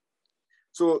times?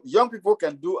 So young people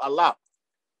can do a lot.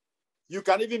 You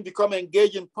can even become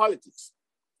engaged in politics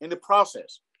in the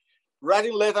process,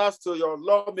 writing letters to your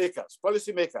lawmakers,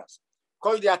 policymakers,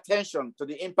 calling their attention to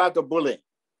the impact of bullying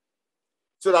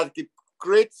so that it can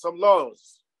create some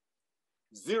laws.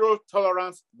 Zero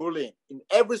tolerance bullying in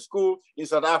every school in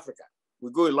South Africa will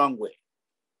go a long way.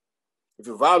 If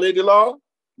you violate the law,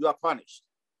 you are punished.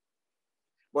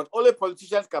 But only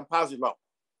politicians can pass the law.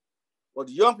 But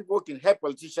young people can help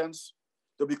politicians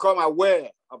to become aware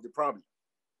of the problem.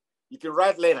 You can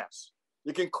write letters.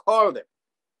 You can call them.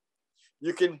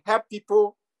 You can help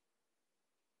people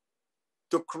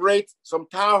to create some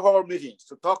town hall meetings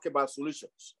to talk about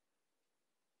solutions.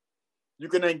 You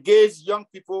can engage young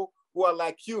people who are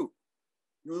like you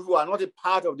who are not a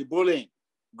part of the bullying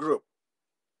group,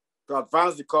 to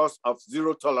advance the cause of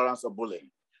zero tolerance of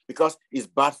bullying, because it's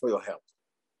bad for your health.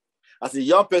 As a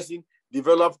young person,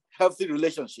 develop healthy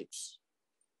relationships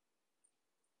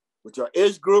with your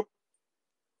age group,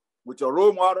 with your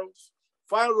role models.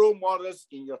 Find role models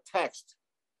in your text,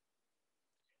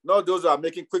 not those who are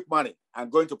making quick money and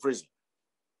going to prison.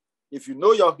 If you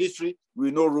know your history,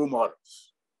 we know role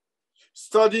models.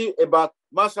 Study about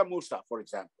Mansa Musa, for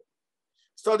example.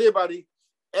 Study about the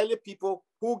early people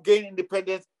who gained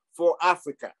independence for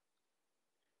Africa.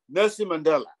 Nelson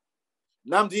Mandela,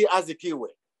 Nnamdi Azikiwe,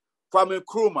 Kwame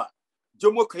Nkrumah,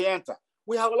 Jomo Kenyatta.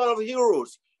 We have a lot of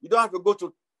heroes. You don't have to go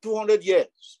to 200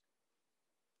 years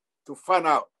to find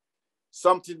out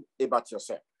something about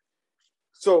yourself.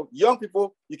 So young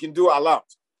people, you can do a lot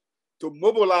to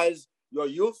mobilize your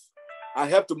youth and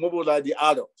help to mobilize the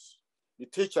adults, the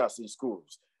teachers in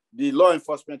schools, the law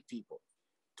enforcement people,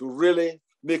 to really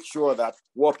make sure that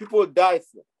what people died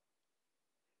for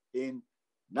in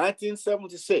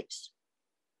 1976,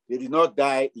 they did not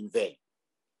die in vain.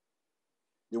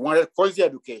 They wanted quality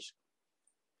education,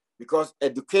 because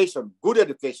education, good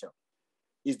education,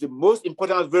 is the most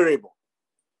important variable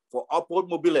for upward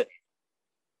mobility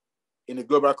in the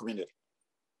global community.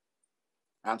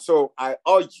 And so I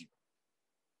urge you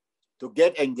to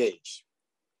get engaged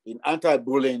in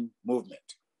anti-bullying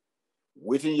movement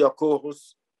within your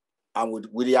cohorts and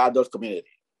with the adult community.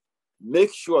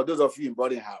 Make sure, those of you in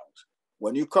boarding house,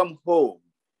 when you come home,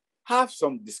 have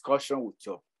some discussion with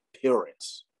your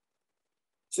parents.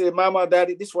 Say, Mama,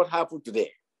 Daddy, this is what happened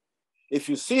today. If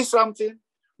you see something,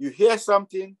 you hear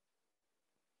something,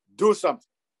 do something.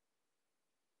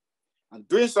 And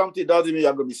doing something doesn't mean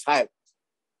you're going to be silent.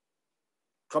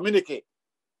 Communicate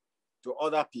to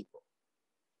other people.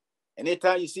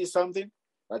 Anytime you see something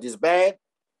that is bad,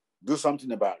 do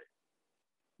something about it.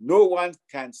 No one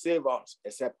can save us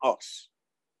except us.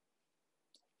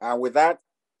 And with that,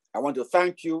 I want to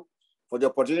thank you for the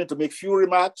opportunity to make few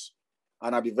remarks,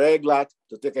 and I'll be very glad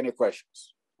to take any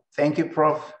questions. Thank you,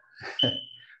 Prof.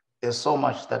 There's so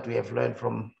much that we have learned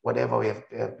from whatever we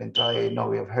have been trying,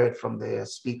 we have heard from the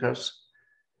speakers,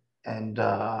 and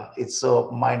it's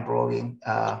so mind-blowing.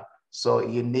 So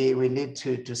we need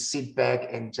to sit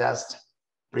back and just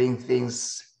bring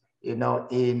things, in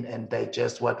and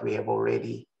digest what we have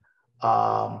already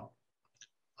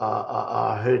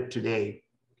heard today.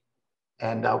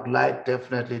 And I would like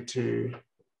definitely to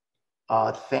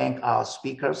thank our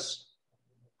speakers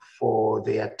for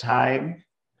their time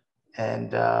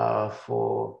and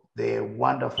for their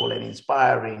wonderful and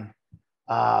inspiring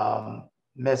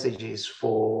messages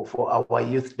for our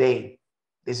Youth Day.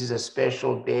 This is a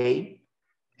special day,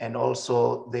 and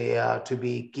also they are to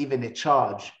be given a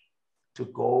charge to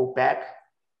go back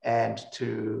and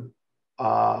to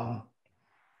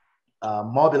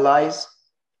mobilize,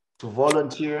 to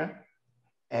volunteer,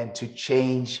 and to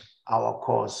change our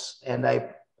course. And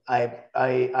I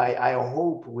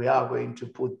hope we are going to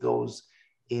put those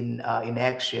in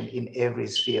action in every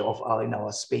sphere of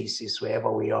our spaces,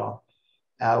 wherever we are.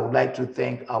 I would like to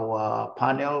thank our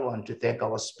panel and to thank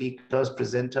our speakers,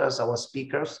 presenters, our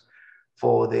speakers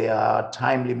for their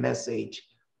timely message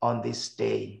on this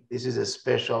day. This is a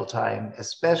special time,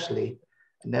 especially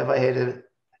never had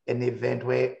an event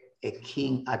where a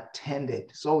king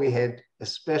attended. So we had a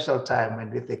special time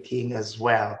and with the king as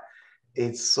well.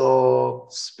 It's so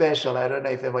special. I don't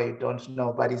know if ever you don't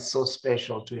know, but it's so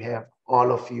special to have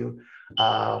all of you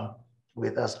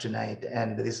with us tonight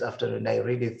and this afternoon. I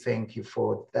really thank you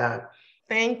for that.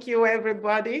 Thank you,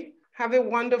 everybody. Have a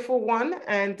wonderful one.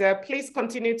 And please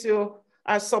continue to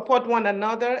support one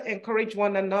another, encourage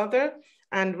one another,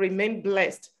 and remain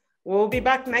blessed. We'll be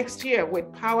back next year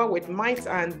with power, with might,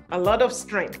 and a lot of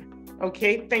strength.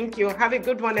 Okay, thank you. Have a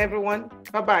good one, everyone.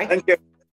 Bye-bye. Thank you.